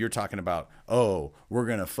if you're talking about, oh, we're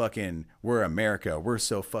America, we're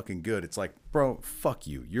so fucking good. It's like, bro, fuck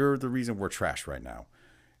you. You're the reason we're trash right now.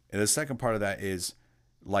 And the second part of that is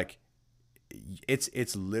like,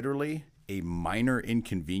 it's literally a minor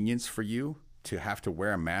inconvenience for you to have to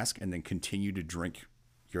wear a mask and then continue to drink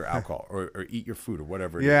your alcohol or eat your food or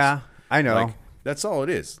whatever it is. Yeah, I know. Like, that's all it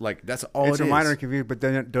is. Like, that's all it is. It's a minor inconvenience, but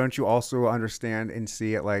then don't you also understand and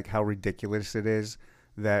see it like how ridiculous it is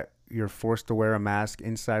that you're forced to wear a mask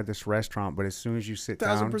inside this restaurant, but as soon as you sit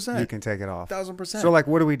down, you can take it off. 1000%. So like,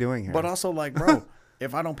 what are we doing here? But also like, bro,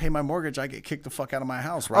 if I don't pay my mortgage, I get kicked the fuck out of my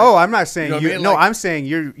house, right? Oh, I'm not saying you. Know you what I mean? no, Like, I'm saying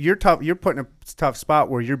you're tough. You're put in a tough spot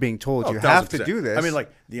where you're being told you have to 1000%. do this. I mean, like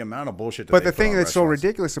the amount of bullshit. That but they the put thing on that's so restaurants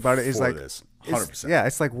ridiculous about it is for like, this, it's- 100%. yeah,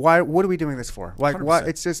 it's like, why? What are we doing this for? Like, 100%. why?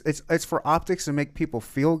 It's just it's for optics to make people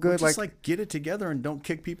feel good. Just like get it together and don't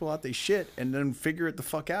kick people out they shit and then figure it the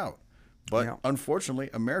fuck out. But unfortunately,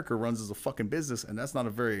 America runs as a fucking business, and that's not a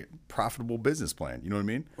very profitable business plan. You know what I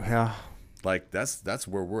mean? Yeah. Like that's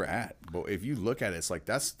where we're at. But if you look at it, it's like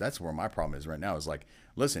that's where my problem is right now. Is like,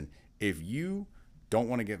 listen, if you don't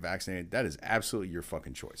want to get vaccinated, that is absolutely your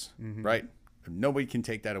fucking choice, right? Nobody can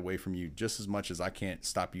take that away from you, just as much as I can't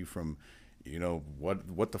stop you from,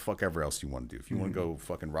 what the fuck ever else you want to do. If you want to go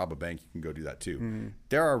fucking rob a bank, you can go do that too.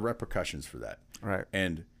 There are repercussions for that, Right.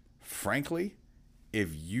 And frankly, if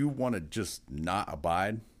you want to just not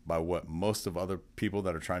abide by what most of other people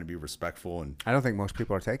that are trying to be respectful and I don't think most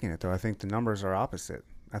people are taking it though. I think the numbers are opposite.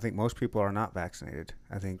 I think most people are not vaccinated.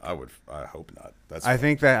 I hope not. I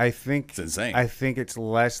think it's insane. I think it's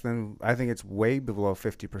it's way below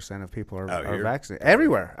 50% of people are vaccinated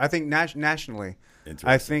everywhere. I think nationally.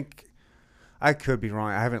 I think I could be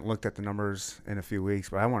wrong. I haven't looked at the numbers in a few weeks,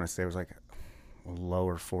 but I want to say it was like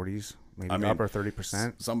lower 40s, maybe upper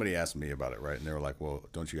 30%. Somebody asked me about it, right? And they were like, well,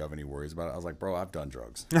 don't you have any worries about it? I was like, bro, I've done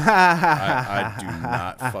drugs. I do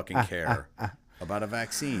not fucking care about a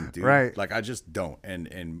vaccine, dude. Right. Like, I just don't.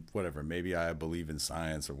 And whatever, maybe I believe in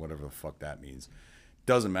science or whatever the fuck that means.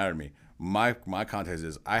 Doesn't matter to me. My context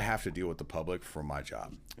is I have to deal with the public for my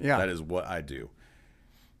job. Yeah. That is what I do.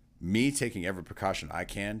 Me taking every precaution I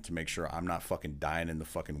can to make sure I'm not fucking dying in the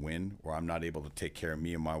fucking wind or I'm not able to take care of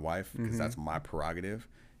me and my wife because that's my prerogative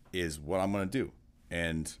is what I'm going to do.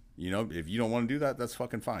 And, if you don't want to do that, that's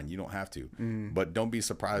fucking fine. You don't have to. But don't be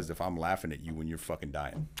surprised if I'm laughing at you when you're fucking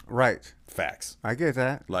dying. Right. Facts. I get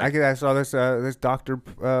that. Like, I saw this doctor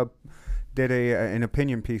did an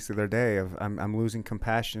opinion piece the other day of I'm losing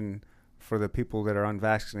compassion for the people that are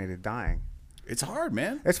unvaccinated dying. It's hard,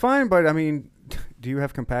 man. It's fine, but I mean, do you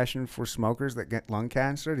have compassion for smokers that get lung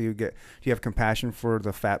cancer? Do you have compassion for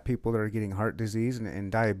the fat people that are getting heart disease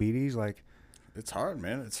and diabetes? Like, it's hard,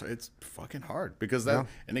 man. It's fucking hard because and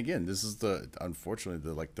again, this is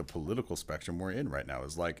unfortunately the political spectrum we're in right now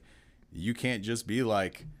is like, you can't just be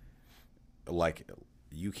like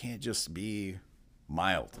you can't just be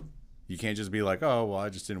mild. You can't just be like, oh, well, I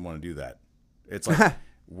just didn't want to do that. It's like,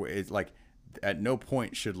 it's like, at no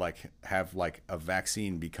point should have a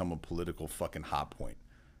vaccine become a political fucking hot point.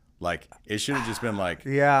 Like, it should have just been like,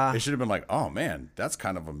 yeah, it should have been like, oh man, that's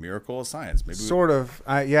kind of a miracle of science. Maybe sort of.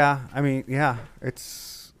 Yeah. I mean, yeah, it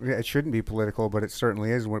shouldn't be political, but it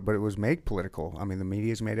certainly is. But it was made political. I mean, the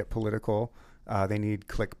media's made it political. They need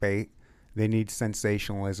clickbait. They need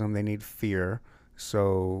sensationalism. They need fear.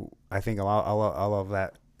 So I think all of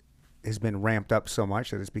that has been ramped up so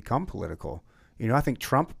much that it's become political. You know, I think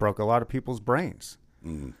Trump broke a lot of people's brains.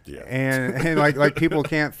 Yeah. And like people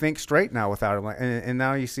can't think straight now without him. And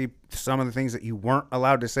now you see some of the things that you weren't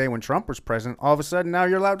allowed to say when Trump was president. All of a sudden now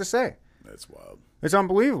you're allowed to say. That's wild. It's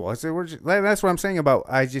unbelievable. That's what I'm saying about.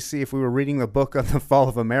 I just see if we were reading the book on the fall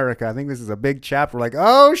of America, I think this is a big chapter. Like,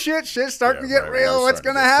 oh shit's starting to get real. What's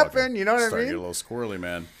gonna happen? You know what I mean? Starting to get a little squirrely,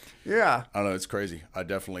 man. Yeah. I don't know. It's crazy. I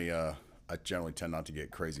definitely, I generally tend not to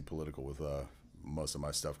get crazy political with most of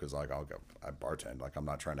my stuff because like I bartend. Like I'm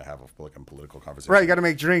not trying to have a political conversation. Right. You got to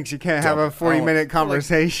make drinks. You can't have a 40-minute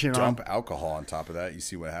conversation. Dump alcohol on top of that. You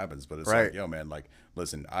see what happens. But it's like, yo, man. Like,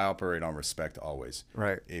 listen, I operate on respect always.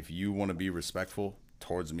 Right. If you want to be respectful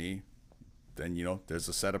towards me, then there's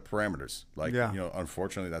a set of parameters. Like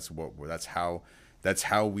unfortunately, that's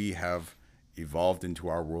how we have evolved into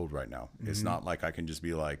our world right now. Mm-hmm. It's not like I can just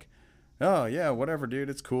be like, oh yeah, whatever, dude,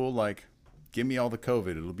 it's cool. Like, give me all the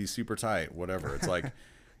COVID, it'll be super tight, whatever. It's like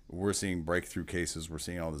we're seeing breakthrough cases, we're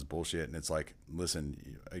seeing all this bullshit, and it's like,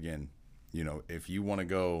 listen, again, if you want to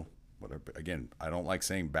go, whatever. Again, I don't like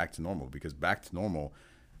saying back to normal because back to normal,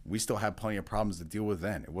 we still have plenty of problems to deal with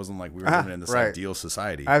then. It wasn't like we were living in this ideal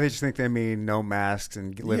society. I just think they mean no masks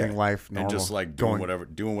and living life normal. And just like doing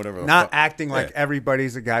whatever. Not acting like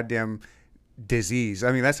everybody's a goddamn disease.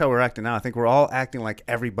 I mean, that's how we're acting now. I think we're all acting like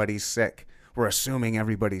everybody's sick. We're assuming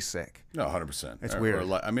everybody's sick. No, 100%. It's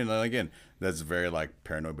weird. I mean, again, that's very like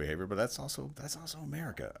paranoid behavior, but that's also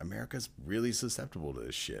America. America's really susceptible to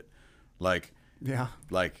this shit. Like, yeah,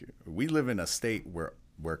 like we live in a state where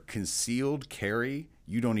concealed carry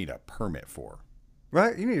you don't need a permit for.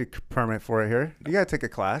 Right? You need a permit for it here. No. You got to take a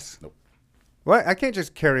class. Nope. What? I can't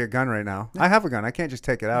just carry a gun right now. No. I have a gun. I can't just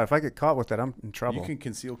take it out. If I get caught with it, I'm in trouble. You can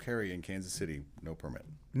conceal carry in Kansas City, no permit.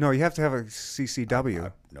 No, you have to have a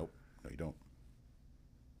CCW. Nope. No, you don't.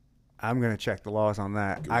 I'm going to check the laws on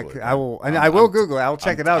that. I will Google it. I'll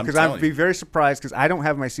check it out because I'd be very surprised because I don't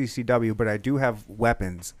have my CCW, but I do have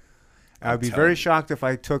weapons. I'd be very shocked if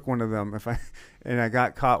I took one of them and I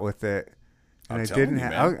got caught with it and I didn't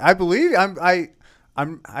have. I believe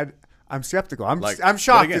I'm skeptical. I'm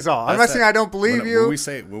shocked. Again, is all. I'm not saying I don't believe you.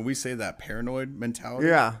 When we say that paranoid mentality,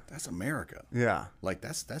 that's America. Yeah, like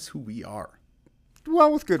that's who we are.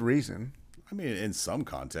 Well, with good reason. I mean, in some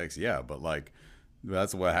contexts, yeah, but like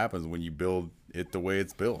that's what happens when you build it the way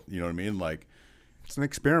it's built. You know what I mean? Like it's an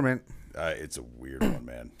experiment. It's a weird one,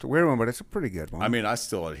 man. It's a weird one, but it's a pretty good one. I mean, I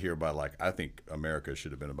still adhere by I think America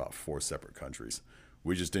should have been about 4 separate countries.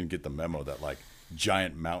 We just didn't get the memo that like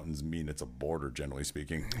giant mountains mean it's a border, generally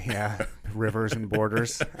speaking. Yeah, rivers and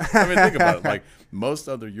borders. I mean, think about it. Like most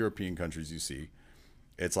other European countries you see,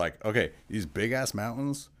 it's like, okay, these big ass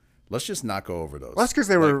mountains, let's just not go over those. Well, that's because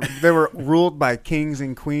they were ruled by kings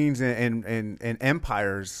and queens and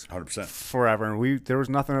empires 100% forever, and there was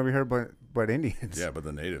nothing over here but Indians. Yeah, but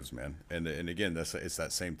the natives, man. And again, it's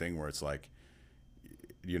that same thing where it's like,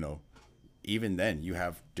 even then you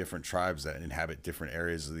have different tribes that inhabit different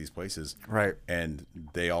areas of these places. Right. And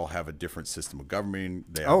they all have a different system of governing.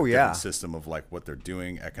 They have a different system of like what they're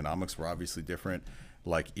doing. Economics were obviously different.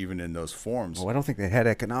 Like even in those forms. Well, I don't think they had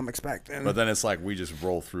economics back then. But then it's like we just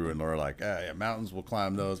roll through and we're like, mountains, we'll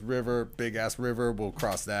climb those. Big ass river, we'll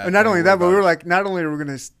cross that. And not only that, but we were like, not only are we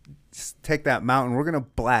going to take that mountain, we're going to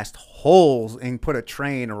blast holes and put a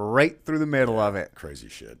train right through the middle of it. Crazy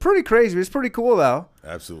shit. Pretty crazy. It's pretty cool though.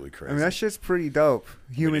 Absolutely crazy. I mean, that shit's pretty dope.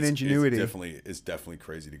 Human ingenuity. It's definitely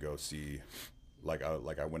crazy to go see. Like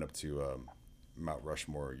I went up to Mount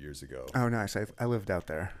Rushmore years ago. Oh, nice. I lived out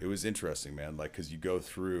there. It was interesting, man. Like, because you go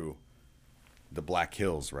through the Black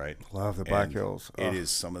Hills, right? Love the Black Hills. It is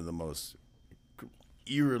some of the most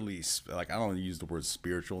eerily, like, I don't use the word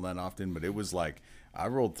spiritual that often, but it was like, I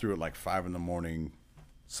rolled through at like 5 a.m,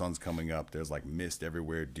 sun's coming up, there's like mist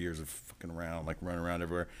everywhere, deers are fucking around, like running around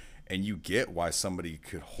everywhere, and you get why somebody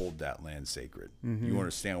could hold that land sacred. Mm-hmm. You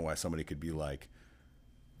understand why somebody could be like,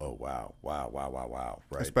 oh, wow,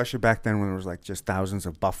 right? Especially back then when there was like just thousands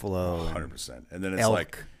of buffalo. 100%. And then it's elk.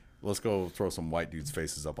 like, let's go throw some white dudes'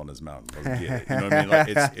 faces up on this mountain. Let's get it. You know what I mean?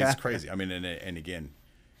 Like, it's crazy. I mean, and again,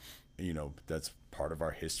 that's part of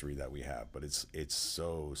our history that we have, but it's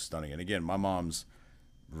so stunning. And again, my mom's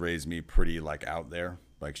raised me pretty like out there.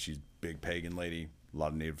 Like she's big pagan lady, a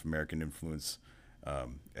lot of Native American influence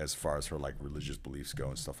as far as her like religious beliefs go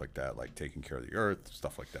and stuff like that, like taking care of the earth,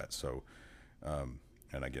 stuff like that. So,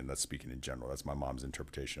 and again, that's speaking in general. That's my mom's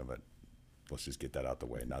interpretation of it. Let's just get that out the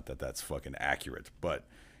way. Not that that's fucking accurate, but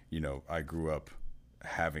I grew up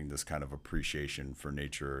having this kind of appreciation for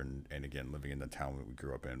nature and again, living in the town that we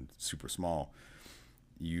grew up in, super small.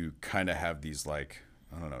 you kind of have these like,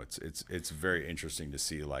 I don't know, it's very interesting to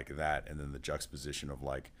see like that, and then the juxtaposition of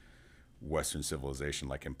like Western civilization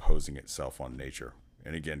like imposing itself on nature.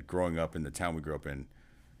 And again, growing up in the town we grew up in,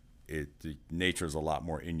 nature is a lot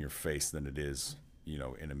more in your face than it is, you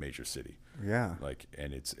know, in a major city. Yeah. Like,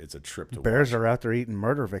 and it's a trip to Bears watch. are out there eating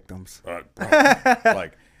murder victims. Bro,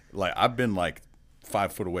 like I've been like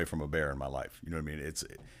 5 foot away from a bear in my life. You know what I mean?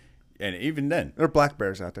 And even then, There are black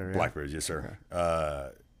bears out there. Yeah. black bears, yes sir.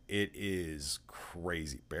 It is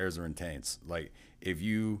crazy. Bears are intense. Like if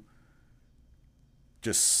you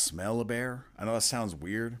just smell a bear, I know that sounds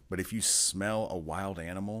weird, but if you smell a wild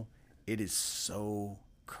animal, it is so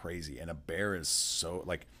crazy. And a bear is so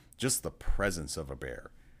like just the presence of a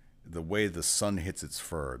bear, the way the sun hits its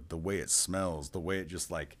fur, the way it smells, the way it just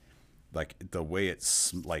like the way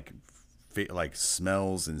it's like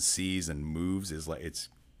smells and sees and moves is like, it's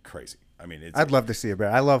crazy. I mean, I'd love to see a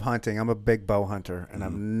bear. I love hunting. I'm a big bow hunter, and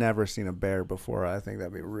I've never seen a bear before. I think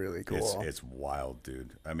that'd be really cool. It's wild,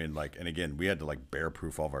 dude. I mean, like, and again, we had to like bear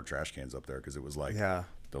proof all of our trash cans up there because it was like, Yeah.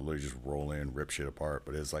 they'll literally just roll in, rip shit apart.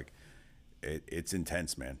 But it's like, it's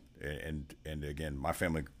intense, man. And again, my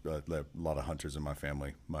family, a lot of hunters in my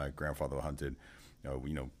family. My grandfather hunted.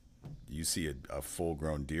 You see a full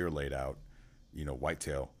grown deer laid out, you know,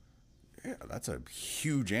 whitetail. Yeah, that's a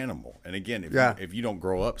huge animal. And again, if you don't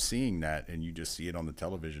grow up seeing that, and you just see it on the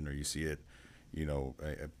television, or you see it, you know,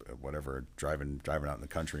 whatever, driving out in the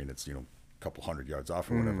country, and it's, you know, a couple 100 yards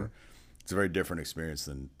off or whatever, it's a very different experience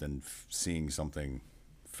than seeing something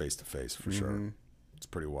face to face, for sure. It's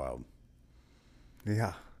pretty wild.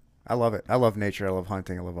 Yeah. I love it. I love nature. I love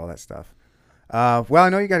hunting. I love all that stuff. Well, I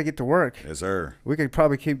know you got to get to work. Yes, sir. We could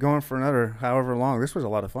probably keep going for another however long. This was a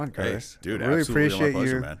lot of fun, Curtis. Hey, dude, I really absolutely appreciate my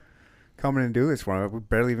pleasure, you man. coming and do this for me. We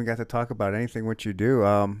barely even got to talk about anything what you do.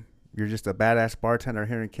 You're just a badass bartender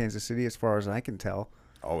here in Kansas City, as far as I can tell.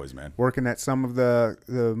 Always, man. Working at some of the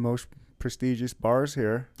most prestigious bars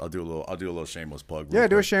here. I'll do a little shameless plug. Yeah,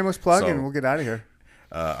 do a quick. shameless plug, So, and we'll get out of here.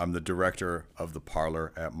 I'm the director of the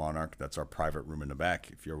Parlor at Monarch. That's our private room in the back.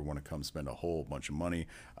 If you ever want to come spend a whole bunch of money,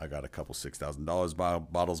 I got a couple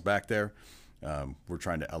 $6,000 bottles back there. We're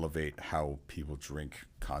trying to elevate how people drink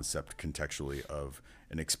concept contextually of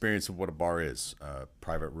an experience of what a bar is.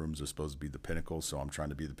 Private rooms are supposed to be the pinnacle, so I'm trying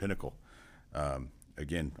to be the pinnacle.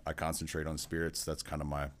 Again, I concentrate on spirits. That's kind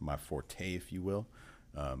of my forte, if you will.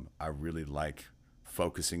 I really like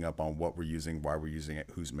focusing up on what we're using, why we're using it,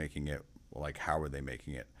 who's making it, like how are they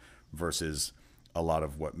making it, versus a lot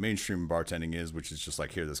of what mainstream bartending is, which is just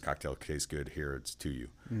like, here, this cocktail tastes good, here, it's to you.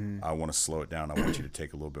 I want to slow it down. I want you to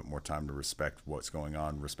take a little bit more time to respect what's going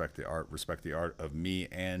on, respect the art of me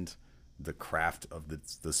and the craft of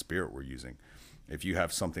the spirit we're using. If you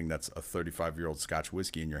have something that's a 35-year-old Scotch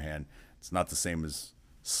whiskey in your hand, it's not the same as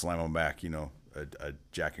slam on back, you know, a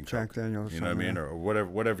Jack and Coke, Jack Daniels, you know what I mean, or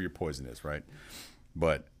whatever your poison is, right?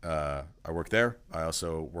 But I work there. I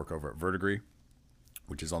also work over at Verdigris,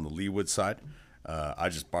 which is on the Leawood side. I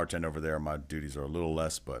just bartend over there. My duties are a little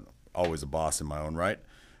less, but always a boss in my own right.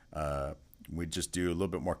 We just do a little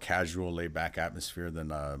bit more casual, laid-back atmosphere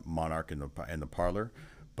than Monarch and the Parlor.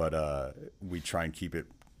 But we try and keep it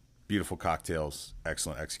beautiful cocktails,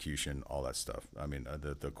 excellent execution, all that stuff. I mean,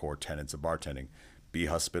 the core tenets of bartending: be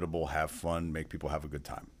hospitable, have fun, make people have a good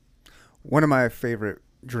time. One of my favorite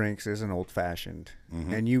drinks is an old fashioned,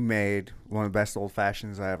 and you made one of the best old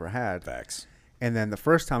fashions I ever had. Facts. And then the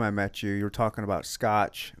first time I met you, you were talking about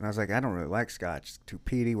scotch, and I was like, I don't really like scotch, it's too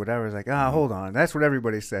peaty, whatever. I was like, hold on, that's what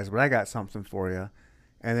everybody says, but I got something for you.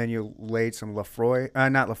 And then you laid some Lafroy,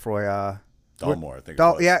 not Lafroy, Dollamore, I think. It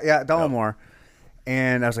was. Yeah, Dollamore.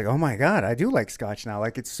 And I was like, oh my God, I do like scotch now.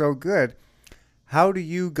 Like, it's so good. How do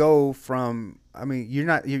you go from, I mean,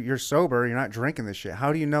 you're sober, you're not drinking this shit.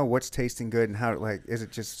 How do you know what's tasting good and how, like, is it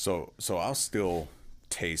just. So I'll still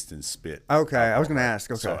taste and spit. Okay, I was going to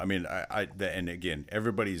ask. Okay. So, I mean, and again,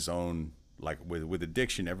 everybody's own, like with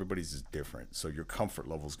addiction, everybody's is different. So your comfort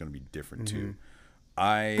level is going to be different too.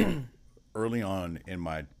 I, early on in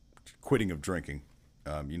my quitting of drinking,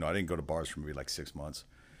 I didn't go to bars for maybe like 6 months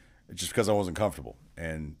just because I wasn't comfortable.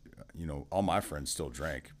 And, all my friends still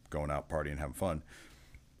drank, going out, partying, having fun.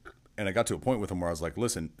 And I got to a point with them where I was like,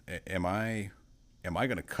 listen, am I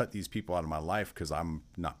going to cut these people out of my life because I'm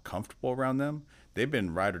not comfortable around them? They've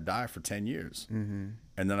been ride or die for 10 years. And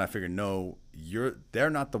then I figured, no, they're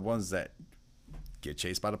not the ones that get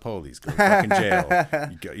chased by the police, go to fucking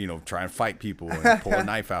jail, try and fight people and pull a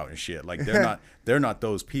knife out and shit. Like, they're not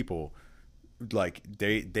those people. Like,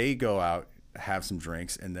 they go out, have some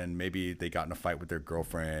drinks, and then maybe they got in a fight with their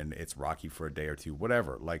girlfriend. It's rocky for a day or two,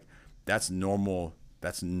 whatever. Like, that's normal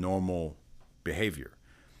behavior.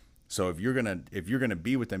 So if you're gonna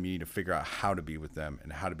be with them, you need to figure out how to be with them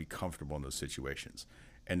and how to be comfortable in those situations.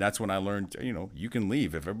 And that's when I learned, you can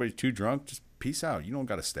leave if everybody's too drunk. Just peace out. You don't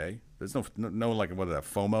got to stay. There's no like what is that,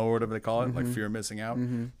 FOMO or whatever they call it, like fear of missing out.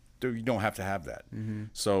 Dude, you don't have to have that.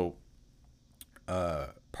 So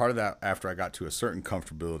part of that, after I got to a certain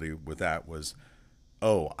comfortability with that, was,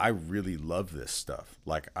 oh, I really love this stuff.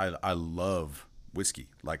 Like I love whiskey.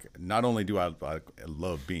 Like not only do I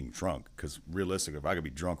love being drunk, because realistically, if I could be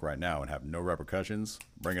drunk right now and have no repercussions,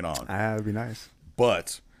 bring it on. That would be nice.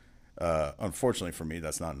 But unfortunately for me,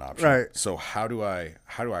 that's not an option. Right. So how do I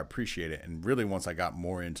appreciate it? And really, once I got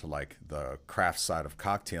more into like the craft side of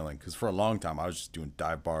cocktailing, because for a long time I was just doing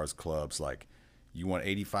dive bars, clubs. Like, you want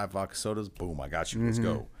 85 vodka sodas? Boom, I got you. Let's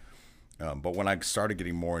go. But when I started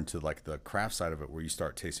getting more into like the craft side of it, where you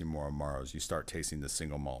start tasting more Amaros, you start tasting the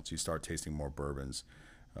single malts, you start tasting more bourbons.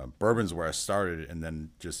 Bourbon's where I started, and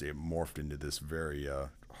then just it morphed into this very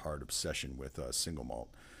hard obsession with single malt.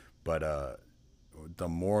 But the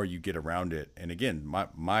more you get around it, and again,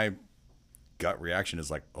 my gut reaction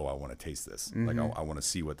is like, oh, I want to taste this. Like I want to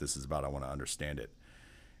see what this is about. I want to understand it.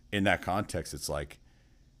 In that context, it's like,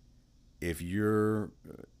 if you're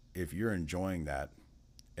enjoying that,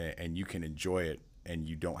 and you can enjoy it, and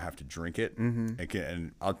you don't have to drink it,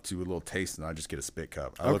 and I'll do a little taste, and I just get a spit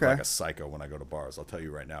cup. I look like a psycho when I go to bars. I'll tell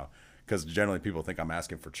you right now, because generally people think I'm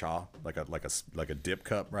asking for cha, like a dip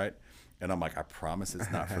cup, right? And I'm like, I promise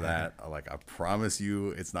it's not for that. I promise you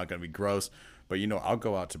it's not going to be gross. But, I'll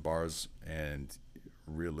go out to bars, and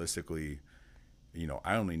realistically,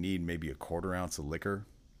 I only need maybe a quarter ounce of liquor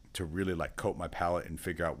to really like coat my palate and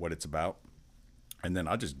figure out what it's about. And then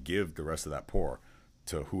I'll just give the rest of that pour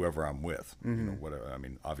to whoever I'm with. Whatever. I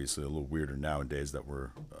mean, obviously a little weirder nowadays that we're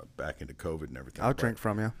back into COVID and everything. I'll drink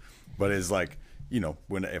from you. But it's like,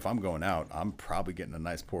 if I'm going out, I'm probably getting a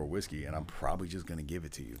nice pour of whiskey, and I'm probably just going to give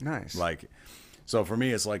it to you. Nice. Like, so for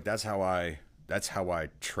me, it's like, that's how I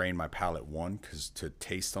train my palate. One, because to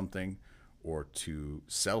taste something or to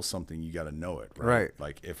sell something, you got to know it. Right.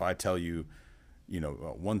 Like, if I tell you,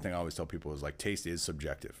 one thing I always tell people is like, taste is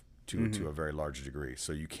subjective to a very large degree.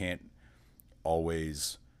 So you can't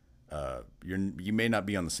always, you may not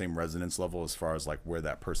be on the same resonance level as far as like where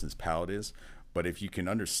that person's palate is. But if you can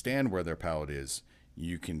understand where their palate is,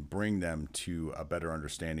 you can bring them to a better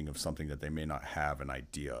understanding of something that they may not have an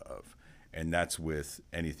idea of. And that's with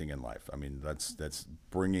anything in life. I mean, that's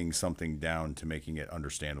bringing something down to making it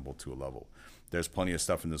understandable to a level. There's plenty of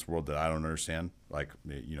stuff in this world that I don't understand. Like,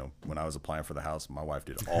 when I was applying for the house, my wife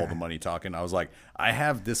did all the money talking. I was like, I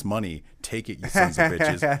have this money. Take it, you sons of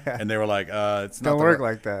bitches. And they were like, it's not don't work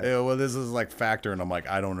like that. Well, this is like factor. And I'm like,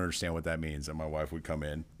 I don't understand what that means. And my wife would come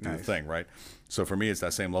in, do the thing, right? So for me, it's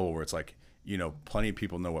that same level where it's like, plenty of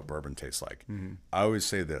people know what bourbon tastes like. I always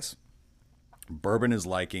say this. Bourbon is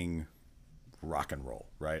liking rock and roll,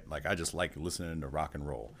 right? Like, I just like listening to rock and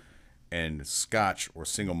roll. And Scotch, or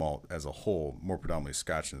single malt as a whole, more predominantly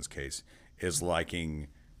Scotch in this case, is liking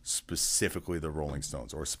specifically the Rolling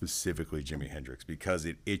Stones, or specifically Jimi Hendrix, because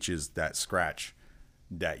it itches that scratch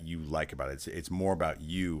that you like about it. It's more about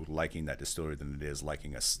you liking that distillery than it is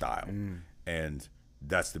liking a style. And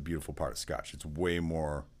that's the beautiful part of Scotch. It's way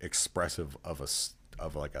more expressive of a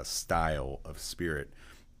style of spirit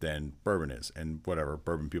than bourbon is. And whatever,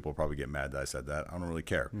 bourbon people probably get mad that I said that. I don't really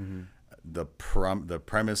care. The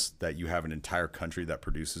premise that you have an entire country that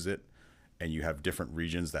produces it, and you have different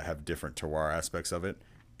regions that have different terroir aspects of it,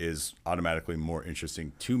 is automatically more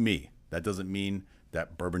interesting to me. That doesn't mean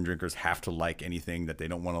that bourbon drinkers have to like anything that they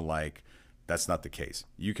don't want to like. That's not the case.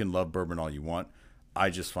 You can love bourbon all you want.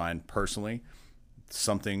 I just find personally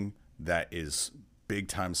something that is big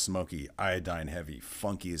time smoky, iodine heavy,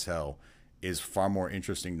 funky as hell, is far more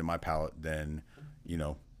interesting to my palate than,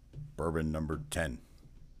 bourbon number 10.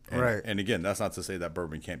 Right. And again, that's not to say that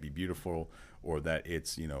bourbon can't be beautiful or that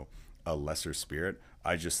it's, a lesser spirit.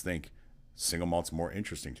 I just think single malt's more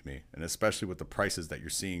interesting to me. And especially with the prices that you're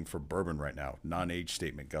seeing for bourbon right now, non-age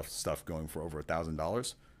statement stuff going for over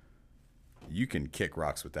 $1,000, you can kick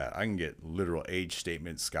rocks with that. I can get literal age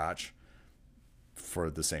statement Scotch for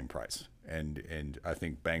the same price. And I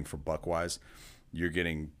think bang for buck wise, you're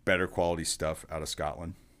getting better quality stuff out of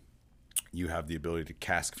Scotland. You have the ability to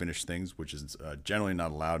cask finish things, which is generally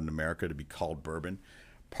not allowed in America to be called bourbon.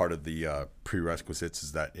 Part of the prerequisites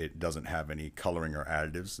is that it doesn't have any coloring or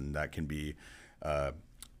additives, and that can be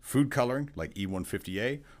food coloring like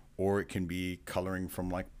E150A, or it can be coloring from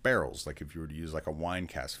like barrels, like if you were to use like a wine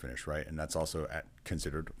cask finish, right? And that's also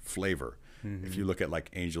considered flavor. If you look at like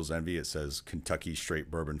Angel's Envy, it says Kentucky straight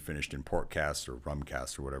bourbon finished in port cask or rum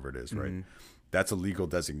cask or whatever it is, right? That's a legal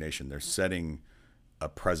designation. They're setting a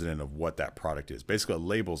precedent of what that product is. Basically, a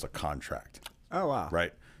label is a contract, Oh wow.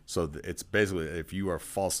 right? So it's basically, if you are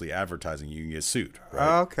falsely advertising, you can get sued,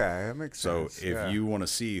 right? Okay, that makes So sense. if you want to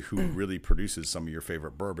see who really produces some of your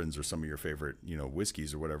favorite bourbons or some of your favorite,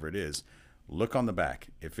 whiskeys or whatever it is, look on the back.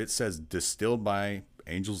 If it says distilled by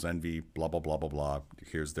Angel's Envy, blah, blah, blah, blah, blah,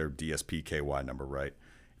 here's their DSPKY number, right?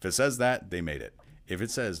 If it says that, they made it. If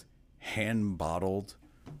it says hand bottled,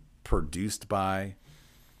 produced by,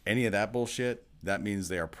 any of that bullshit, that means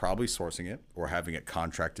they are probably sourcing it or having it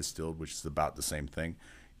contract distilled, which is about the same thing.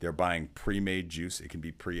 They're buying pre-made juice. It can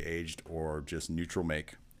be pre-aged or just neutral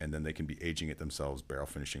make, and then they can be aging it themselves, barrel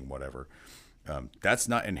finishing, whatever. That's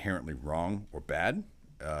not inherently wrong or bad.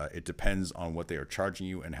 It depends on what they are charging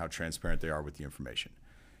you and how transparent they are with the information.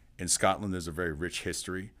 In Scotland, there's a very rich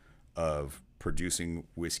history of producing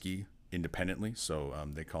whiskey independently. So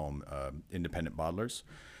they call them independent bottlers.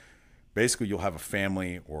 Basically, you'll have a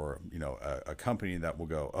family or a company that will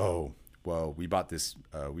go, oh, well, we bought this.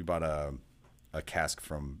 We bought a cask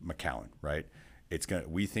from Macallan, right?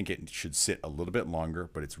 We think it should sit a little bit longer,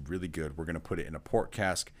 but it's really good. We're gonna put it in a port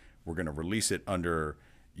cask. We're gonna release it under,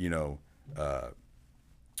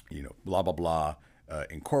 blah blah blah,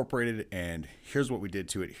 incorporated. And here's what we did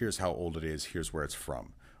to it. Here's how old it is. Here's where it's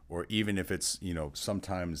from. Or even if it's,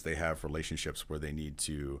 sometimes they have relationships where they need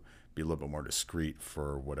to be a little bit more discreet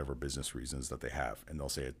for whatever business reasons that they have, and they'll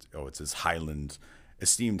say, it's this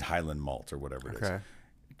esteemed Highland malt or whatever it is.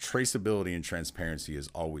 Traceability and transparency is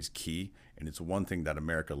always key, and it's one thing that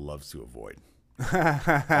America loves to avoid.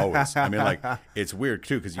 Always. I mean, like, it's weird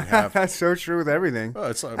too because you have That's so true with everything. well,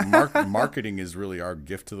 it's like marketing is really our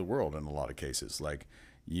gift to the world in a lot of cases. Like,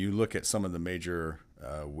 you look at some of the major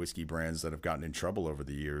whiskey brands that have gotten in trouble over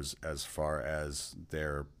the years as far as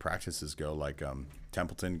their practices go. Like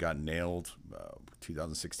Templeton got nailed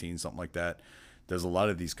 2016, something like that. There's a lot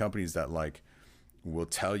of these companies that will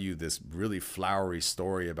tell you this really flowery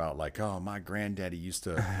story about oh, my granddaddy used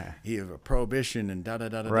to he have a prohibition and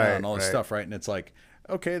and all this stuff, right? And it's like,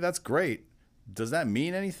 okay, that's great. Does that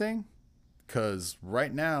mean anything? Because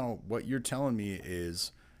right now, what you're telling me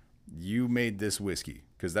is you made this whiskey,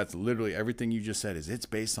 because that's literally everything you just said is it's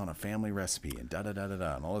based on a family recipe and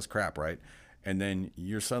and all this crap, right? And then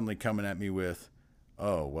you're suddenly coming at me with,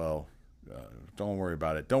 oh, well, don't worry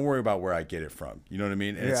about it. Don't worry about where I get it from. You know what I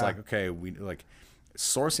mean? And it's like, okay,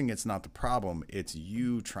 sourcing, it's not the problem. It's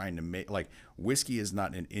you trying to make, whiskey is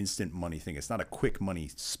not an instant money thing. It's not a quick money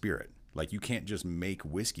spirit. You can't just make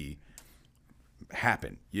whiskey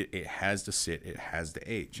happen. It has to sit. It has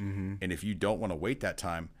to age. Mm-hmm. And if you don't want to wait that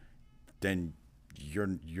time, then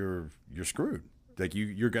you're screwed.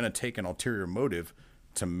 You're going to take an ulterior motive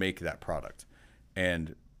to make that product.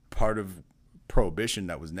 And part of prohibition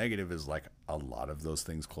that was negative is a lot of those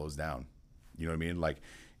things closed down. You know what I mean?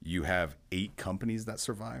 You have 8 companies that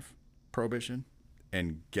survive prohibition,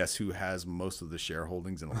 and guess who has most of the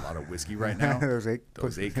shareholdings in a lot of whiskey right now? Those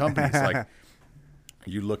 8 companies.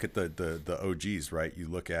 You look at the OGs, right? You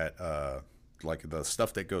look at the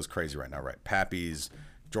stuff that goes crazy right now, right? Pappy's,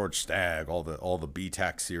 George Stagg, all the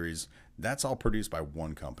BTAC series. That's all produced by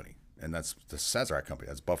one company, and that's the Sazerac company.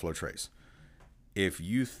 That's Buffalo Trace. If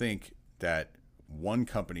you think that one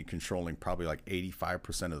company controlling probably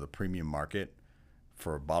 85% of the premium market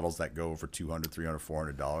for bottles that go over $200,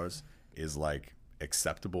 $300, $400 is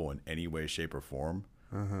acceptable in any way, shape, or form,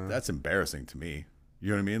 that's embarrassing to me. You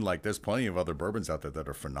know what I mean? There's plenty of other bourbons out there that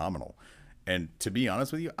are phenomenal. And to be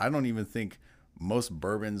honest with you, I don't even think most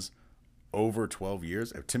bourbons over 12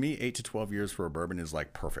 years, to me, 8 to 12 years for a bourbon is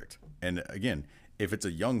perfect. And again, if it's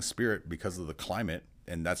a young spirit because of the climate,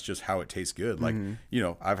 and that's just how it tastes good.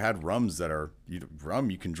 I've had rums that are rum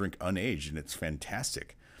you can drink unaged and it's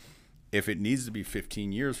fantastic. If it needs to be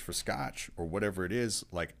 15 years for Scotch or whatever it is,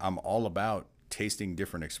 I'm all about tasting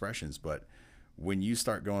different expressions. But when you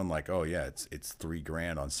start going oh yeah, it's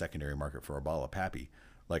 $3,000 on secondary market for a bottle of Pappy,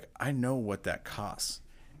 I know what that costs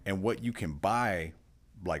and what you can buy,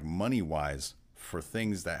 money wise, for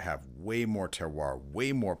things that have way more terroir,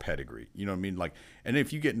 way more pedigree. You know what I mean? And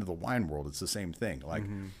if you get into the wine world, it's the same thing.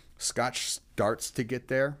 Scotch starts to get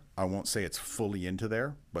there. I won't say it's fully into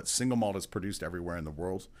there, but single malt is produced everywhere in the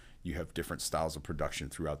world. You have different styles of production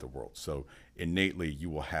throughout the world. So innately, you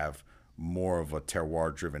will have more of a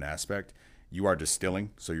terroir-driven aspect. You are distilling,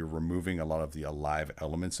 so you're removing a lot of the alive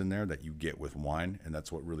elements in there that you get with wine, and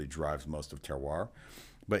that's what really drives most of terroir.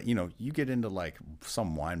 But, you get into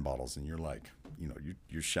some wine bottles and you're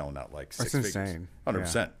you're shelling out six figures. That's insane.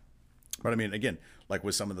 100%. Yeah. But I mean, again,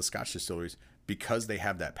 with some of the Scotch distilleries, because they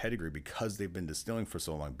have that pedigree, because they've been distilling for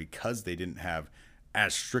so long, because they didn't have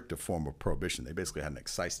as strict a form of prohibition, they basically had an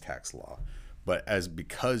excise tax law. But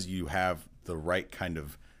because you have the right kind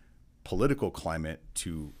of political climate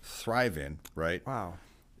to thrive in, right? Wow.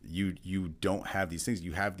 You don't have these things.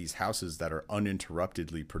 You have these houses that are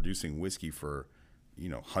uninterruptedly producing whiskey for,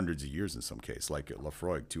 hundreds of years in some case, like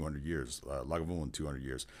Lafroig, 200 years, Lagavulin, 200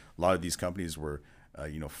 years. A lot of these companies were,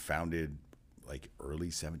 founded like early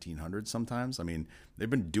 1700s sometimes. I mean, they've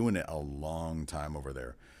been doing it a long time over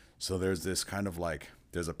there. So there's this kind of like,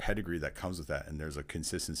 there's a pedigree that comes with that, and there's a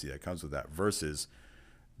consistency that comes with that versus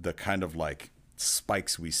the kind of like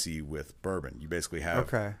spikes we see with bourbon. You basically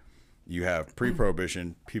have, you have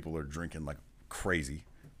pre-prohibition, people are drinking like crazy.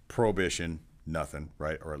 Prohibition, nothing,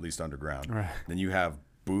 right? Or at least underground. Right. Then you have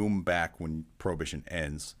boom back when prohibition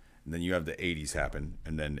ends, and then you have the 80s happen,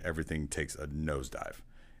 and then everything takes a nosedive.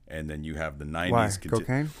 And then you have the 90s. Why?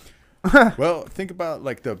 Cocaine? Well, think about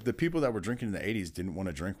like the people that were drinking in the 80s didn't want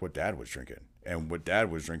to drink what Dad was drinking. And what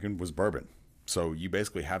Dad was drinking was bourbon. So you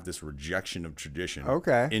basically have this rejection of tradition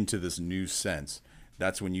into this new sense.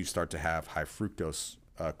 That's when you start to have high fructose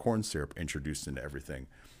corn syrup introduced into everything.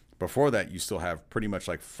 Before that, you still have pretty much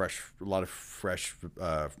like a lot of fresh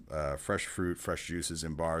fruit, fresh juices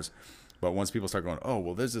in bars. But once people start going, oh,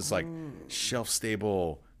 well, there's this like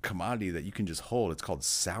shelf-stable commodity that you can just hold. It's called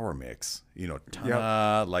sour mix.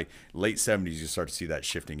 Like late 70s, you start to see that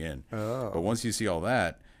shifting in. But once you see all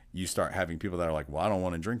that, you start having people that are like, well, I don't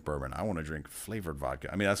want to drink bourbon. I want to drink flavored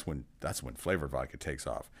vodka. I mean, that's when flavored vodka takes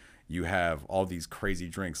off. You have all these crazy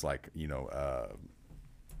drinks like,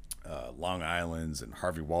 Long Island's and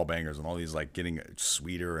Harvey Wallbangers and all these like getting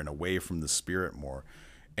sweeter and away from the spirit more.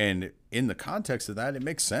 And in the context of that, it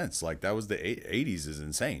makes sense. Like that was the 80s is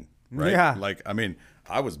insane, right? Yeah. Like, I mean,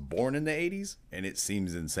 I was born in the 80s and it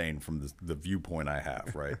seems insane from the viewpoint I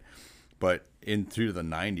have, right? But through the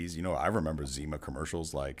 90s, I remember Zima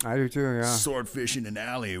commercials like, I do too, yeah. Swordfish in an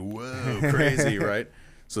alley, whoa, crazy, right?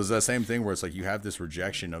 So it's that same thing where it's like you have this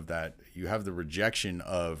rejection of that. You have the rejection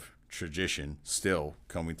of tradition still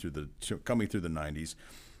coming through the 90s,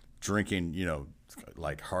 drinking,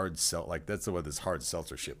 like that's what this hard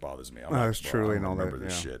seltzer shit bothers me. It's truly and all that. Remember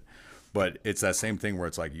this shit, but it's that same thing where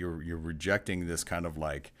it's like you're rejecting this kind of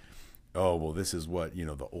like, oh well, this is what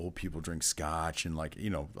the old people drink scotch, and like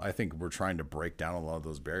I think we're trying to break down a lot of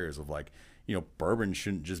those barriers of like bourbon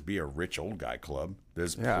shouldn't just be a rich old guy club.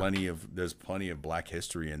 There's plenty of Black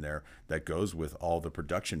history in there that goes with all the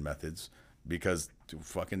production methods because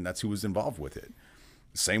that's who was involved with it.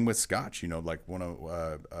 Same with Scotch, like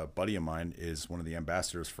a buddy of mine is one of the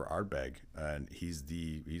ambassadors for Ardbeg, and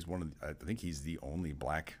I think he's the only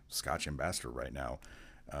Black Scotch ambassador right now.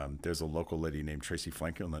 There's a local lady named Tracy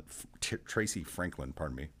Franklin,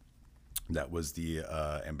 pardon me, that was the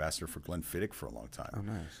ambassador for Glenfiddich for a long time.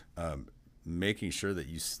 Oh, nice. Making sure that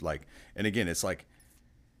you like, and again, it's like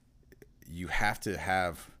you have to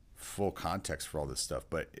have full context for all this stuff,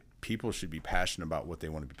 but people should be passionate about what they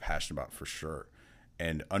want to be passionate about for sure.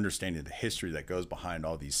 And understanding the history that goes behind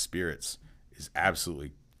all these spirits is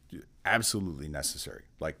absolutely necessary.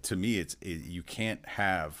 Like to me, you can't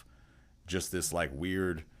have just this like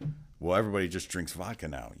weird, well, everybody just drinks vodka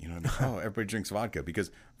now. Oh, everybody drinks vodka because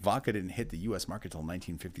vodka didn't hit the U.S. market till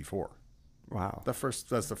 1954. Wow. That's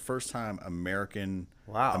the first time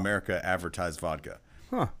America advertised vodka.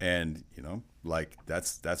 Huh. And, like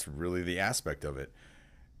that's really the aspect of it.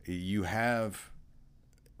 You have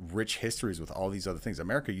rich histories with all these other things.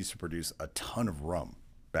 America used to produce a ton of rum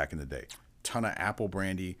back in the day, ton of apple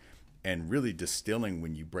brandy, and really distilling,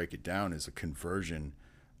 when you break it down, is a conversion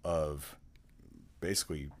of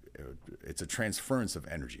basically it's a transference of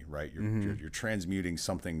energy, right? You're transmuting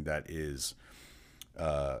something that is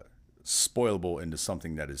spoilable into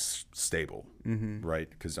something that is stable, right?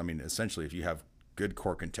 Because I mean, essentially, if you have good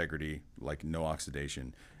cork integrity, like no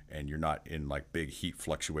oxidation, and you're not in like big heat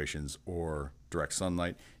fluctuations or direct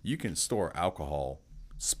sunlight, you can store alcohol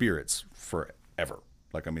spirits forever.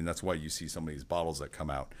 Like, I mean, that's why you see some of these bottles that come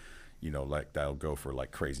out, like that'll go for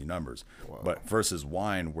like crazy numbers. Whoa. But versus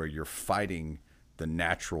wine, where you're fighting the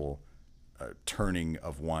natural turning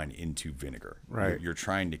of wine into vinegar. Right. You're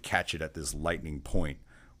trying to catch it at this lightning point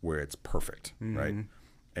where it's perfect, right?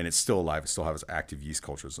 And it's still alive. It still has active yeast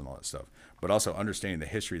cultures and all that stuff. But also understanding the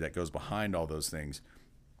history that goes behind all those things,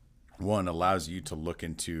 one, allows you to look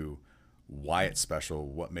into why it's special,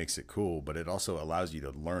 what makes it cool, but it also allows you to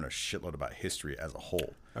learn a shitload about history as a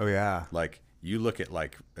whole. Oh, yeah. Like, you look at,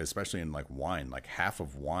 like, especially in, like, wine, like, half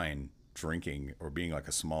of wine drinking or being, like,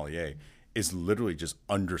 a sommelier is literally just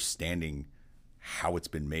understanding how it's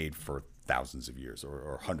been made for thousands of years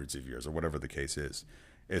or hundreds of years or whatever the case is.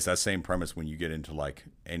 It's that same premise when you get into, like,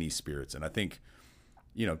 any spirits. And I think,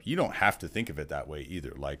 you don't have to think of it that way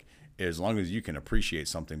either. Like, as long as you can appreciate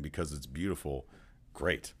something because it's beautiful,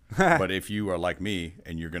 great. But if you are like me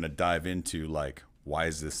and you're going to dive into like, why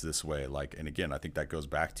is this way? Like, and again, I think that goes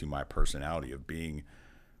back to my personality of being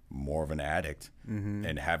more of an addict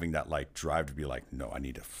and having that like drive to be like, no, I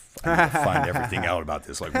need to find everything out about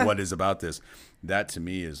this. Like, what is about this? That to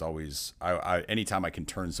me is always, anytime I can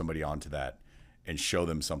turn somebody on to that and show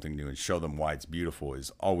them something new and show them why it's beautiful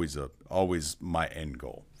is always my end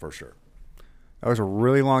goal for sure. That was a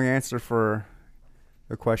really long answer for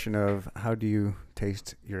the question of how do you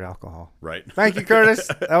taste your alcohol? Right. Thank you, Curtis.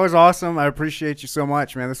 That was awesome. I appreciate you so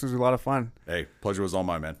much, man. This was a lot of fun. Hey, pleasure was all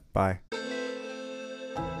mine, man. Bye.